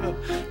dear,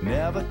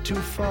 never to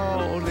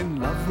fall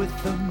in love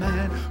with the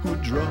man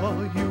who'd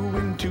draw you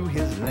into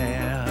his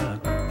lair.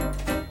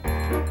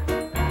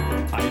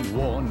 I'd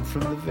warned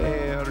from the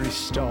very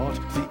start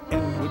the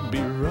end would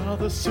be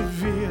rather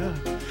severe.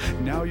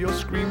 Now your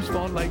screams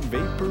fall like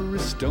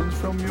vaporous stones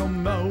from your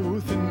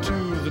mouth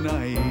into the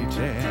night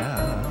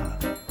air.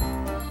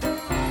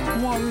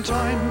 One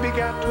time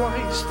begat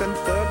twice, then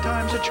third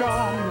time's a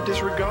charm.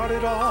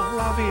 Disregarded all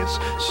obvious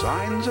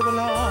signs of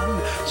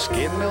alarm.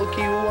 Skin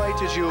milky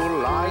white as you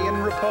lie in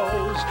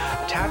repose.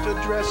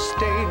 Tattered dress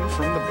stained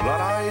from the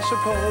blood, I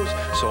suppose.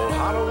 Soul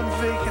hollow and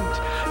vacant,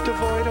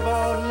 devoid of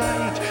all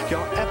light.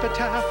 Your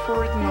epitaph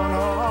written on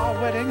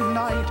our wedding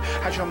night.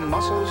 As your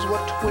muscles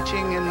were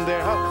twitching in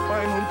their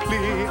final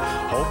plea.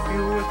 Hope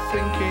you were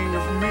thinking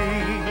of me.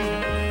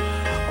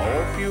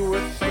 Hope you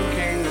were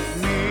thinking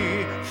of me.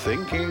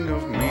 Thinking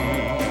of me.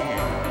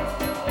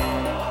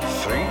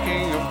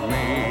 Thinking of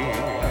me.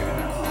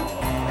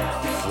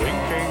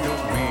 Thinking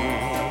of me.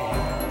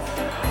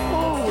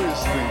 Always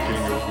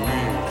thinking of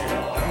me.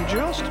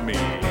 Just me.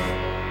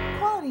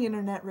 Quality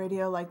internet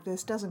radio like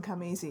this doesn't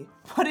come easy,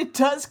 but it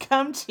does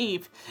come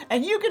cheap.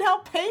 And you can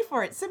help pay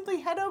for it.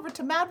 Simply head over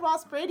to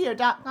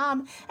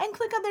madwaspradio.com and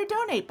click on their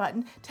donate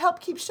button to help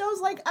keep shows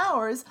like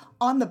ours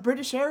on the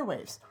British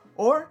airwaves.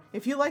 Or,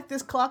 if you like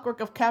this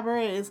Clockwork of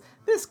Cabarets,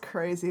 this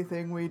crazy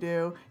thing we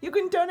do, you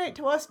can donate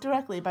to us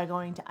directly by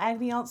going to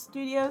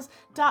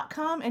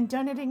agonyaltstudios.com and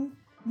donating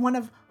one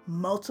of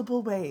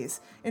multiple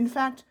ways. In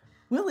fact,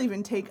 we'll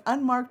even take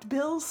unmarked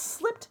bills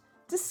slipped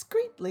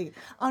discreetly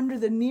under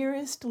the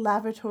nearest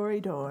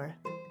lavatory door.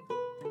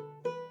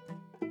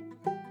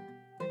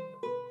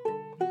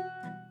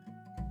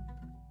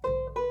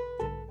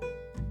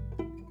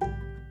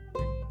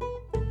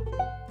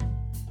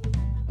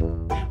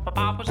 My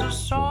pop was a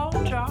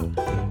soldier,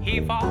 he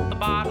fought the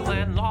battle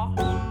and lost.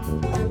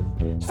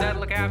 Said,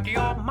 look after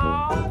your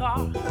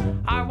mother.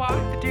 I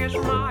wiped the tears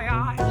from my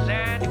eyes,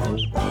 and he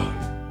was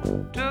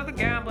to the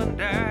gambling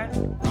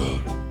den,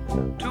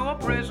 to a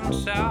prison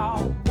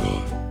cell,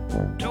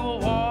 to a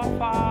war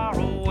far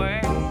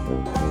away,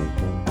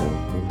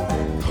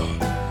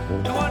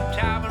 to a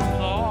tavern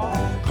floor,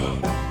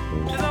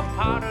 to the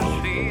potter's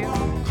field,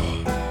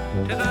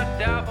 to the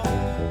devil.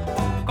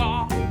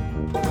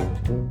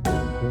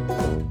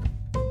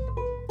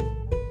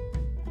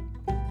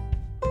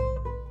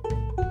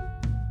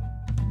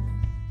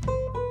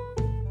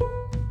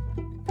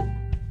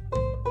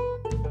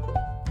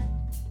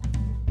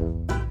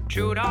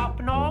 Chewed up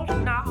and old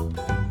now,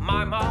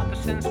 my mother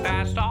since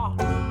passed on.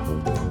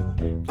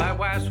 Fly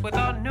west with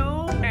a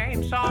new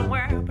name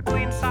somewhere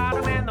between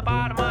Sodom and the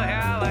bottom of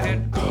hell. I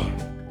head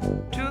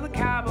to the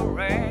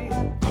cabaret,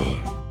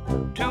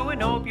 to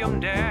an opium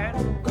den,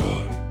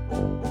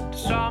 to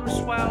some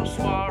swell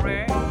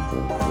soiree,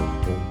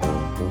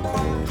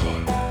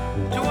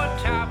 to a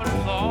tavern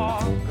floor,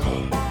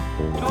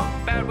 to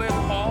a bed with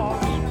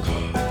whores,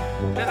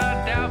 to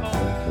the devil.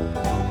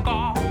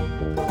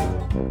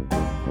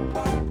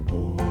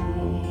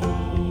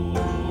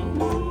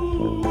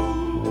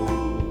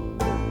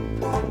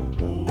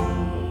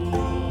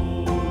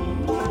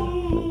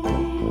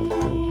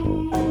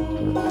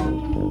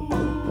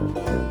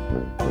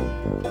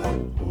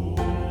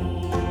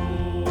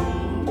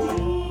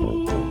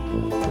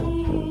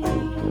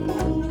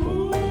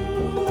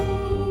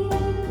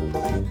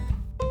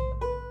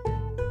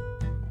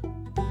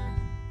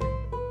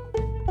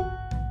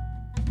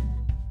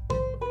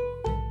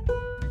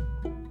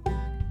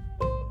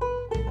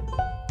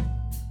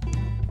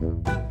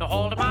 The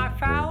hold of my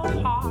foul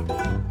heart,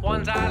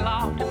 ones I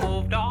loved and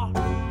moved on.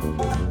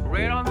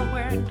 Red on the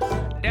wind,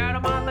 dead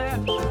on my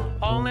lips,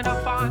 only to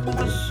find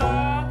the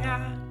song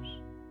ends.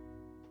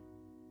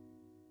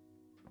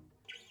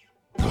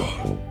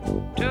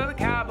 To the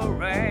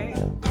cabaret,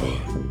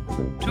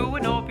 to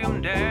an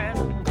opium den,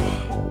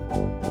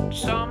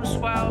 some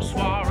swell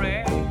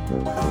soiree,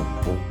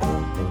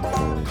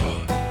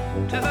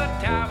 to the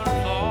tavern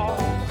floor,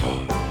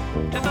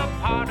 to the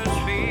potter's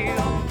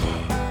field,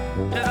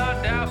 to the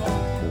devil.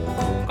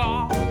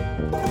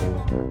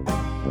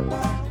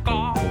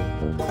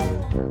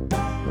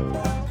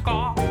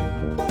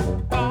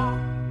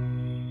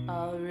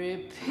 I'll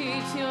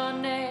repeat your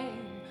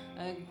name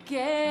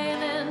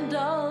again and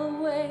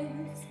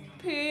always.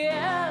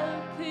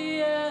 Pierre,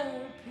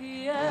 Pierre,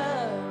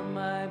 Pierre,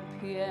 my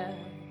Pierre.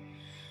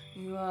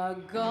 You are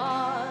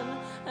gone,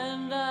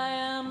 and I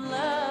am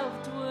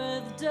left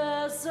with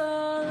desolation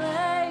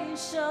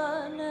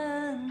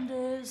and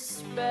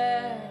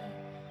despair,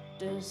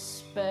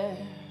 despair.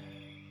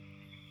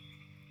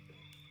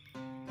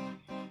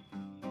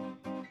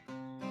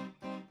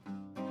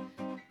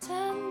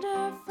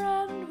 Tender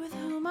friend with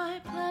whom I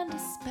plan to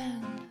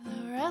spend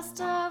the rest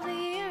of the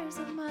years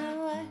of my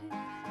life.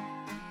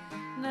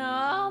 Now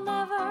I'll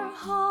never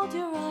hold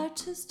your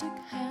artistic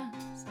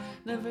hands,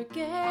 never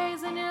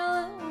gaze in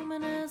your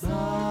luminous eyes.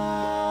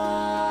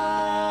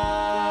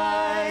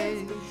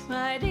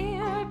 My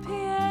dear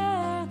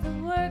Pierre, the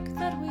work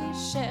that we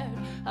shared,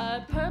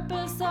 our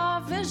purpose,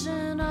 our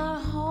vision, our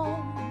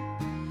home.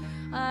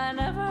 I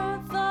never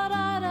thought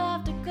I'd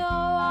have to go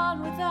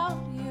on without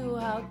you.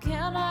 How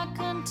can I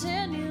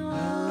continue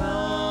alone?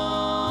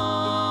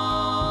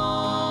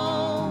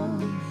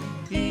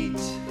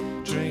 Eat,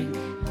 drink,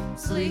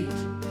 Sleep,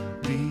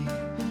 be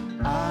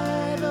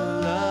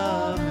idle,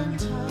 love and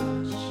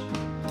touch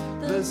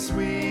the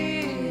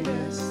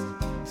sweetest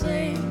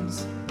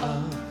things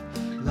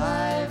of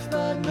life,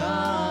 but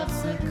not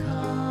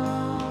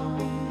succumb.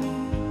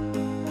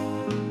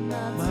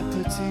 My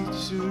petite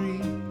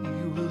chérie,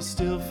 you will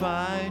still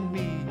find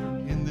me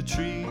in the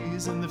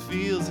trees and the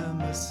fields and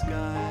the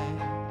sky.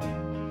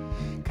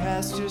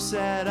 Cast your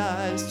sad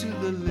eyes to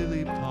the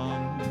lily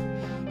pond,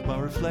 my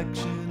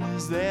reflection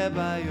is there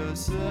by your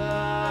side.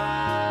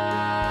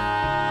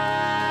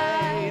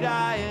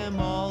 I am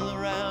all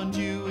around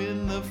you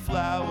in the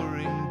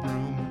flowering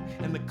broom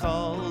and the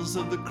calls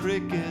of the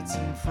crickets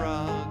and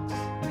frogs.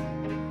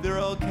 They're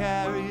all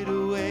carried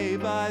away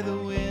by the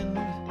wind,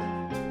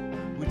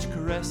 which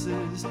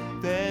caresses,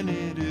 then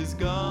it is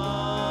gone.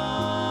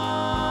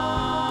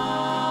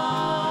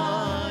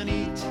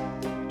 Eat,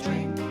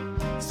 drink,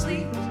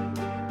 sleep,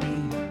 be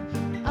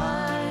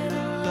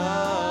idle,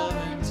 love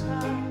and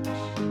touch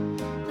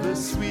the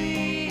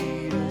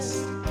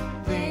sweetest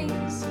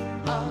things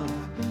of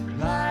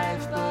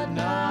life, but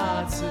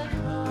not succumb.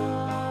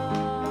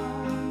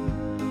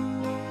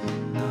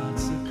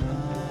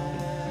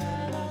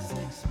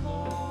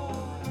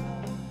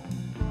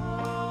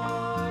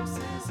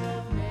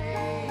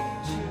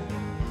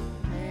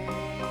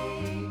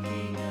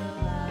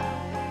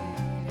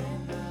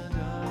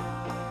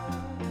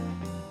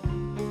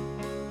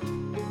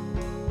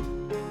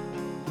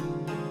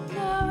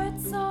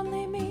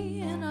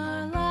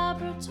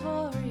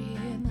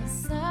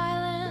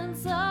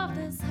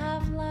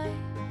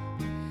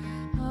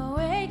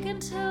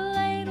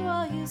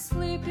 you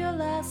sleep your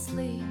last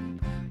sleep,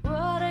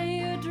 what are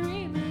you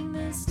dreaming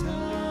this time?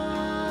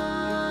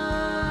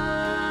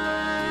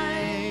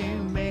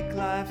 Make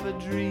life a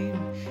dream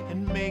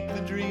and make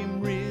the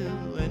dream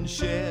real and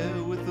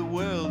share with the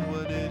world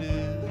what it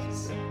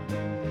is.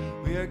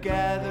 We are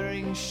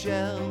gathering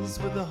shells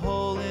with a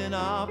hole in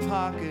our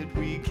pocket.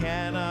 We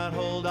cannot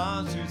hold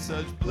on to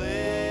such bliss.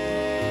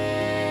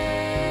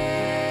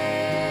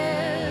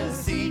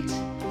 Eat,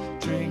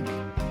 drink,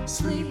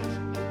 sleep,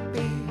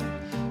 be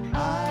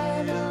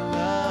idle,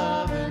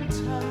 love and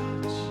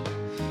touch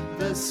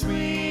the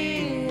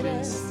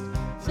sweetest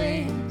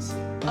things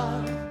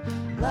of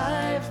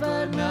life,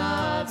 but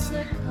not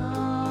to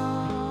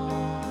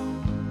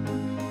come.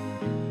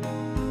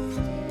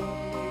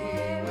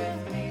 Stay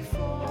with me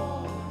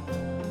for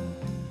the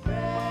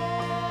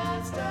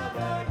rest of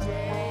our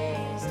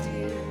days,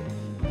 dear.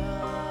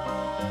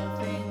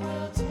 Nothing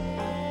will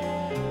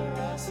tear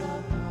us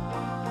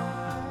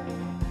apart.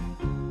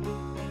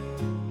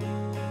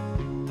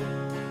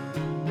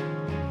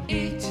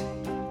 Eat,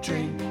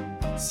 drink,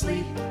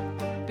 sleep,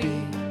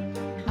 be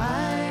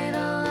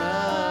idle,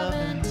 love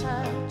and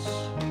touch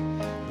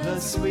the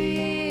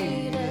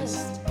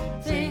sweetest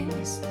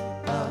things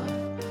of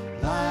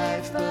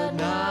life, but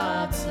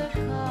not to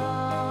come.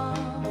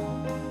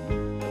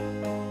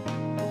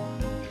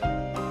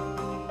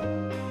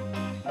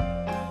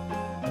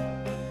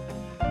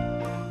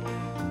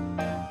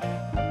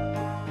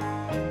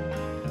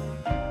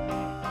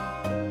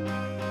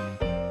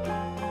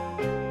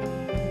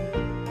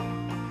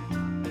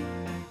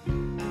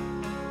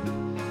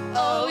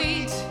 Oh,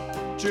 eat,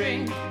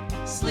 drink,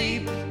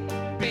 sleep,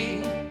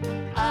 be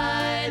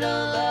idle,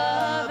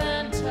 love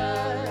and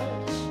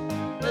touch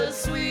the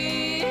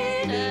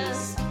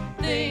sweetest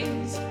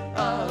things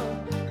of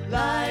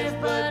life,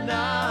 but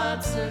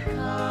not to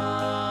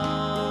come,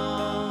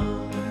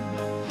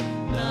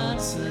 not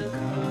to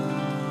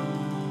come.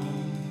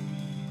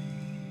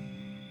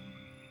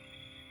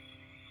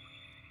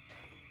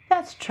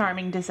 That's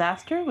Charming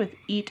Disaster with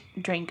Eat,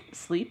 Drink,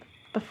 Sleep.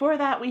 Before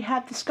that, we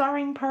had The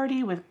Scarring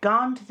Party with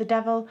Gone to the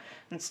Devil,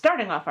 and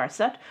starting off our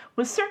set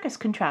was Circus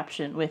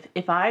Contraption with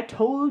If I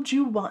Told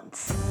You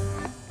Once.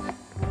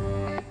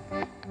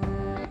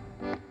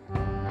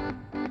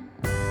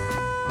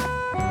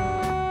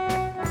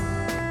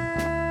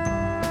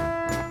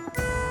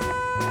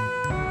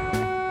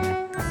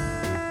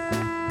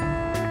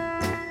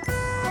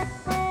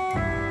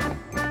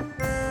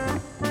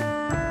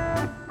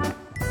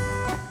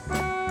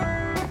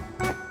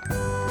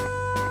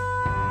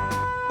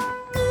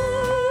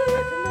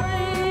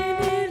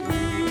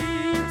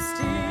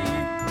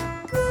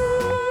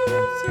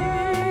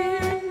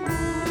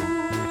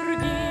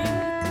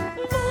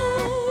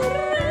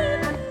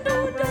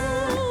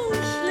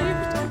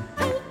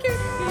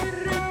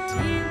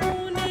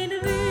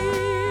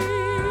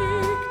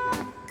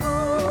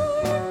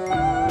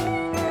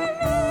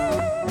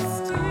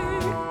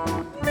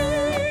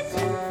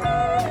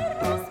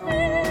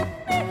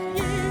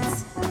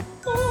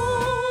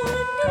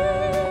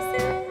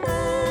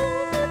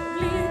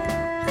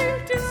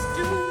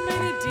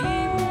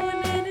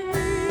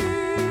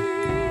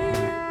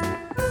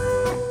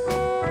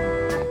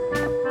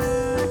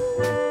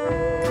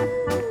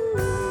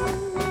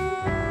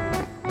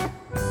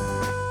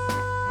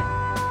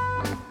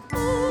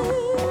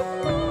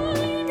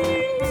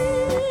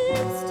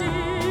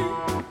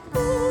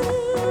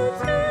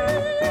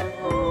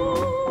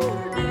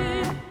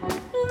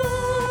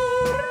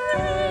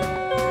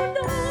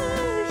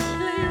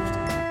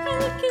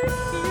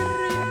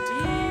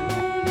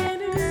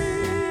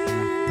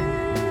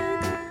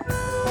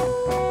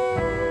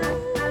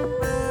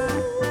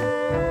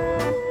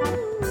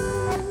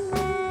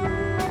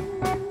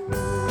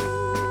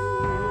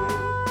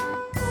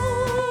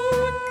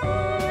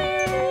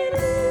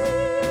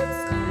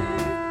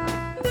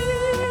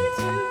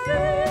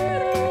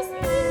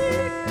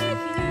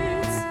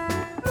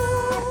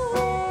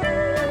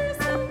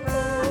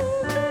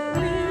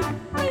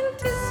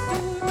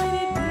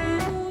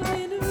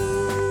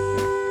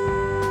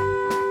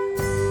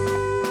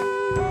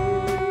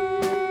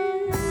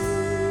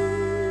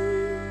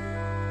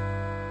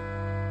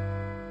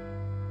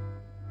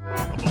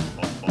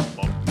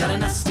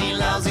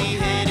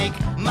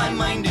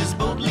 mind is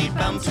boldly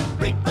bound to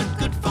break, but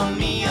good for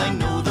me. I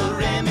know the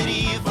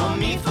remedy for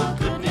me. For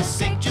goodness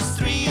sake, just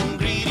 3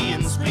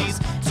 ingredients, please,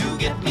 to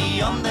get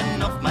me on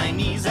then off my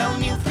knees. I'll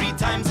kneel 3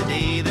 times a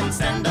day, then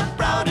stand up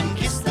proud and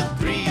kiss the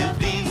 3 of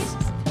these.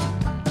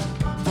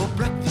 For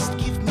breakfast,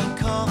 give me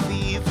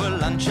coffee. For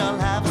lunch, I'll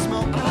have a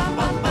smoke.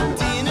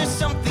 Dinner,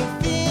 something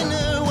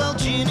thinner. Well,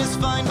 gin is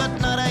fine, but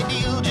not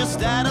ideal.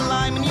 Just add a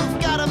lime and you've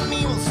got a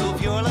meal. So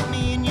if you're like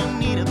me and you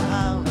need a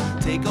pal,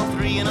 take all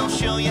 3 and I'll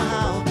show you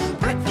how.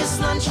 Breakfast,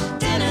 lunch,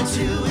 dinner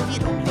too. If you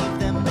don't leave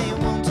them, they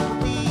won't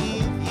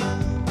leave you.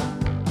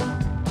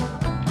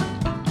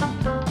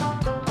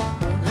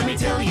 Let me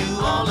tell you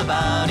all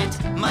about it.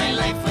 My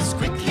life was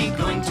quickly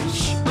going to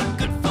shit, but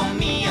good for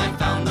me, I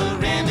found the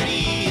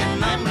remedy,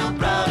 and I'm real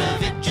proud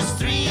of it. Just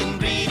 3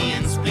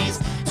 ingredients, please,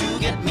 to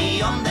get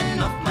me on then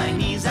off my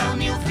knees. I'll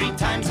kneel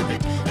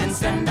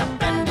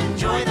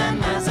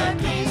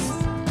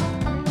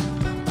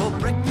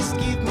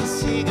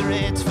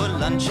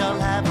lunch I'll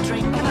have a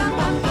drink.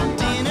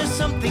 Dinner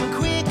something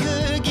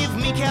quicker, give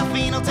me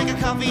caffeine, I'll take a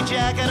coffee,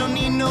 Jack. I don't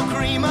need no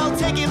cream, I'll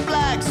take it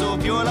black. So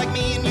if you're like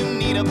me and you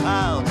need a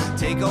pal,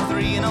 take all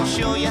three and I'll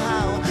show you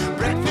how.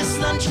 Breakfast,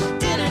 lunch,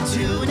 dinner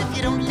too, and if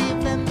you don't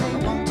leave them, they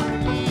won't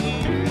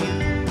leave you.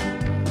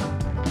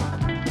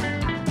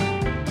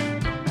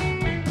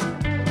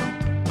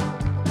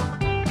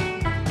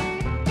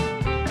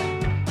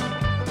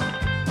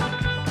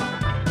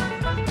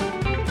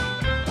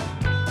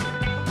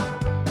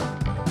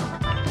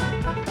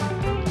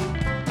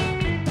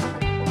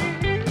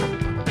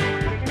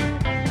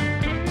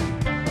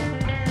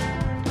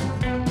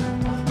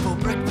 For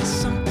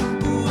breakfast, something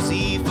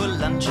boozy, for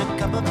lunch, a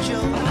cup of joe.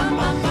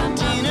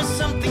 Dinner,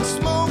 something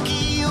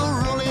smoky,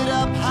 or roll it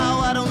up, how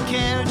I don't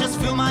care. Just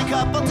fill my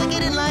cup, I'll take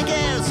it in like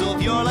air. So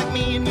if you're like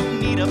me and you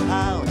need a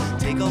pal,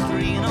 take all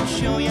three and I'll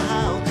show you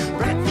how.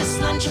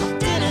 Breakfast, lunch,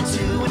 dinner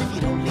too, and if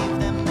you don't leave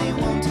them, they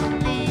won't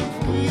leave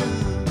you.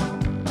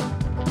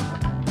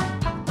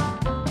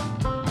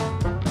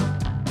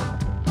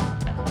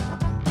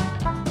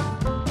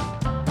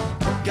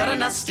 Got a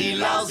nasty,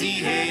 lousy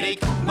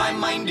headache. My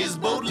mind is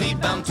boldly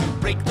bound to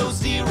break. Those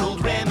dear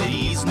old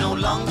remedies no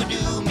longer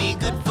do me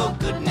good, for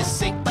goodness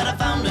sake. But I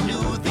found a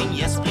new thing,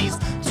 yes please,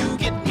 to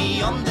get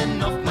me on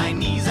then off my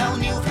knees. I'll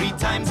kneel 3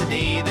 times a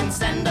day, then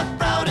stand up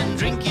proud and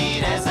drink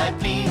it as I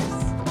please.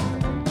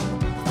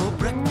 For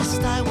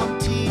breakfast I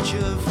want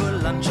teacher, for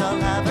lunch I'll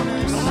have a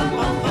nurse.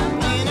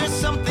 Dinner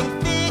something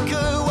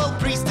thicker, well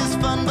priest is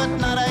fun but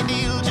not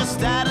ideal. Just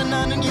add a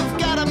nun and you've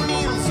got a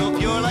meal. So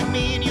if you're like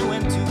me and you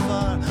went too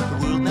far, the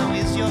world now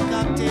is your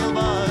cocktail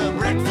bar.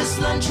 Breakfast,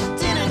 lunch,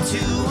 dinner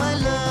too, I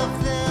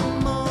love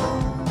them all.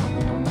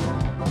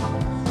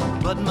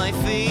 But my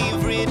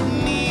favorite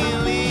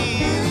meal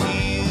is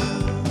you.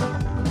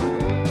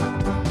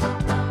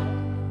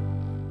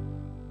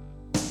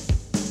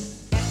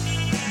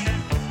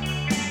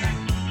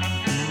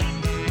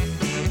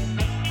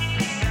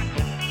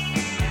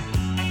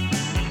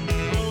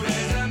 Oh,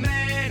 there's a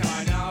man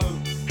I know,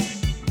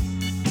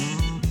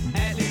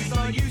 at least I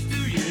used to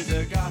years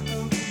ago.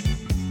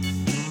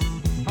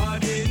 I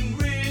didn't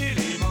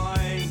really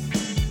mind.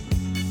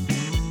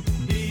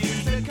 He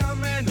used to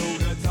come in all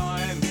the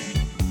time.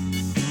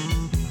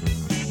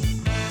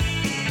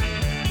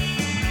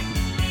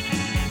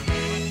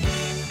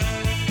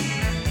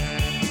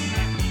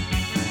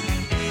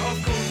 Of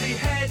course he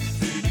had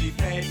to be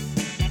fed.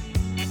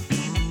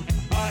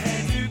 I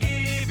had to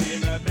give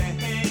him a bed.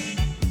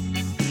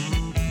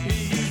 He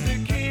used to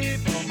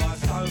keep on my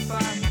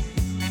sofa.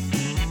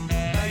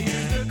 They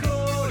used to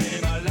call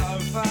him a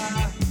loafer.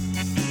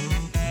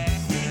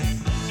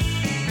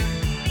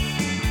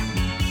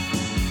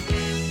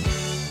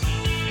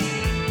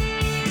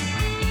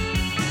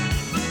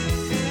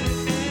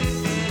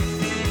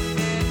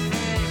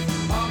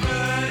 I've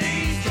heard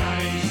he's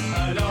changed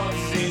a lot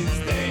since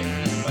then,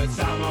 but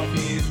some of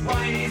his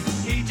ways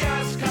he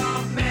just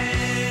can't mend.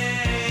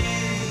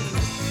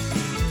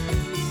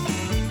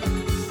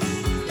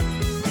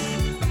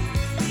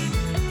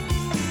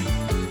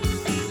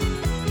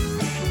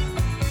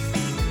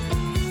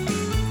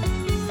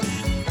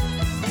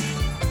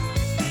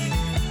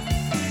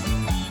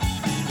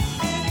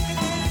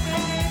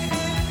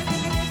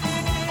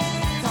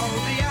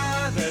 Told the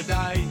other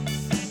day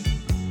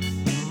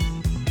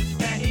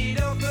that he'd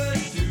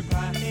offered to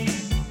pay.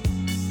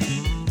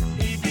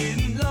 He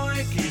didn't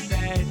like his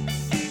dad.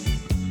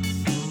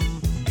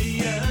 He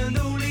earned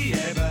all he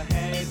ever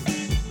had.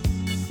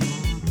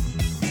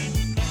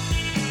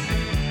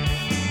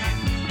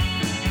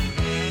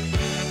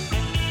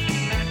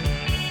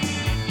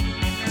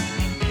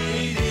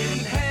 He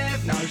didn't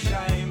have no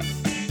shame.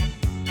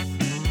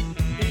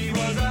 He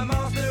was a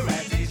master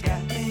at his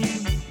game.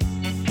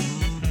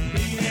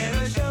 He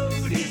never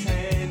showed his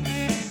hand.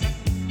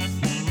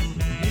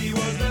 He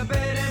was the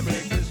bed and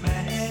breakfast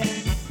man.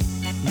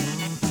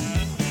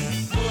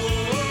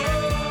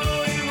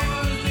 Oh, he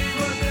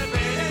was the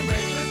bed and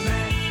breakfast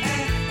man.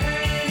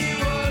 He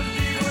was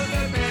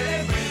the bed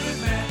and breakfast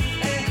man.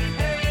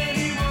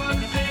 He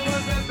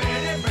was the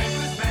bed and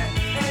breakfast man.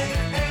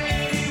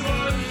 He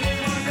was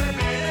the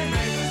bed and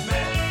breakfast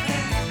man.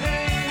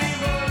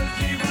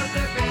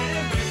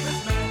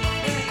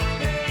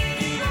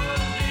 He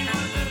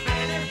was the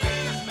bed and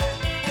breakfast man.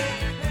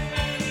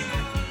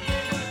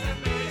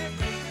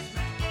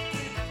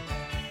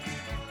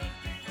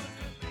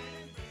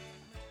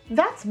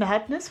 That's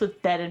Madness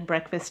with Bed and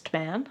Breakfast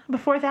Man.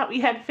 Before that,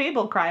 we had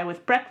Fable Cry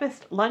with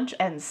Breakfast, Lunch,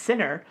 and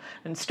Sinner.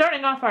 And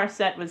starting off our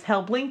set was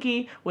Hell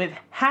Blinky with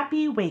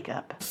Happy Wake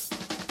Up.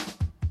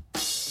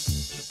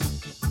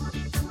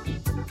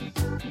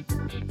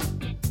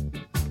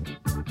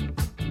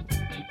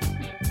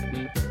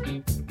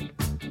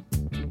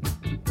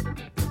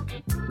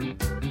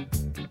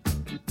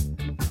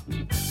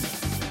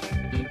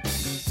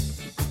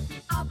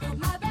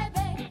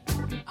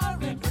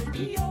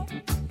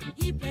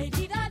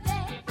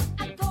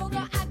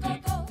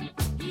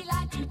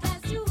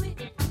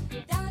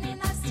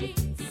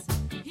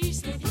 He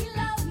said he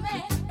loved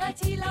me, but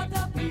he loved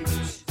the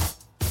beach.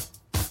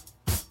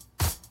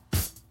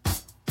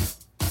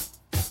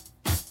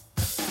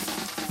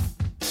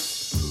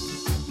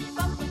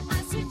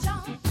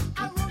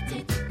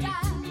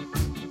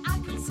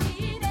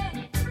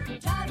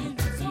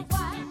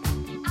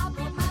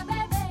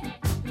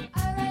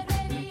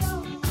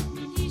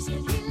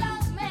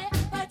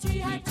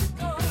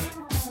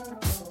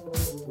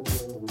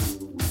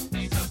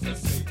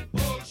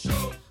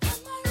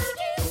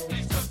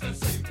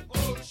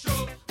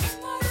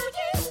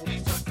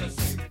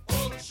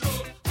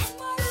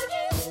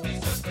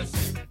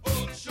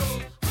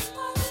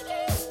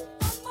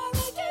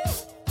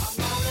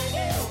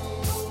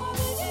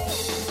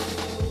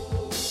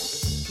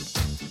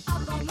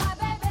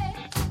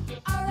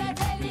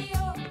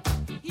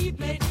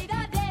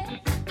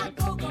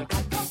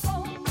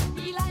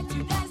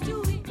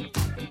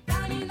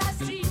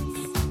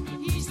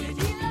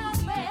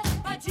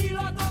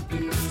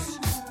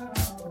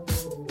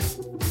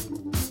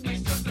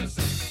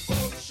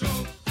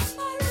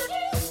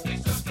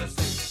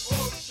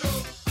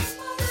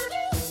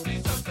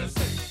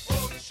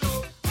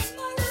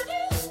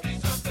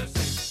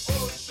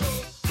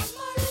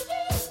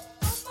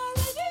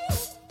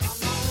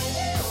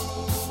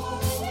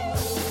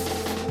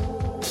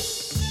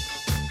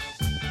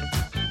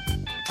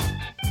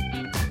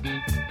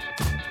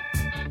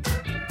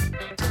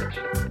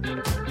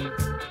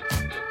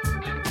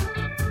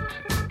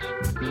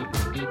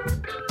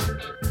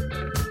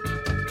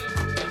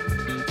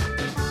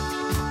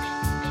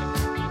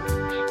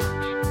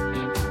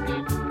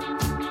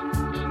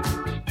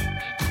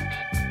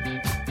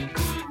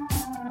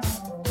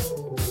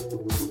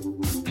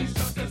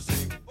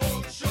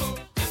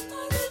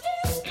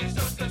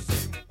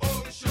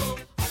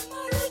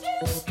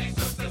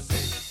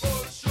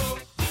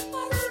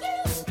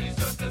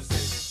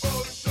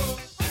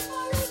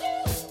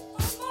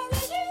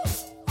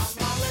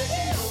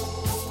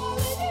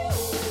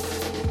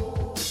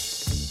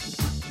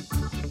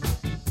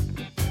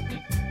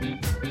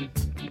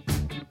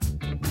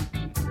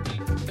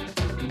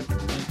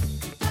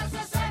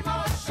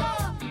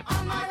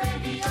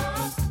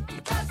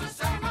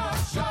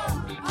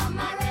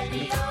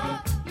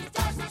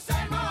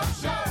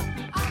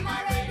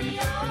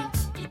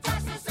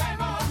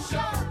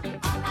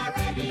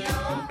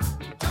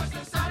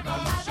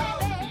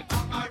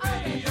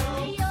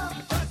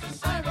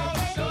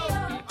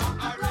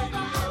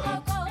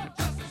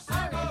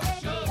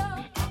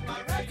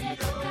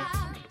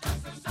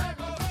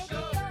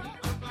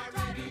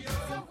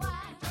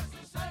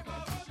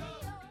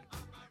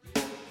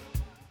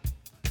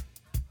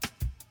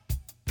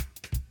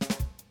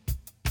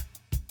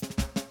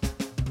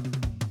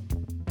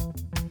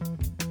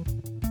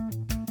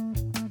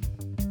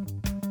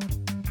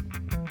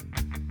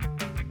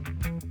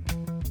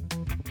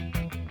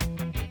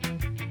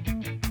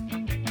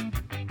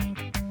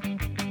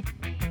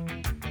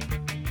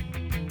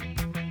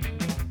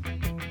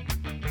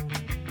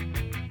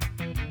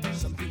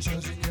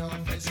 pictures in your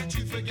face and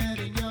you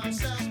forgetting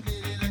yourself.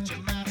 Nearly let your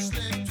mask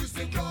slip. Twist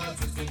and crawl,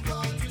 twist and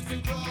crawl, twist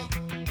and crawl.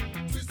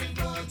 Twist and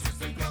crawl,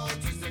 twist and crawl,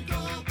 twist and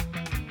crawl.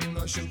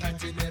 Emotion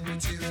packed in every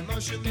tear.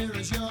 Emotion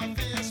mirrors your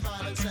fear.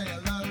 Smile and say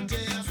hello,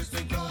 dear. Twist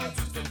and crawl,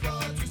 twist and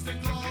crawl, twist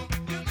and crawl.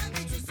 You make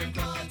me twist and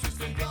crawl,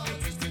 twist and crawl,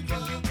 twist and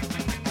crawl.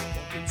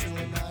 Walk into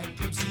a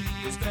nightclub, see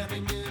you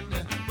staring in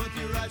there. Both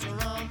your eyes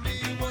are on me.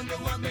 Wonder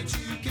what makes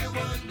you care.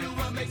 Wonder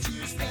what makes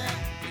you stare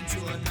into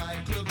a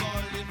nightclub.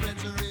 All your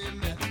friends are in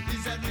there.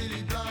 Is that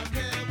really blonde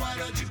hair? Why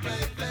don't you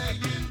play fair?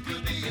 You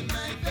could be in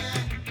Mayfair.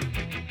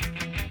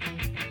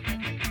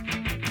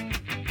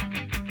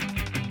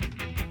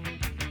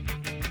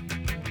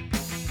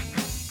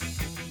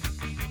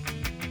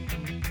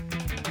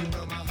 You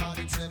broke my heart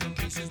in 7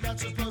 pieces. Not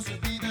supposed to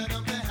be that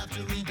I'm there. Have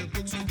to read the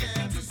books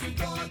again. Twist and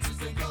crawl,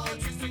 twist and crawl,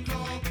 twist and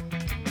crawl.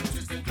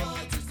 Twist and crawl,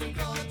 twist and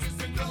crawl,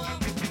 twist and crawl.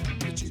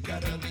 But you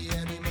gotta be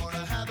anymore.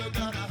 I haven't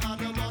got a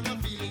heart no more. No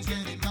feelings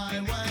get in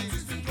my way.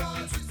 Twist and crawl,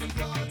 twist and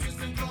crawl,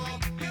 twist and crawl.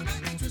 You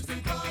make me twist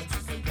and crawl,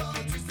 twist and crawl,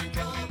 twist and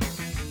crawl.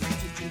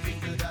 Did you think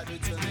that I'd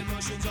return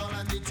emotions? All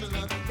I need to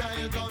learn. Now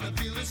you're gonna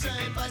feel the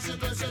same. Vice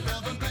versa,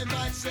 love and pain.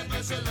 Vice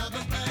versa, love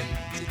and pain.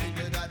 Did you think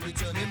that I'd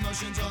return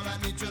emotions? All I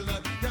need to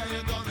learn. Now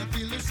you're gonna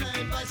feel the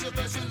same. Vice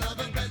versa, love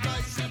and pain.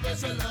 Vice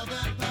versa, love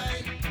and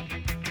pain.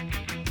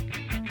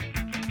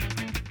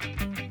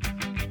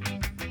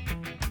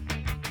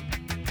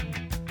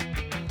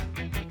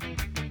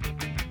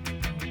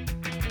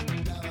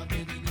 Now I'm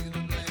giving you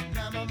the blame.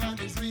 Now my mind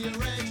is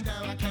rearranged.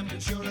 Now I can't be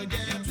sure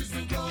again. Twist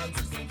and crawl,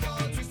 twist and crawl,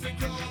 twist and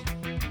crawl.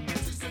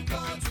 Twist and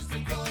crawl, twist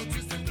and crawl,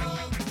 twist and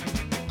crawl.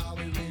 Are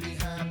we really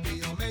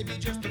happy or maybe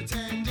just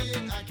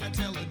pretending? I can't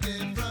tell the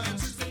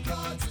difference. Twist and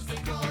crawl, twist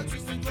and crawl,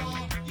 twist and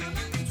crawl. You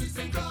make me twist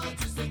and crawl,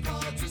 twist and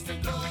crawl, twist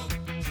and crawl.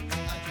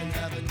 I can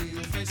have a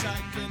new face, I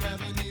can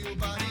have a new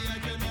body, I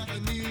can have a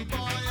new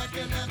boy, I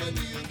can have a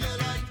new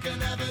girl, I can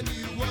have a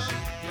new world.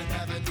 Can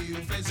have a new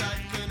face, I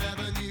can have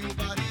a new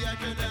body, I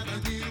can have a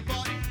new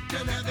boy,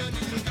 can have a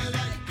new girl,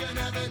 I can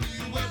have a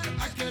new world.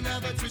 I can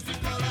have a twist and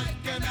crawl, I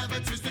can have a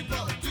twist and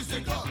crawl, twist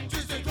and crawl,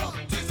 twist and crawl,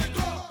 twist and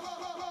crawl.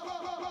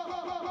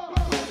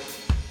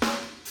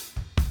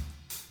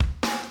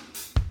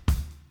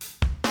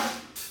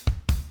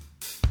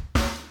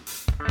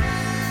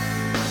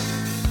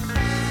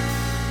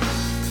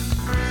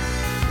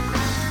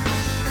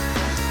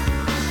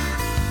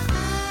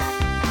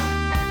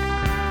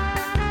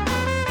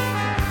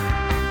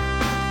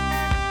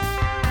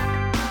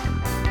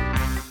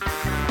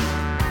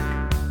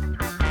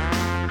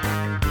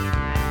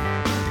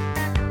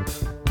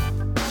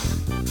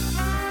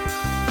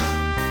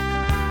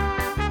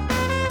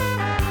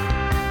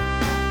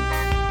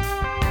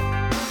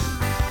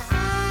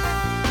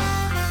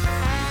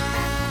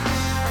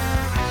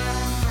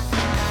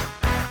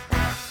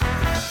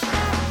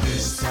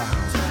 This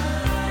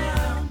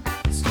town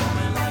is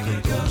coming like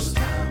a ghost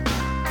town.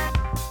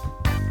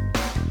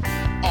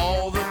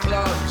 All the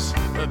clubs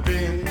have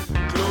been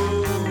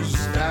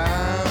closed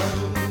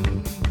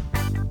down.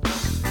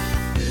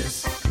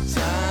 This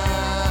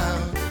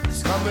town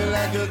is coming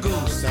like a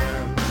ghost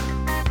town.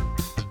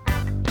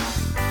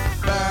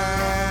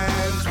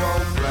 Bands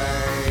won't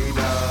play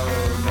no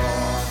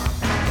more.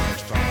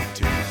 Let's fight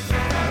to the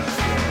last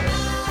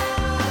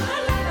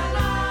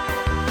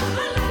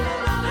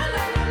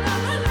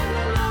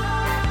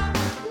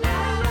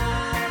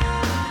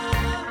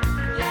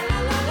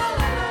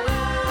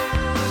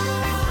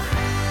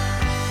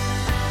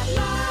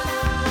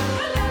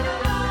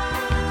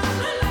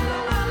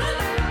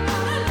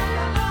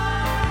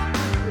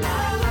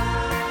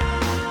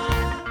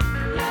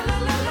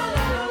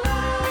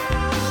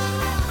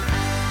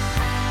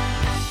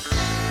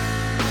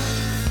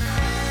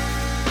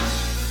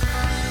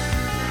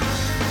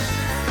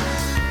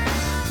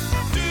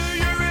Do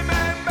you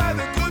remember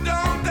the good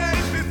old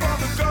days before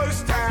the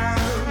ghost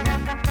town?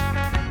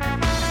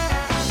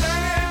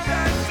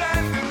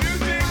 And the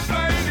music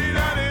played in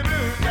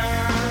honeymoon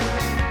town.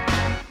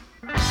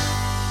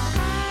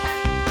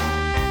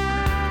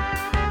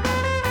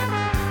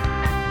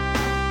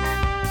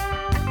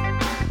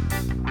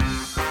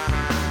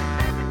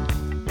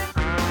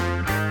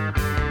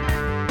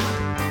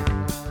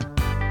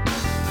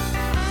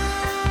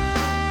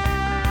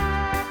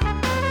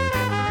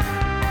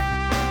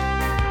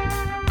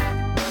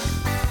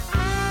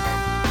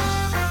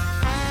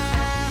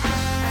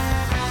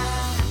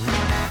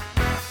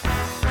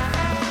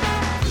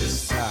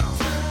 This town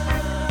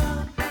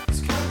is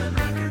coming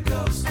like a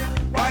ghost town.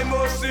 Why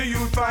most of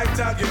you fight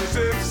against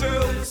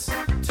themselves?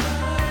 This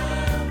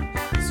town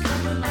is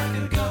coming like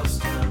a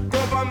ghost town.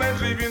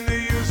 Government leaving the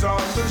use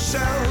on the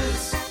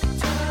shelves.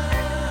 This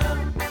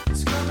town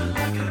is coming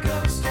like a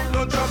ghost town.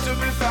 No job to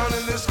be found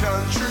in this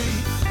country.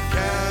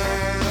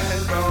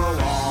 Can't go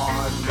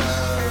on no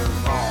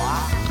more.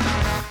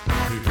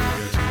 People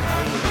getting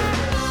hungry.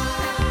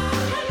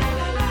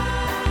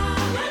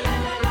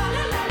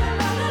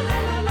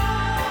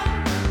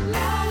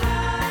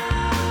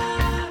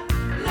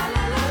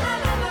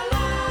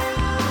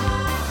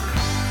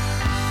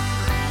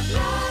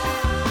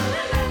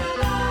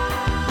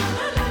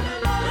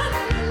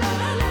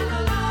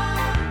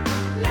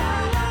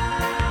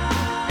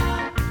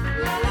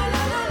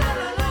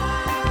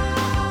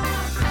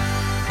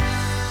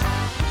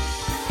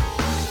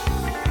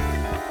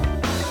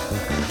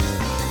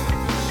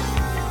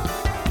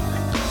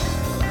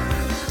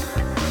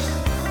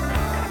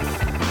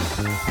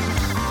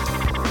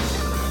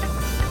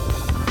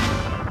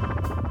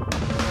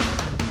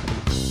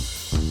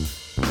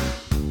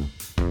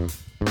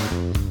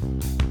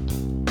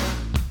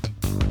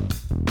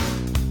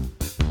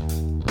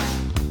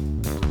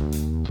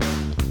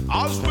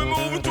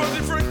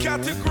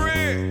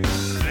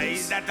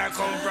 that I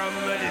come from,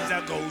 it is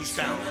a ghost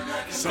town.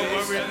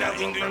 Somewhere in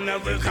the England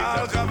that we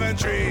call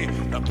Coventry.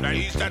 The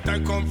place that I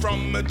come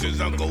from, it is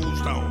a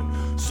ghost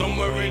town.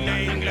 Somewhere in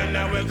England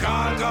that we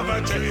call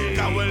Coventry.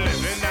 Cause we're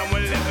living and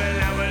we're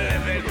living and we're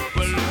living.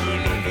 We're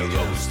living in the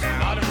ghost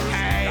town.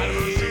 Hey,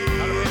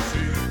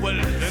 we're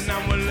living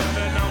and we're living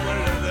and we're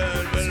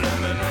living. We're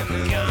living in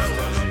the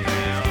ghost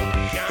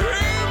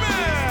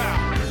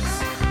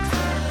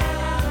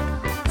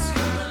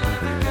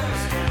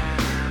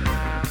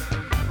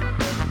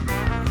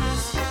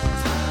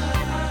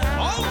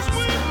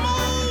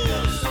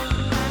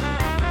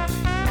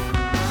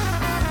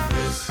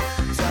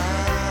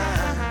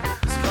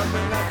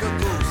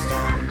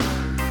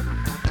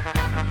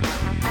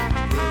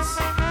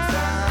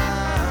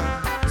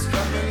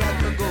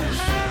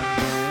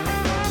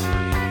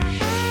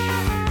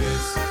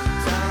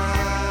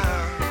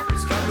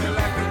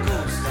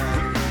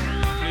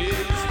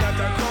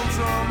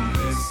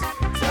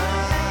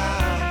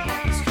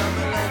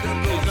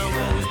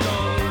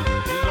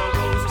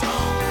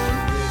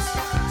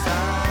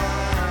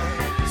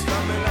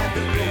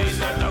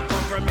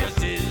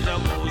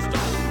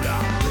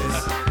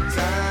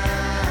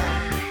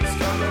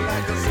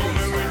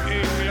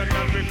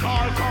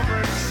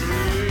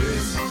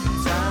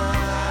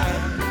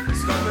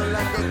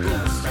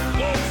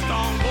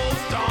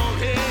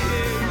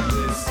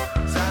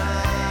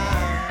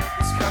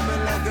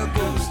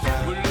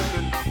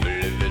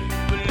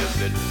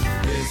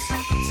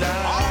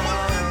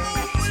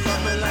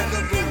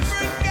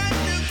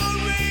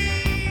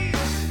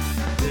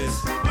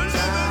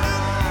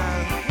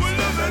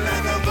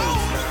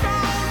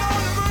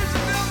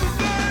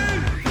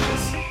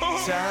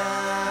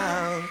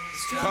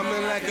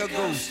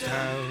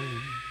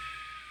town.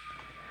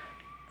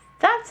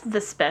 That's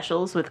the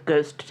Specials with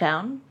Ghost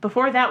Town.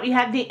 Before that, we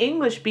had the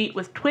English Beat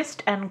with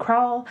Twist and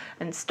Crawl,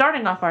 and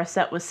starting off our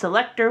set was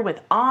Selector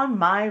with On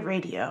My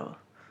Radio.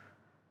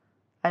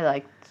 I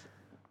liked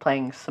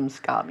playing some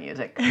ska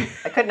music.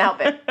 I couldn't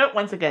help it.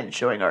 Once again,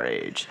 showing our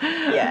age.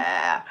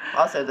 Yeah.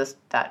 Also, that's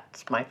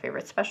my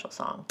favorite Special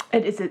song.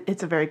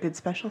 It's a very good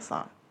Special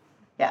song.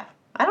 Yeah.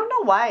 I don't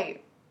know why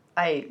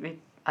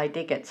I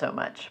dig it so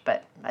much,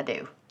 but I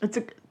do.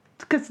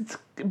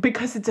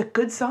 Because it's a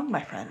good song,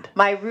 my friend.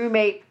 My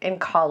roommate in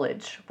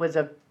college was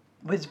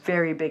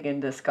very big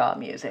into ska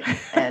music,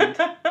 and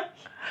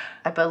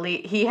I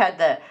believe he had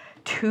the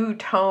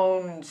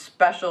 2-tone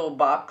special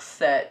box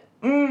set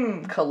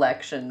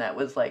collection that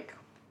was like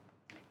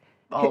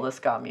all the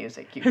ska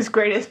music. His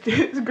greatest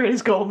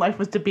goal in life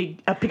was to be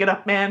a pick it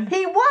up man.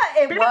 He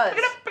was.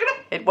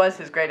 It was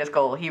his greatest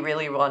goal. He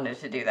really wanted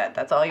to do that.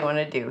 That's all he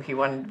wanted to do. He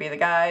wanted to be the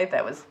guy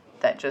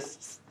that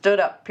just stood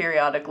up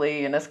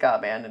periodically in a ska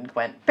band and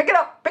went, pick it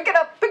up, pick it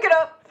up, pick it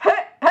up,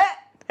 hey, hey.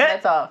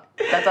 That's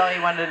all he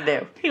wanted to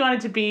do. He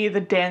wanted to be the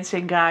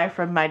dancing guy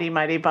from Mighty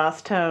Mighty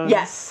Boss Tones.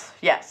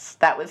 Yes,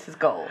 that was his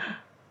goal.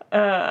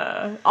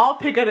 All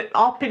pick it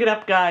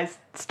up guys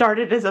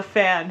started as a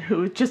fan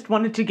who just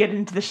wanted to get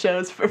into the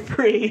shows for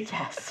free.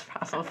 Yes,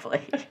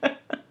 probably.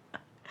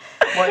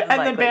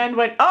 And the band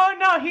went, oh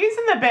no, he's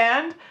in the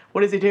band.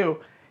 What does he do?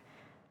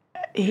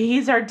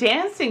 He's our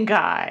dancing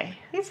guy.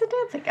 He's a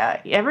dancing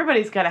guy.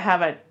 Everybody's got to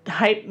have a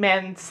hype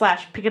man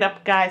 / pick it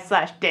up guy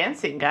 /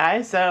 dancing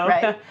guy. So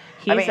right.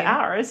 He's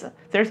ours.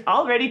 There's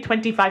already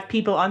 25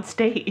 people on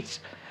stage.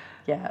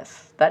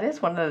 Yes. That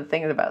is one of the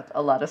things about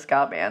a lot of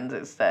ska bands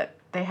is that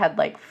they had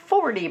like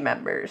 40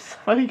 members.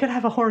 Well, you could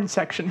have a horn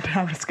section to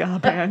have a ska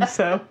band.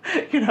 So,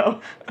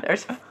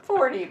 There's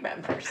 40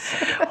 members.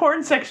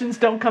 Horn sections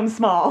don't come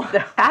small.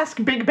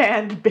 Ask big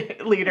band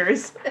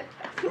leaders.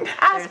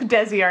 Ask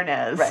Desi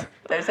Arnaz. Right.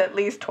 There's at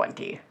least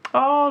 20.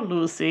 Oh,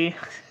 Lucy.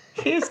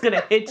 He's going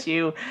to hit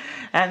you.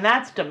 And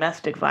that's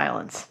domestic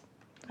violence.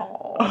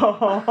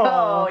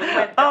 Oh, you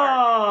went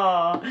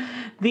dark. Oh,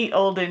 the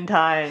olden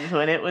times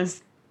when it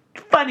was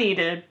funny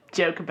to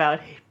joke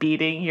about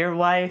beating your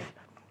wife.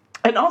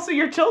 And also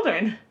your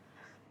children.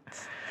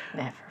 It's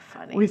never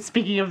funny.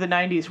 Speaking of the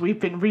 90s, we've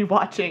been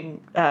rewatching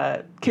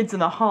Kids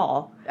in the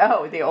Hall.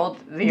 Oh, the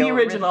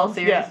original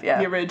series? Yeah.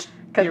 The original.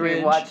 Because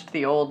we watched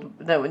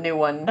the new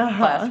one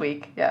last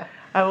week. Yeah.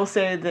 I will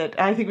say that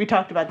I think we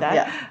talked about that.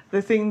 Yeah.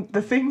 The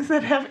things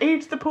that have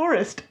aged the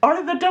poorest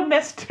are the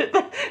domestic,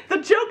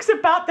 the jokes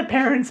about the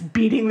parents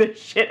beating the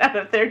shit out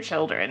of their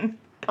children.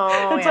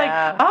 Oh, it's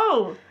like,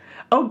 oh,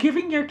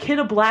 giving your kid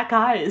a black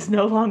eye is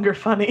no longer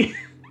funny.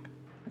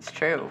 It's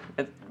true.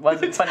 It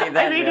wasn't funny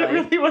then. I mean, it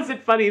really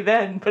wasn't funny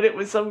then, but it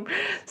was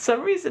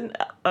some reason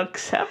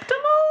acceptable.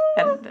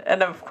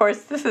 And of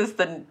course, this is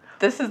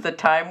the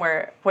time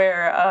where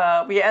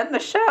we end the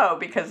show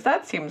because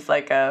that seems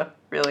like a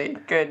really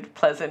good,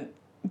 pleasant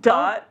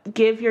thought. Don't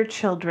give your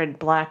children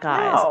black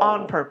eyes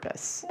on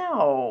purpose.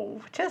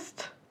 No,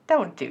 just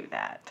don't do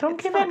that.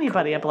 Don't give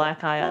anybody a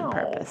black eye on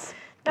purpose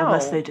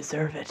unless they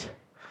deserve it.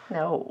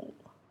 No.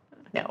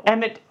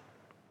 Emmett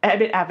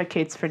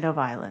advocates for no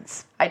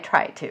violence. I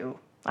try to.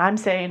 I'm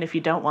saying if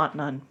you don't want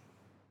none,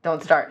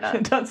 don't start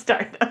none. Don't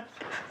start none.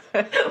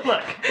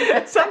 Look,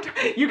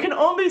 you can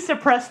only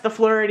suppress the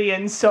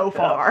Floridians so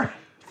far.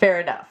 Fair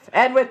enough.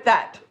 And with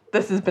that,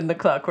 this has been the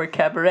Clockwork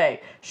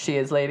Cabaret. She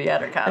is Lady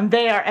Attercop. And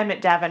they are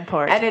Emmett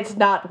Davenport. And it's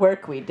not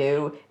work we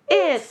do.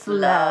 It's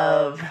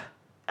love.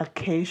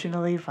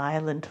 Occasionally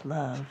violent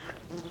love.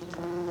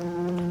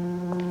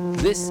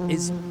 This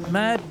is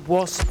Mad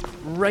Wasp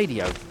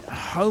Radio,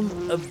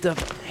 home of the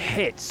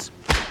hits.